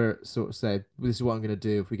Bert sort of say, "This is what I'm going to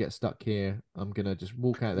do. If we get stuck here, I'm going to just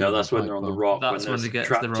walk out there." No, that's when they're on the rock. That's when they get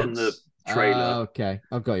trapped in the trailer. Okay,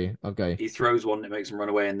 I've got you. He throws one that makes them run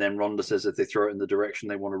away, and then Rhonda says if they throw it in the direction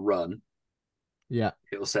they want to run,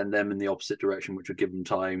 it'll send them in the opposite direction, which will give them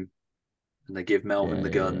time. And they give Melvin the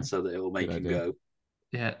gun so that it'll make him go.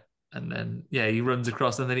 Yeah, and then he runs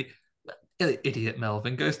across, and then idiot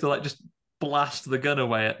Melvin goes to like just blast the gun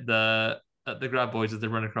away at the graboids as they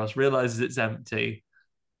run across, realizes it's empty,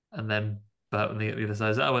 and then Bert on the other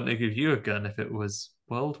side says, "I wouldn't give you a gun if it was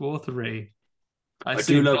World War III." I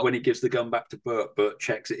do love when he gives the gun back to Bert. Bert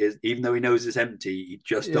checks it, even though he knows it's empty, he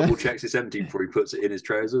just double checks it's empty before he puts it in his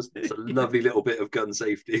trousers. It's a lovely little bit of gun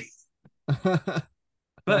safety. That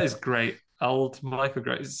is great. Old Michael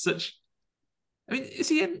Gross is such. I mean, is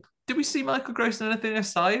he in? Did we see Michael Gross in anything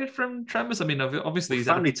aside from Tremors? I mean, obviously he's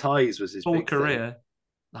Family Ties was his full big career. Thing.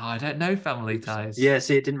 No, I don't know Family Ties. Yeah,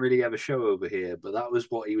 see, it didn't really have a show over here, but that was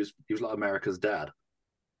what he was. He was like America's dad.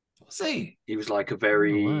 Was he? He was like a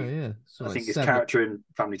very. Oh, wow, yeah. So I think his character in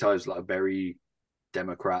Family Ties was like a very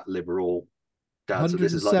Democrat, liberal dad. So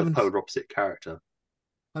this is like the polar opposite character.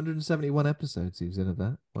 171 episodes he was in of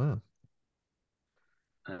that. Wow.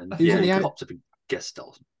 And he popped up in guest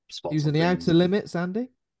star spots. He was in the Outer Limits,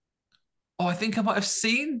 Andy. Oh, I think I might have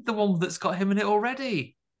seen the one that's got him in it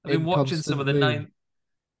already. I've been watching some of the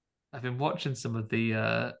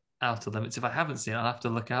Outer Limits. If I haven't seen it, I'll have to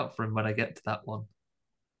look out for him when I get to that one.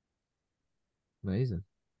 Amazing.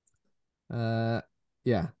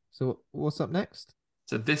 Yeah. So what's up next?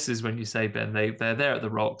 So this is when you say, Ben, they're there at the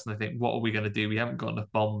rocks and they think, what are we going to do? We haven't got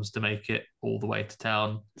enough bombs to make it all the way to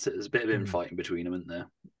town. So there's a bit of infighting between them, isn't there?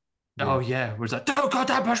 Oh, yeah. Where's that? Don't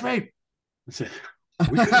goddamn push me!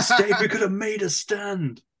 We could have stayed. We could have made a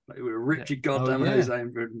stand. Like we were ripped your goddamn hose out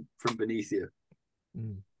from beneath you.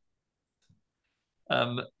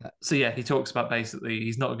 So yeah, he talks about basically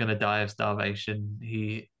he's not going to die of starvation.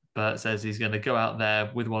 Bert says he's going to go out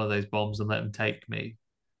there with one of those bombs and let them take me.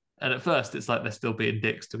 And at first, it's like they're still being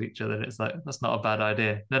dicks to each other. And it's like, that's not a bad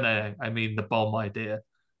idea. No. I mean the bomb idea.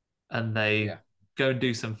 And they go and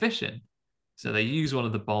do some fishing. So they use one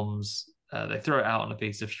of the bombs. They throw it out on a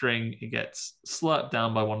piece of string. It gets slurped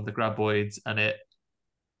down by one of the graboids and it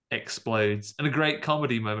explodes. And a great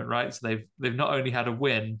comedy moment, right? So they've not only had a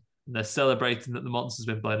win and they're celebrating that the monster's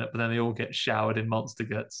been blown up, but then they all get showered in monster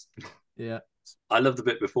guts. Yeah. I love the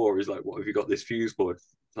bit before. He's like, what have you got this fuse for? It's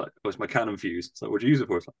like, oh, it's my cannon fuse. It's like, what do you use it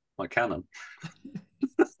for? It's like, my cannon.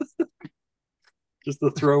 Just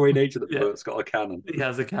the throwaway nature that Bert's got a cannon. He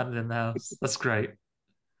has a cannon in the house. That's great.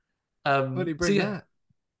 Where did he bring that?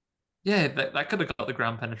 Yeah, that could have got the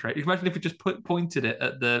ground penetrated. Imagine if he just pointed it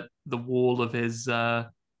at the wall of his of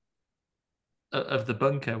the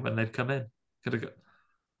bunker when they'd come in.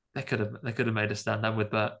 They could have made a stand down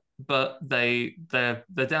with Bert, but they're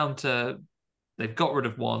down to. They've got rid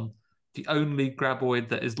of one. The only graboid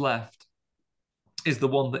that is left is the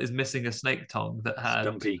one that is missing a snake tongue that had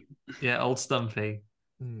Stumpy. Yeah, old Stumpy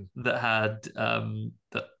that had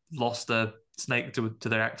that lost a snake to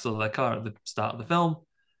their axle of their car at the start of the film.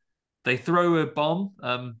 They throw a bomb,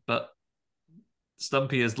 but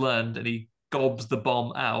Stumpy has learned and he gobs the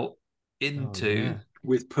bomb out into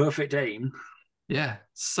with perfect aim. Yeah,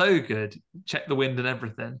 so good. Check the wind and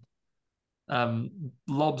everything.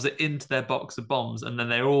 Lobs it into their box of bombs, and then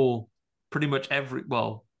they're all pretty much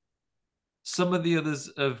some of the others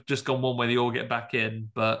have just gone one way, they all get back in,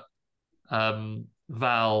 but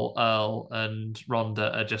Val, Earl, and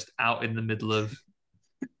Rhonda are just out in the middle of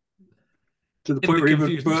to the point where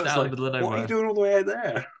even Bert's like, what are you doing all the way out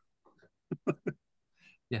there?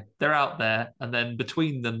 Yeah, they're out there, and then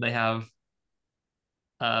between them they have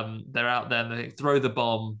they're out there and they throw the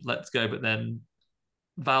bomb, let's go, but then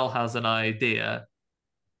Val has an idea.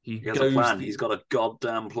 He has a plan. He's got a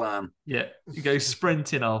goddamn plan. Yeah, he goes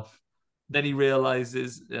sprinting off. Then he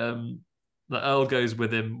realizes that Earl goes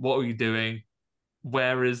with him. What are you doing?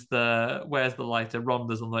 Where's the lighter?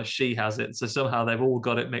 Rhonda's unless she has it. So somehow they've all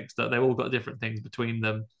got it mixed up. They've all got different things between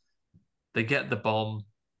them. They get the bomb.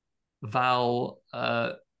 Val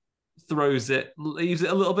throws it, leaves it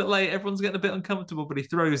a little bit late. Everyone's getting a bit uncomfortable, but he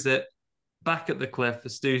throws it back at the cliff,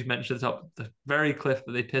 as Stu's mentioned at the top, the very cliff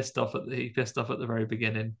that he pissed off at the very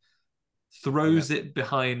beginning. Throws it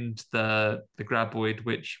behind the graboid,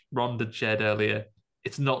 which Rhonda shared earlier.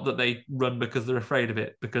 It's not that they run because they're afraid of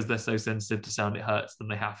it, because they're so sensitive to sound it hurts them,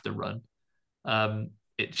 they have to run.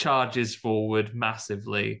 It charges forward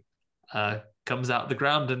massively, comes out of the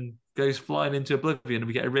ground and goes flying into oblivion, and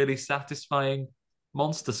we get a really satisfying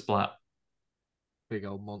monster splat. Big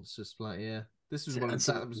old monster splat, yeah. This was one of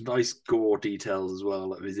some nice gore details as well,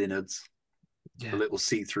 like his innards, the little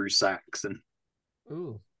see-through sacks, and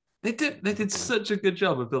they did such a good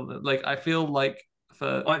job of building it. Like I feel like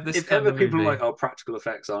for this if ever people are like, practical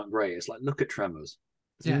effects aren't great, it's like look at Tremors.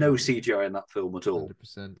 There's no CGI in that film at all.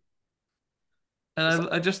 100%. And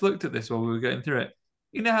I just looked at this while we were going through it.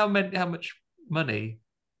 You know how much money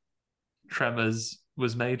Tremors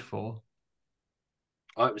was made for?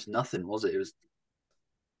 Oh, it was nothing, was it? It was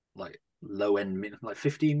like low end, like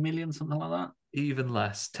 15 million, something like that. Even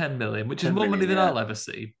less, 10 million, which is more money than I'll ever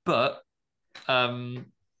see. But yeah,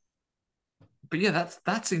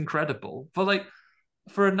 that's incredible.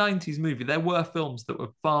 For a 90s movie, there were films that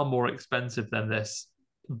were far more expensive than this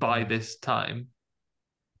by this time.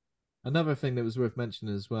 Another thing that was worth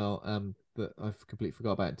mentioning as well, that I've completely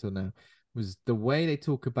forgot about until now, was the way they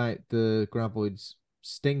talk about the graboids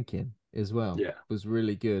stinking as well. Yeah, was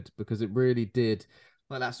really good, because it really did,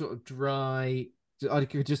 like that sort of dry. I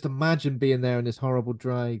could just imagine being there in this horrible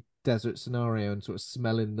dry desert scenario and sort of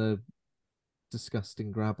smelling the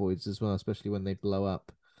disgusting graboids as well, especially when they blow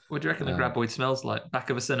up. What do you reckon the graboid smells like? Back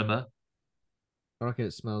of a cinema? I reckon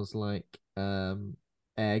it smells like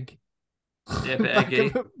egg. Yeah, a bit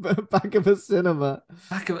eggy. Back of a cinema.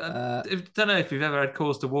 Don't know if you've ever had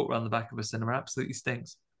cause to walk around the back of a cinema. Absolutely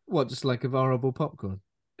stinks. What, just like a horrible popcorn?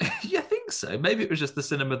 Yeah, I think so. Maybe it was just the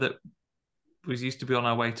cinema that was used to be on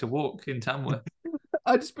our way to walk in Tamworth.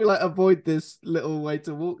 I'd just be like, avoid this little way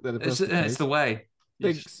to walk. Then it's the way.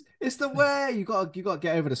 It's the way. You got to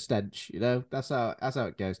get over the stench. You know, that's how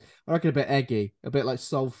it goes. I reckon a bit eggy, a bit like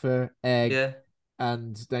sulfur, egg. Yeah.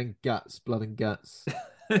 and then guts, blood and guts.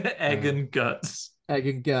 Egg and guts. Egg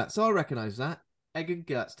and guts. Oh, I recognise that. Egg and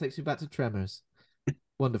guts takes me back to Tremors.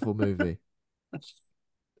 Wonderful movie.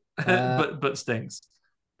 But stinks.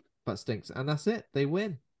 But stinks. And that's it. They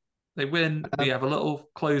win. They win. We have a little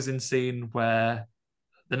closing scene where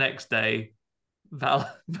the next day, Val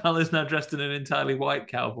is now dressed in an entirely white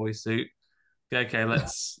cowboy suit. Okay,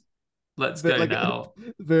 let's go like now.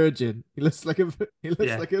 Virgin. He looks like a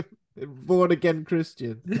born again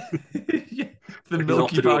Christian. Yeah, the like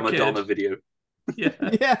Milky he's off to do a Bar Madonna kid. video. Yeah.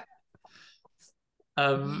 Yeah.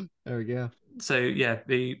 There we go. So yeah,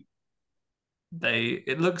 it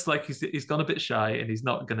looks like he's gone a bit shy and he's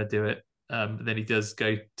not going to do it. But then he does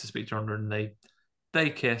go to speak to Rhonda and they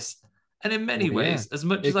kiss. And in many ways, as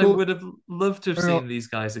much as I would have loved to have seen these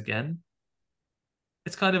guys again,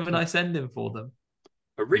 it's kind of a nice ending for them.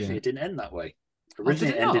 Originally, it didn't end that way.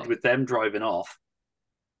 Originally, it ended with them driving off,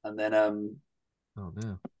 and then oh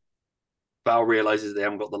no, Val realizes they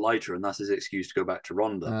haven't got the lighter, and that's his excuse to go back to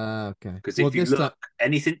Rhonda. Okay. Because if you look,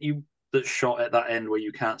 anything that's shot at that end where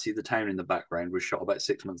you can't see the town in the background was shot about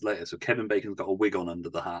 6 months later. So Kevin Bacon's got a wig on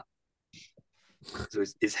under the hat. So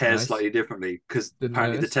his hair's slightly differently because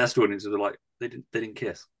apparently the test audiences were like they didn't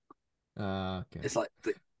kiss. Okay. It's like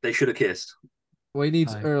they should have kissed. Well, he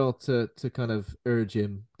needs Earl to kind of urge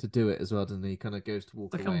him to do it as well, doesn't he? Kind of goes to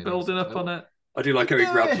walk away. I'm building up on it. I do like how he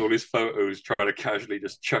grabs all his photos, trying to casually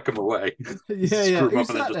just chuck them away. Screw them up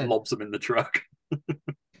and then just lobs them in the truck.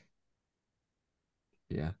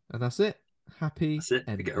 Yeah, and that's it. Happy. That's it.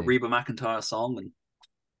 You get a Reba McEntire song and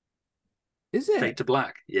is it Fade to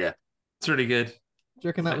Black? Yeah. It's really good. Do you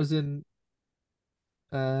reckon that was in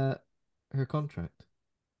her contract?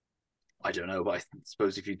 I don't know, but I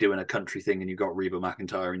suppose if you're doing a country thing and you've got Reba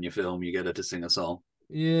McEntire in your film, you get her to sing a song.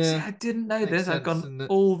 Yeah. See, I didn't know this. I've gone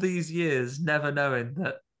all these years never knowing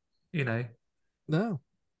that,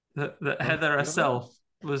 that Heather herself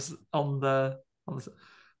was on the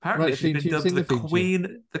apparently she's been dubbed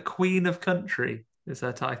the Queen of Country is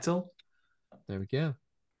her title. There we go.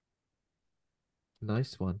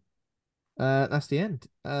 Nice one. That's the end.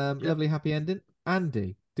 Lovely happy ending.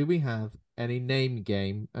 Andy, do we have any name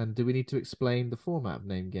game, and do we need to explain the format of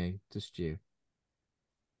name game to Stu?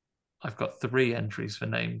 I've got 3 entries for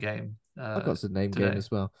name game. I've got some name game as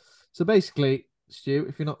well. So basically, Stu,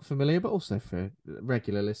 if you're not familiar, but also for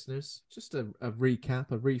regular listeners, just a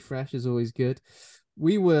recap, a refresh is always good.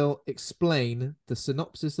 We will explain the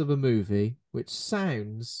synopsis of a movie which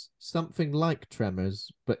sounds something like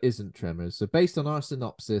Tremors, but isn't Tremors. So based on our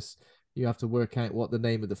synopsis, you have to work out what the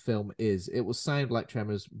name of the film is. It will sound like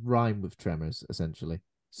Tremors, rhyme with Tremors, essentially.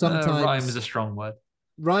 Sometimes rhyme is a strong word.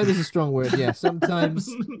 Rhyme is a strong word, yeah. Sometimes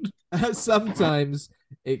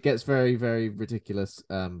it gets very, very ridiculous.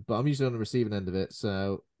 But I'm usually on the receiving end of it,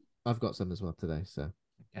 so I've got some as well today. So, okay,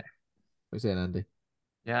 what are you saying, Andy?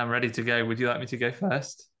 Yeah, I'm ready to go. Would you like me to go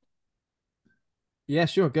first? Yeah,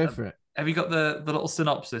 sure. Go for it. Have you got the little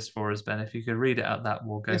synopsis for us, Ben? If you could read it out, that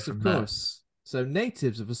we'll go from there. Yes, of course. So,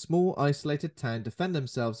 natives of a small, isolated town defend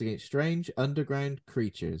themselves against strange underground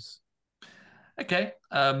creatures. Okay.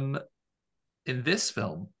 In this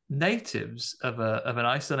film, natives of an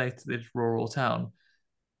isolated rural town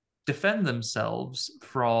defend themselves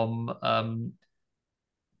from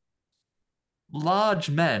large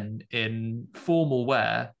men in formal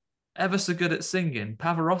wear, ever so good at singing.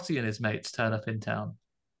 Pavarotti and his mates turn up in town.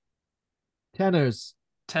 Tenors,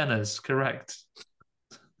 correct.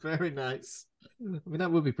 Very nice. I mean,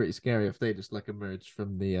 that would be pretty scary if they just emerge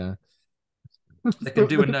from the. They can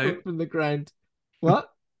do a note from the ground. What?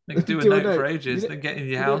 They can do a note for ages. Then get in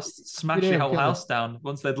your house, smash your whole house down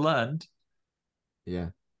once they'd learned. Yeah.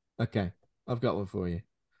 Okay. I've got one for you.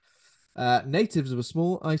 Natives of a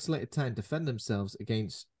small, isolated town defend themselves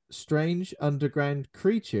against strange underground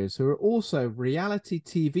creatures who are also reality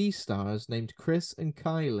TV stars named Chris and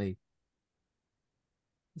Kylie.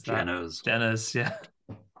 Jenners, yeah.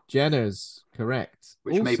 Jenners, correct.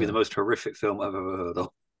 Which also may be the most horrific film I've ever heard of.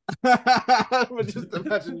 Just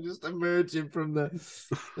imagine just emerging from the.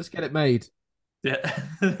 Let's get it made. Yeah,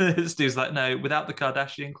 Stu's like, no, without the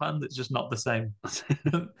Kardashian clan, it's just not the same. That's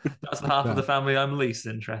the half of the family I'm least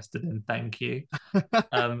interested in. Thank you.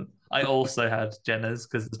 I also had Jenners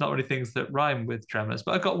because there's not really things that rhyme with Tremors,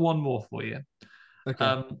 but I've got one more for you.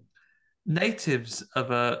 Okay. Natives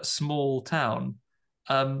of a small town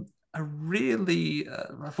are really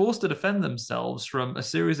forced to defend themselves from a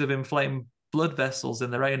series of inflamed blood vessels in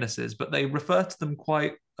their anuses, but they refer to them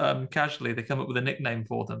quite casually. They come up with a nickname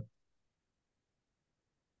for them.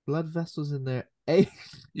 Blood vessels in their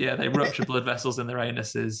Yeah, they rupture blood vessels in their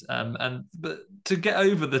anuses. But to get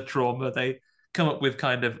over the trauma, they come up with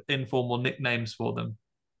kind of informal nicknames for them.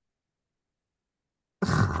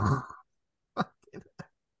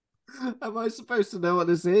 Am I supposed to know what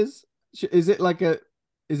this is? Is it like a?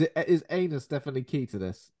 Is anus definitely key to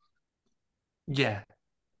this? Yeah.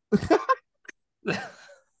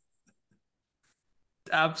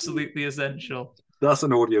 Absolutely essential. That's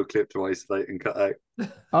an audio clip to isolate and cut out.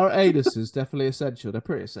 Our anuses definitely essential. They're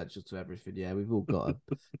pretty essential to everything. Yeah, we've all got them.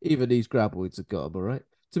 Even these graboids have got them. All right.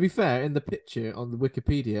 To be fair, in the picture on the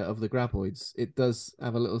Wikipedia of the graboids, it does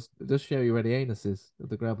have a little. It does show you where the anus is of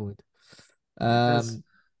the graboid.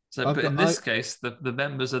 But in this case, the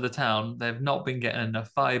members of the town, they've not been getting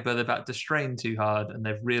enough fibre. They've had to strain too hard, and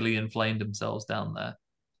they've really inflamed themselves down there.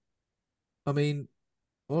 I mean,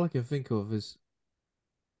 all I can think of is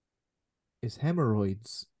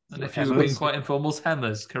hemorrhoids. And if you were being quite informal,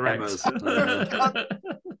 hemmers, correct.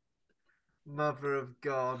 Mother of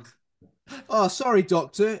God. Oh, sorry,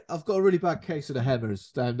 doctor. I've got a really bad case of the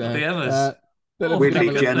hemmers down there. The hemmers.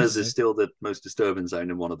 Weirdly, Jenner's is still the most disturbing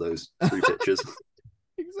sound in one of those 3 pictures.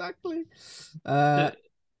 Exactly.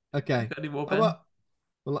 Okay. Any more,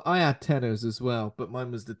 well, I had tenors as well, but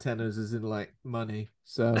mine was the tenors as in like money.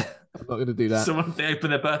 So I'm not going to do that. Someone they open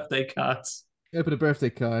their birthday cards. They open a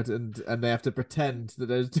birthday card and they have to pretend that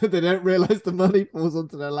they don't realize the money falls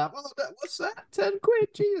onto their lap. Oh, what's that? 10 quid.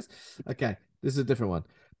 Jesus. Okay, this is a different one.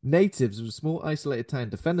 Natives of a small isolated town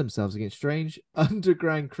defend themselves against strange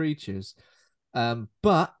underground creatures,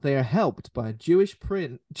 but they are helped by a Jewish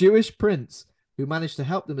prince who managed to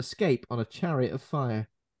help them escape on a chariot of fire.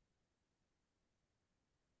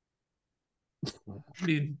 I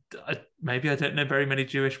mean, maybe I don't know very many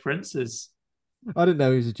Jewish princes. I didn't know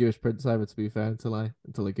he was a Jewish prince either, to be fair, until I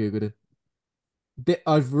googled him.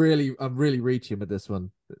 I'm really reaching with this one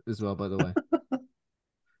as well, by the way.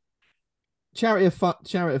 Chariot of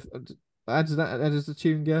how does the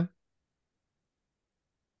tune go?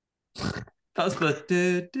 That's that's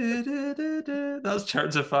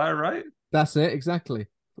Chariots of Fire, right? That's it, exactly.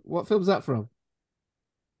 What film's that from?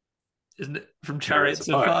 Isn't it from Chariots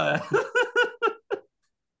of Fire?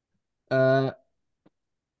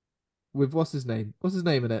 With what's his name? What's his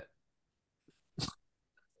name in it?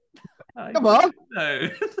 Come on! No.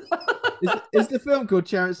 is the film called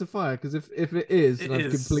Chariots of Fire? Because if it is, then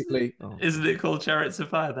I've completely. Oh. Isn't it called Chariots of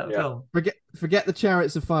Fire? That film. Forget the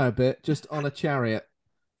Chariots of Fire bit. Just on a chariot.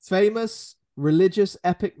 Famous religious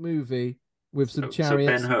epic movie with some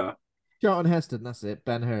chariots. So Ben-Hur. Charlton Heston. That's it.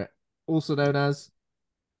 Ben-Hur, also known as.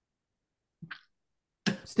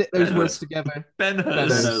 Stick those words together.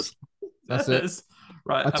 Ben-Hur. That's it.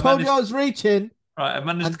 Right. I told you I was reaching. Right, I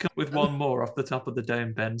managed to come up with one more off the top of the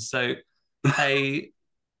dome, Ben. So, the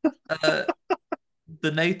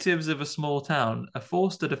natives of a small town are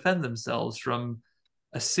forced to defend themselves from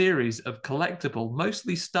a series of collectible,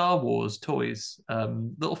 mostly Star Wars toys,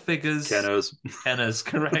 little figures. Kenners,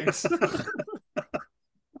 correct.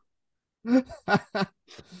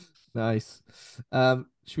 Nice.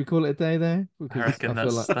 Should we call it a day there? I reckon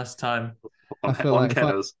that's time. I feel like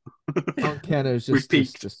Kenners. On Kenners, we've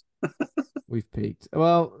peaked.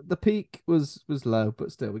 Well, the peak was low,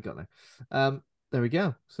 but still, we got there. There we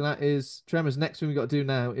go. So that is Tremors. Next thing we got to do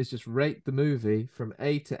now is just rate the movie from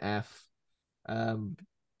A to F.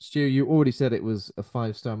 Stu, you already said it was a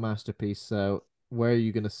 5-star masterpiece. So where are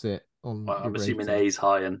you going to sit on? I'm assuming A's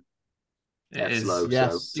high and F's low.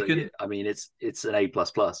 Yes. So I mean, it's an A++.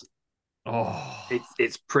 Oh,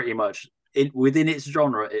 it's pretty much within its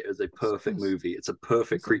genre. It is a perfect movie. It's a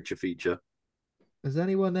perfect creature feature. Has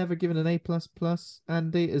anyone ever given an A++,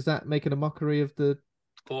 Andy? Is that making a mockery of the?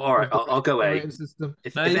 Well, all right, I'll go A. System?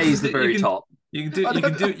 If A is the very top, you can do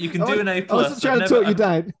an A+. I wasn't trying to talk you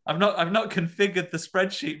down. I've not configured the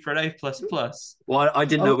spreadsheet for an A++. Well, I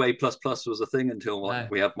didn't know A++ was a thing until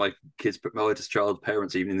we had my eldest child's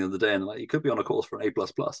parents' evening the other day, and you could be on a course for an A++. It's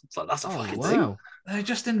like that's a fucking thing. They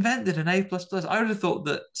just invented an A++. I would have thought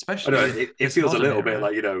that, especially. I know, it feels a little bit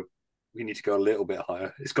like we need to go a little bit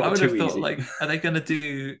higher. It's got too easy. I would have thought are they going to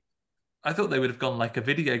do? I thought they would have gone like a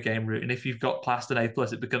video game route, and if you've got past an A+,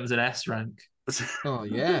 it becomes an S rank. Oh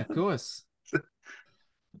yeah, of course.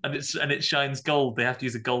 and it shines gold. They have to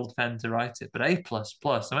use a gold pen to write it. But A++,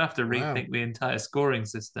 I have to rethink the entire scoring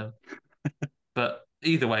system. But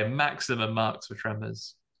either way, maximum marks for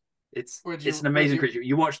Tremors. It's an amazing creature.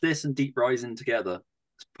 You watch this and Deep Rising together.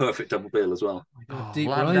 It's perfect double bill as well. Deep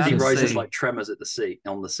Rising is like Tremors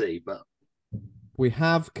on the sea, but. We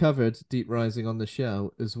have covered Deep Rising on the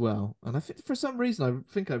show as well. And I think for some reason,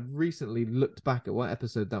 I recently looked back at what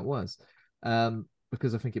episode that was.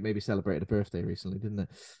 Because I think it maybe celebrated a birthday recently, didn't it?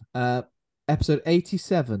 Episode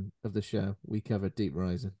 87 of the show, we covered Deep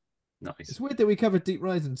Rising. Nice. It's weird that we covered Deep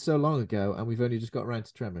Rising so long ago and we've only just got around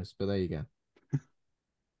to Tremors, but there you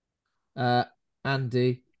go.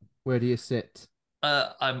 Andy, where do you sit?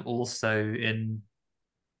 I'm also in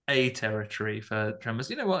A territory for Tremors.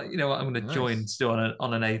 You know what? I'm going to join still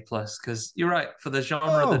on an A plus, because you're right, for the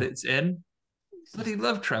genre that it's in. Bloody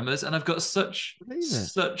love Tremors, and I've got such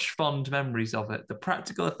fond memories of it. The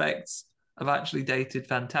practical effects have actually dated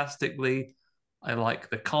fantastically. I like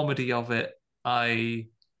the comedy of it.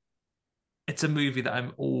 It's a movie that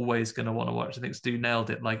I'm always going to want to watch. I think Stu nailed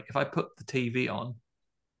it. Like, if I put the TV on,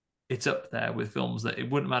 it's up there with films that it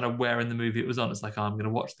wouldn't matter where in the movie it was on. It's like, oh, I'm going to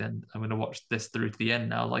watch this through to the end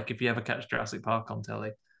now. Like, if you ever catch Jurassic Park on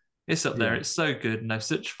telly, it's up there. It's so good, and I have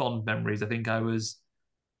such fond memories. I think I was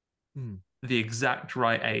the exact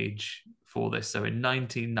right age for this. So in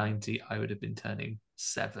 1990, I would have been turning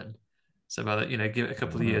 7. So by the, give it a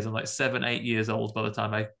couple of years, I'm like 7, 8 years old by the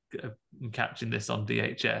time I'm catching this on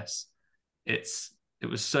VHS. It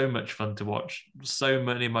was so much fun to watch. So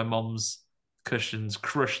many of my mom's cushions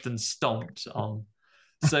crushed and stomped on.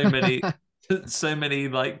 So many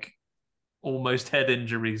like almost head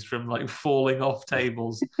injuries from like falling off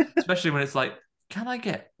tables, especially when it's like, can I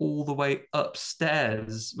get all the way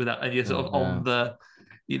upstairs without, and you're sort of on the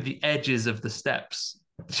edges of the steps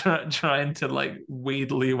trying to like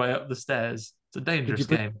wheedle your way up the stairs. It's a dangerous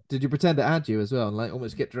game. Did you pretend it had you as well and like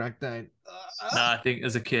almost get dragged down? No, I think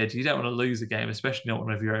as a kid, you don't want to lose a game, especially not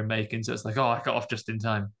one of your own making. So it's like, oh, I got off just in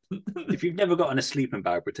time. If you've never got in a sleeping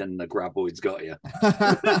bag pretending the graboid's got you.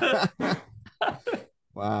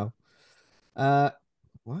 Wow.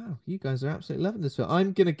 Wow, you guys are absolutely loving this film.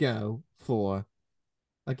 I'm going to go for,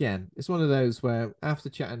 again, it's one of those where after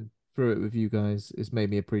chatting through it with you guys, it's made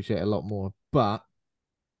me appreciate it a lot more. But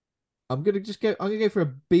I'm going to go for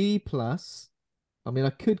a B plus. I mean,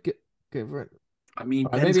 I could go for it. I mean,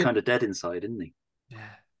 Ben's kind of dead inside, isn't he? Yeah.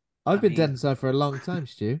 I've been dead inside for a long time,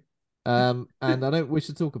 Stu. And I don't wish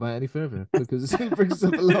to talk about it any further because it brings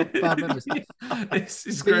up a lot of bad memories.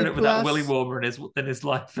 He's grown up with that willy warmer in his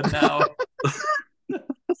life, and now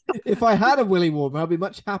if I had a willy warmer, I'd be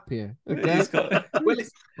much happier. Okay,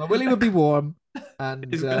 my willy would be warm, and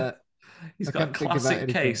he's got a classic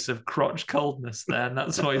case of crotch coldness there, and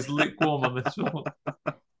that's why he's lukewarm on this one.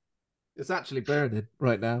 It's actually burning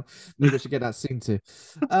right now. Maybe I should get that scene too.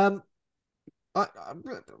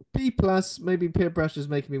 B plus, maybe peer pressure is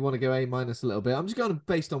making me want to go A minus a little bit. I'm just going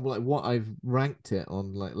based on like what I've ranked it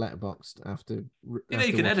on like Letterboxd after.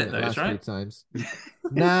 You can edit those, right? Times.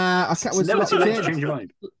 Nah, I can't. Never too late to change your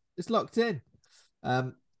mind. It's locked in.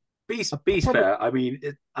 B's fair. I mean,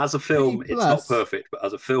 as a film, it's not perfect, but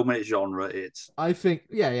as a film in its genre, it's. I think,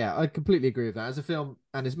 yeah, I completely agree with that. As a film,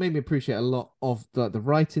 and it's made me appreciate a lot of the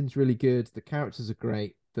writing's really good. The characters are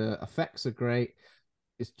great. The effects are great.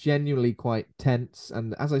 It's genuinely quite tense,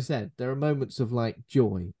 and as I said, there are moments of like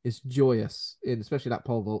joy. It's joyous, especially that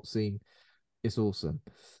pole vault scene. It's awesome.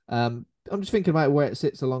 I'm just thinking about where it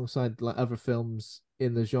sits alongside like other films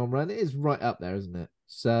in the genre, and it is right up there, isn't it?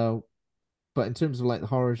 So, but in terms of like the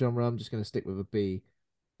horror genre, I'm just going to stick with a B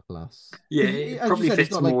plus. Yeah, it probably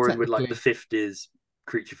fits more in with like the 50s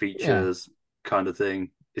creature features kind of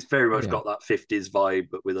thing. It's very much got that 50s vibe,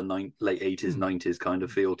 but with a late 80s, 90s kind of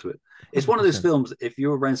feel to it. It's 100%. One of those films, if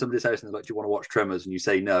you're around somebody's house and they're like, do you want to watch Tremors? And you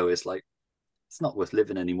say no, it's like, it's not worth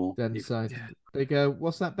living anymore. Then they go,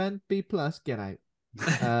 what's that, Ben? B plus, get out.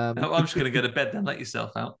 I'm just going to go to bed then, let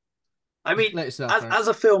yourself out. I mean, as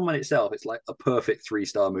a film in itself, it's like a perfect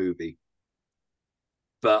 3-star movie.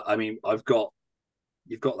 But I mean, you've got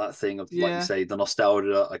that thing of, like you say, the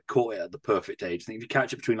nostalgia. I caught it at the perfect age. I think if you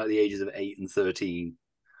catch it between like the ages of 8 and 13,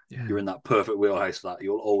 you're in that perfect wheelhouse for that.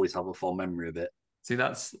 You'll always have a fond memory of it. See,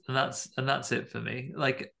 that's it for me.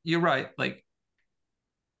 Like, you're right. Like,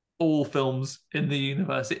 all films in the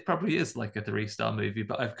universe, it probably is like a 3-star movie.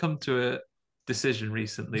 But I've come to a decision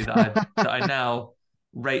recently that I now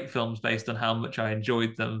rate films based on how much I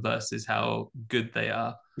enjoyed them versus how good they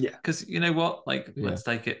are. Yeah. Because you know what? Like, let's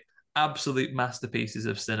take it. Absolute masterpieces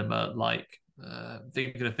of cinema, like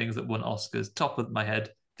thinking of things that won Oscars, top of my head,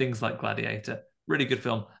 things like Gladiator. Really good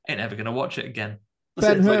film. Ain't ever going to watch it again.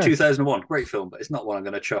 It's like 2001. Great film, but it's not one I'm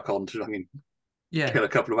going to chuck on to kill a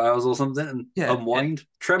couple of hours or something and unwind.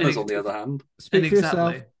 Tremors, on the other hand.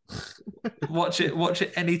 Exactly. Watch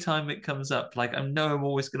it anytime it comes up. Like, I'm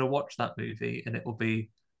always going to watch that movie and it will be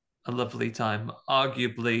a lovely time.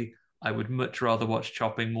 Arguably, I would much rather watch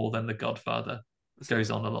Chopping Mall than The Godfather. It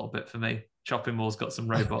goes on a little bit for me. Chopping Mall's got some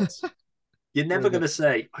robots. You're never going to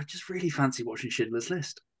say, I just really fancy watching Schindler's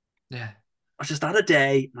List. Yeah. I just had a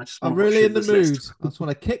day. And I'm really in the mood. I just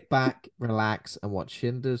want to kick back, relax, and watch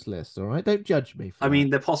Schindler's List. All right, don't judge me. I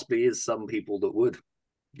mean, there possibly is some people that would.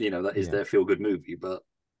 that is their feel-good movie, but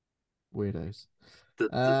weirdos.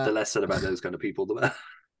 The less said about those kind of people, the better.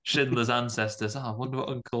 Schindler's Ancestors. I wonder what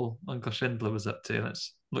Uncle Schindler was up to.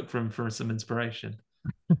 Let's look for him for some inspiration.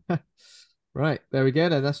 Right, there we go.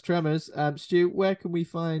 Then that's Tremors. Stu, where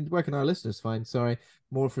can our listeners find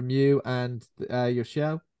more from you and your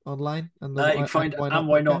show online? And you can find And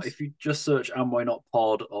Why Not if you just search And Why Not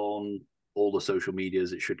Pod on all the social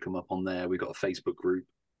medias. It should come up on there. We've got a Facebook group.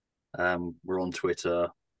 We're on Twitter,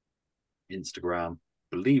 Instagram.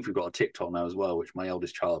 I believe we've got a TikTok now as well, which my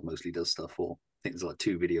eldest child mostly does stuff for. I think there's like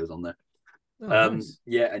 2 videos on there. Nice.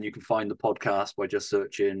 Yeah, and you can find the podcast by just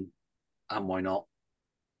searching And Why Not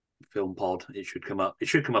Film Pod. It should come up. It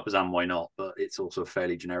should come up as And Why Not, but it's also a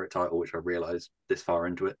fairly generic title, which I realised this far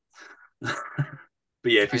into it. But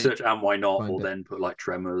yeah, if you search And Why Not, or then put like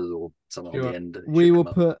Tremors or something at the end, we'll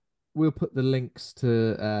put the links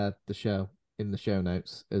to the show in the show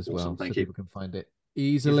notes as well, so people can find it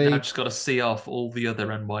easily. I've just got to see off all the other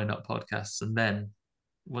And Why Not podcasts, and then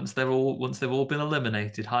once they've all been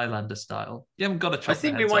eliminated, Highlander style, you haven't got to. I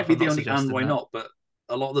think we might be the only And Why Not, but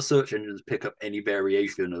a lot of the search engines pick up any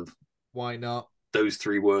variation of Why Not, those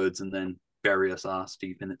 3 words, and then bury us ass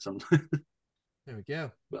deep in it sometimes. There we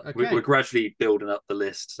go. But okay. We're gradually building up the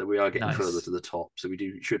list, so we are getting further to the top. So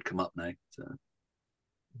should come up now. So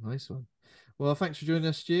nice one. Well, thanks for joining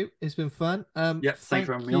us, Stu. It's been fun. Thanks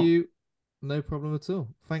for having me on. No problem at all.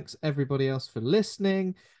 Thanks everybody else for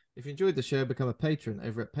listening. If you enjoyed the show, become a patron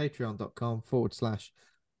over at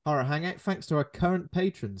patreon.com/horror hangout. Thanks to our current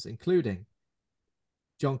patrons, including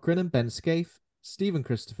John Crinnan, Ben Scaife, Stephen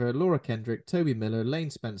Christopher, Laura Kendrick, Toby Miller, Lane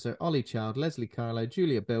Spencer, Ollie Child, Leslie Carlo,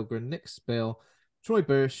 Julia Bilgren, Nick Spill, Troy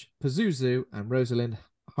Birch, Pazuzu, and Rosalind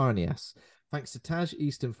Harnias. Thanks to Taj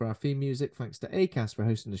Easton for our theme music. Thanks to Acast for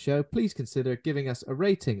hosting the show. Please consider giving us a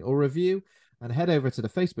rating or review, and head over to the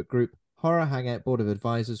Facebook group Horror Hangout Board of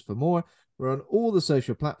Advisors for more. We're on all the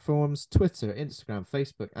social platforms, Twitter, Instagram,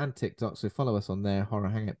 Facebook, and TikTok, so follow us on there, Horror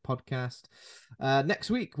Hangout Podcast. Next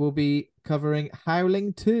week, we'll be covering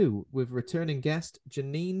Howling 2 with returning guest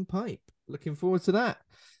Janine Pipe. Looking forward to that.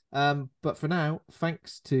 But for now,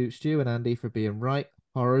 thanks to Stu and Andy for being right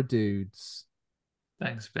horror dudes.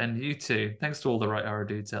 Thanks, Ben. You too. Thanks to all the right horror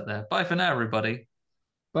dudes out there. Bye for now, everybody.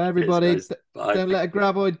 Bye, everybody. Bye. Don't let a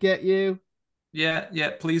graboid get you. Yeah.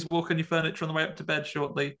 Please walk on your furniture on the way up to bed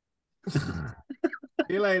shortly. See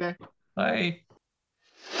you later. Bye.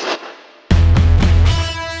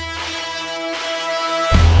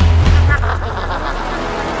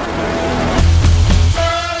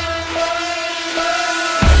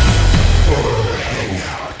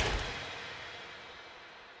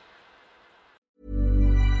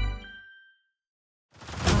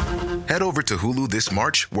 Head over to Hulu this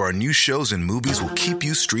March, where our new shows and movies will keep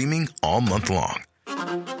you streaming all month long.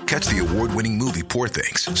 Catch the award-winning movie Poor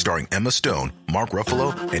Things, starring Emma Stone, Mark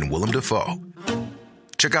Ruffalo, and Willem Dafoe.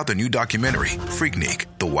 Check out the new documentary, Freaknik,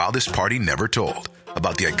 The Wildest Party Never Told,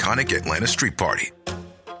 about the iconic Atlanta street party.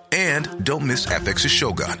 And don't miss FX's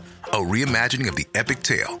Shogun, a reimagining of the epic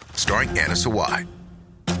tale, starring Anna Sawai.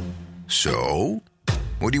 So,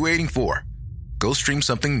 what are you waiting for? Go stream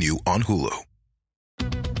something new on Hulu.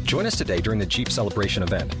 Join us today during the Jeep Celebration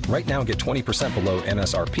event. Right now, get 20% below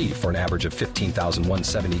MSRP for an average of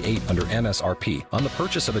 $15,178 under MSRP on the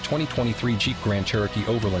purchase of a 2023 Jeep Grand Cherokee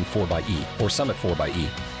Overland 4xE or Summit 4xE.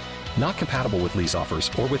 Not compatible with lease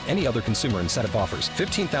offers or with any other consumer incentive offers.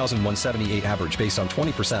 $15,178 average based on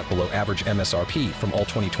 20% below average MSRP from all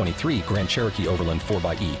 2023 Grand Cherokee Overland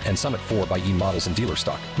 4xE and Summit 4xE models in dealer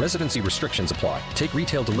stock. Residency restrictions apply. Take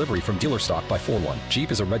retail delivery from dealer stock by 4/1.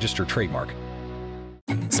 Jeep is a registered trademark.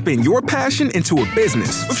 Spin your passion into a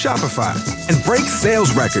business with Shopify and break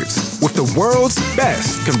sales records with the world's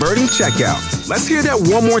best converting checkout. Let's hear that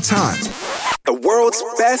one more time. The world's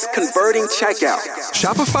best converting checkout.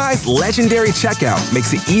 Shopify's legendary checkout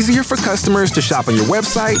makes it easier for customers to shop on your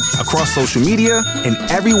website, across social media, and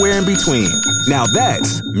everywhere in between. Now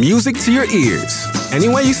that's music to your ears. Any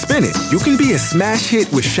way you spin it, you can be a smash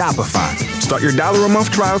hit with Shopify. Start your $1 a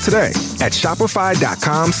month trial today at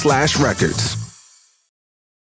shopify.com/records.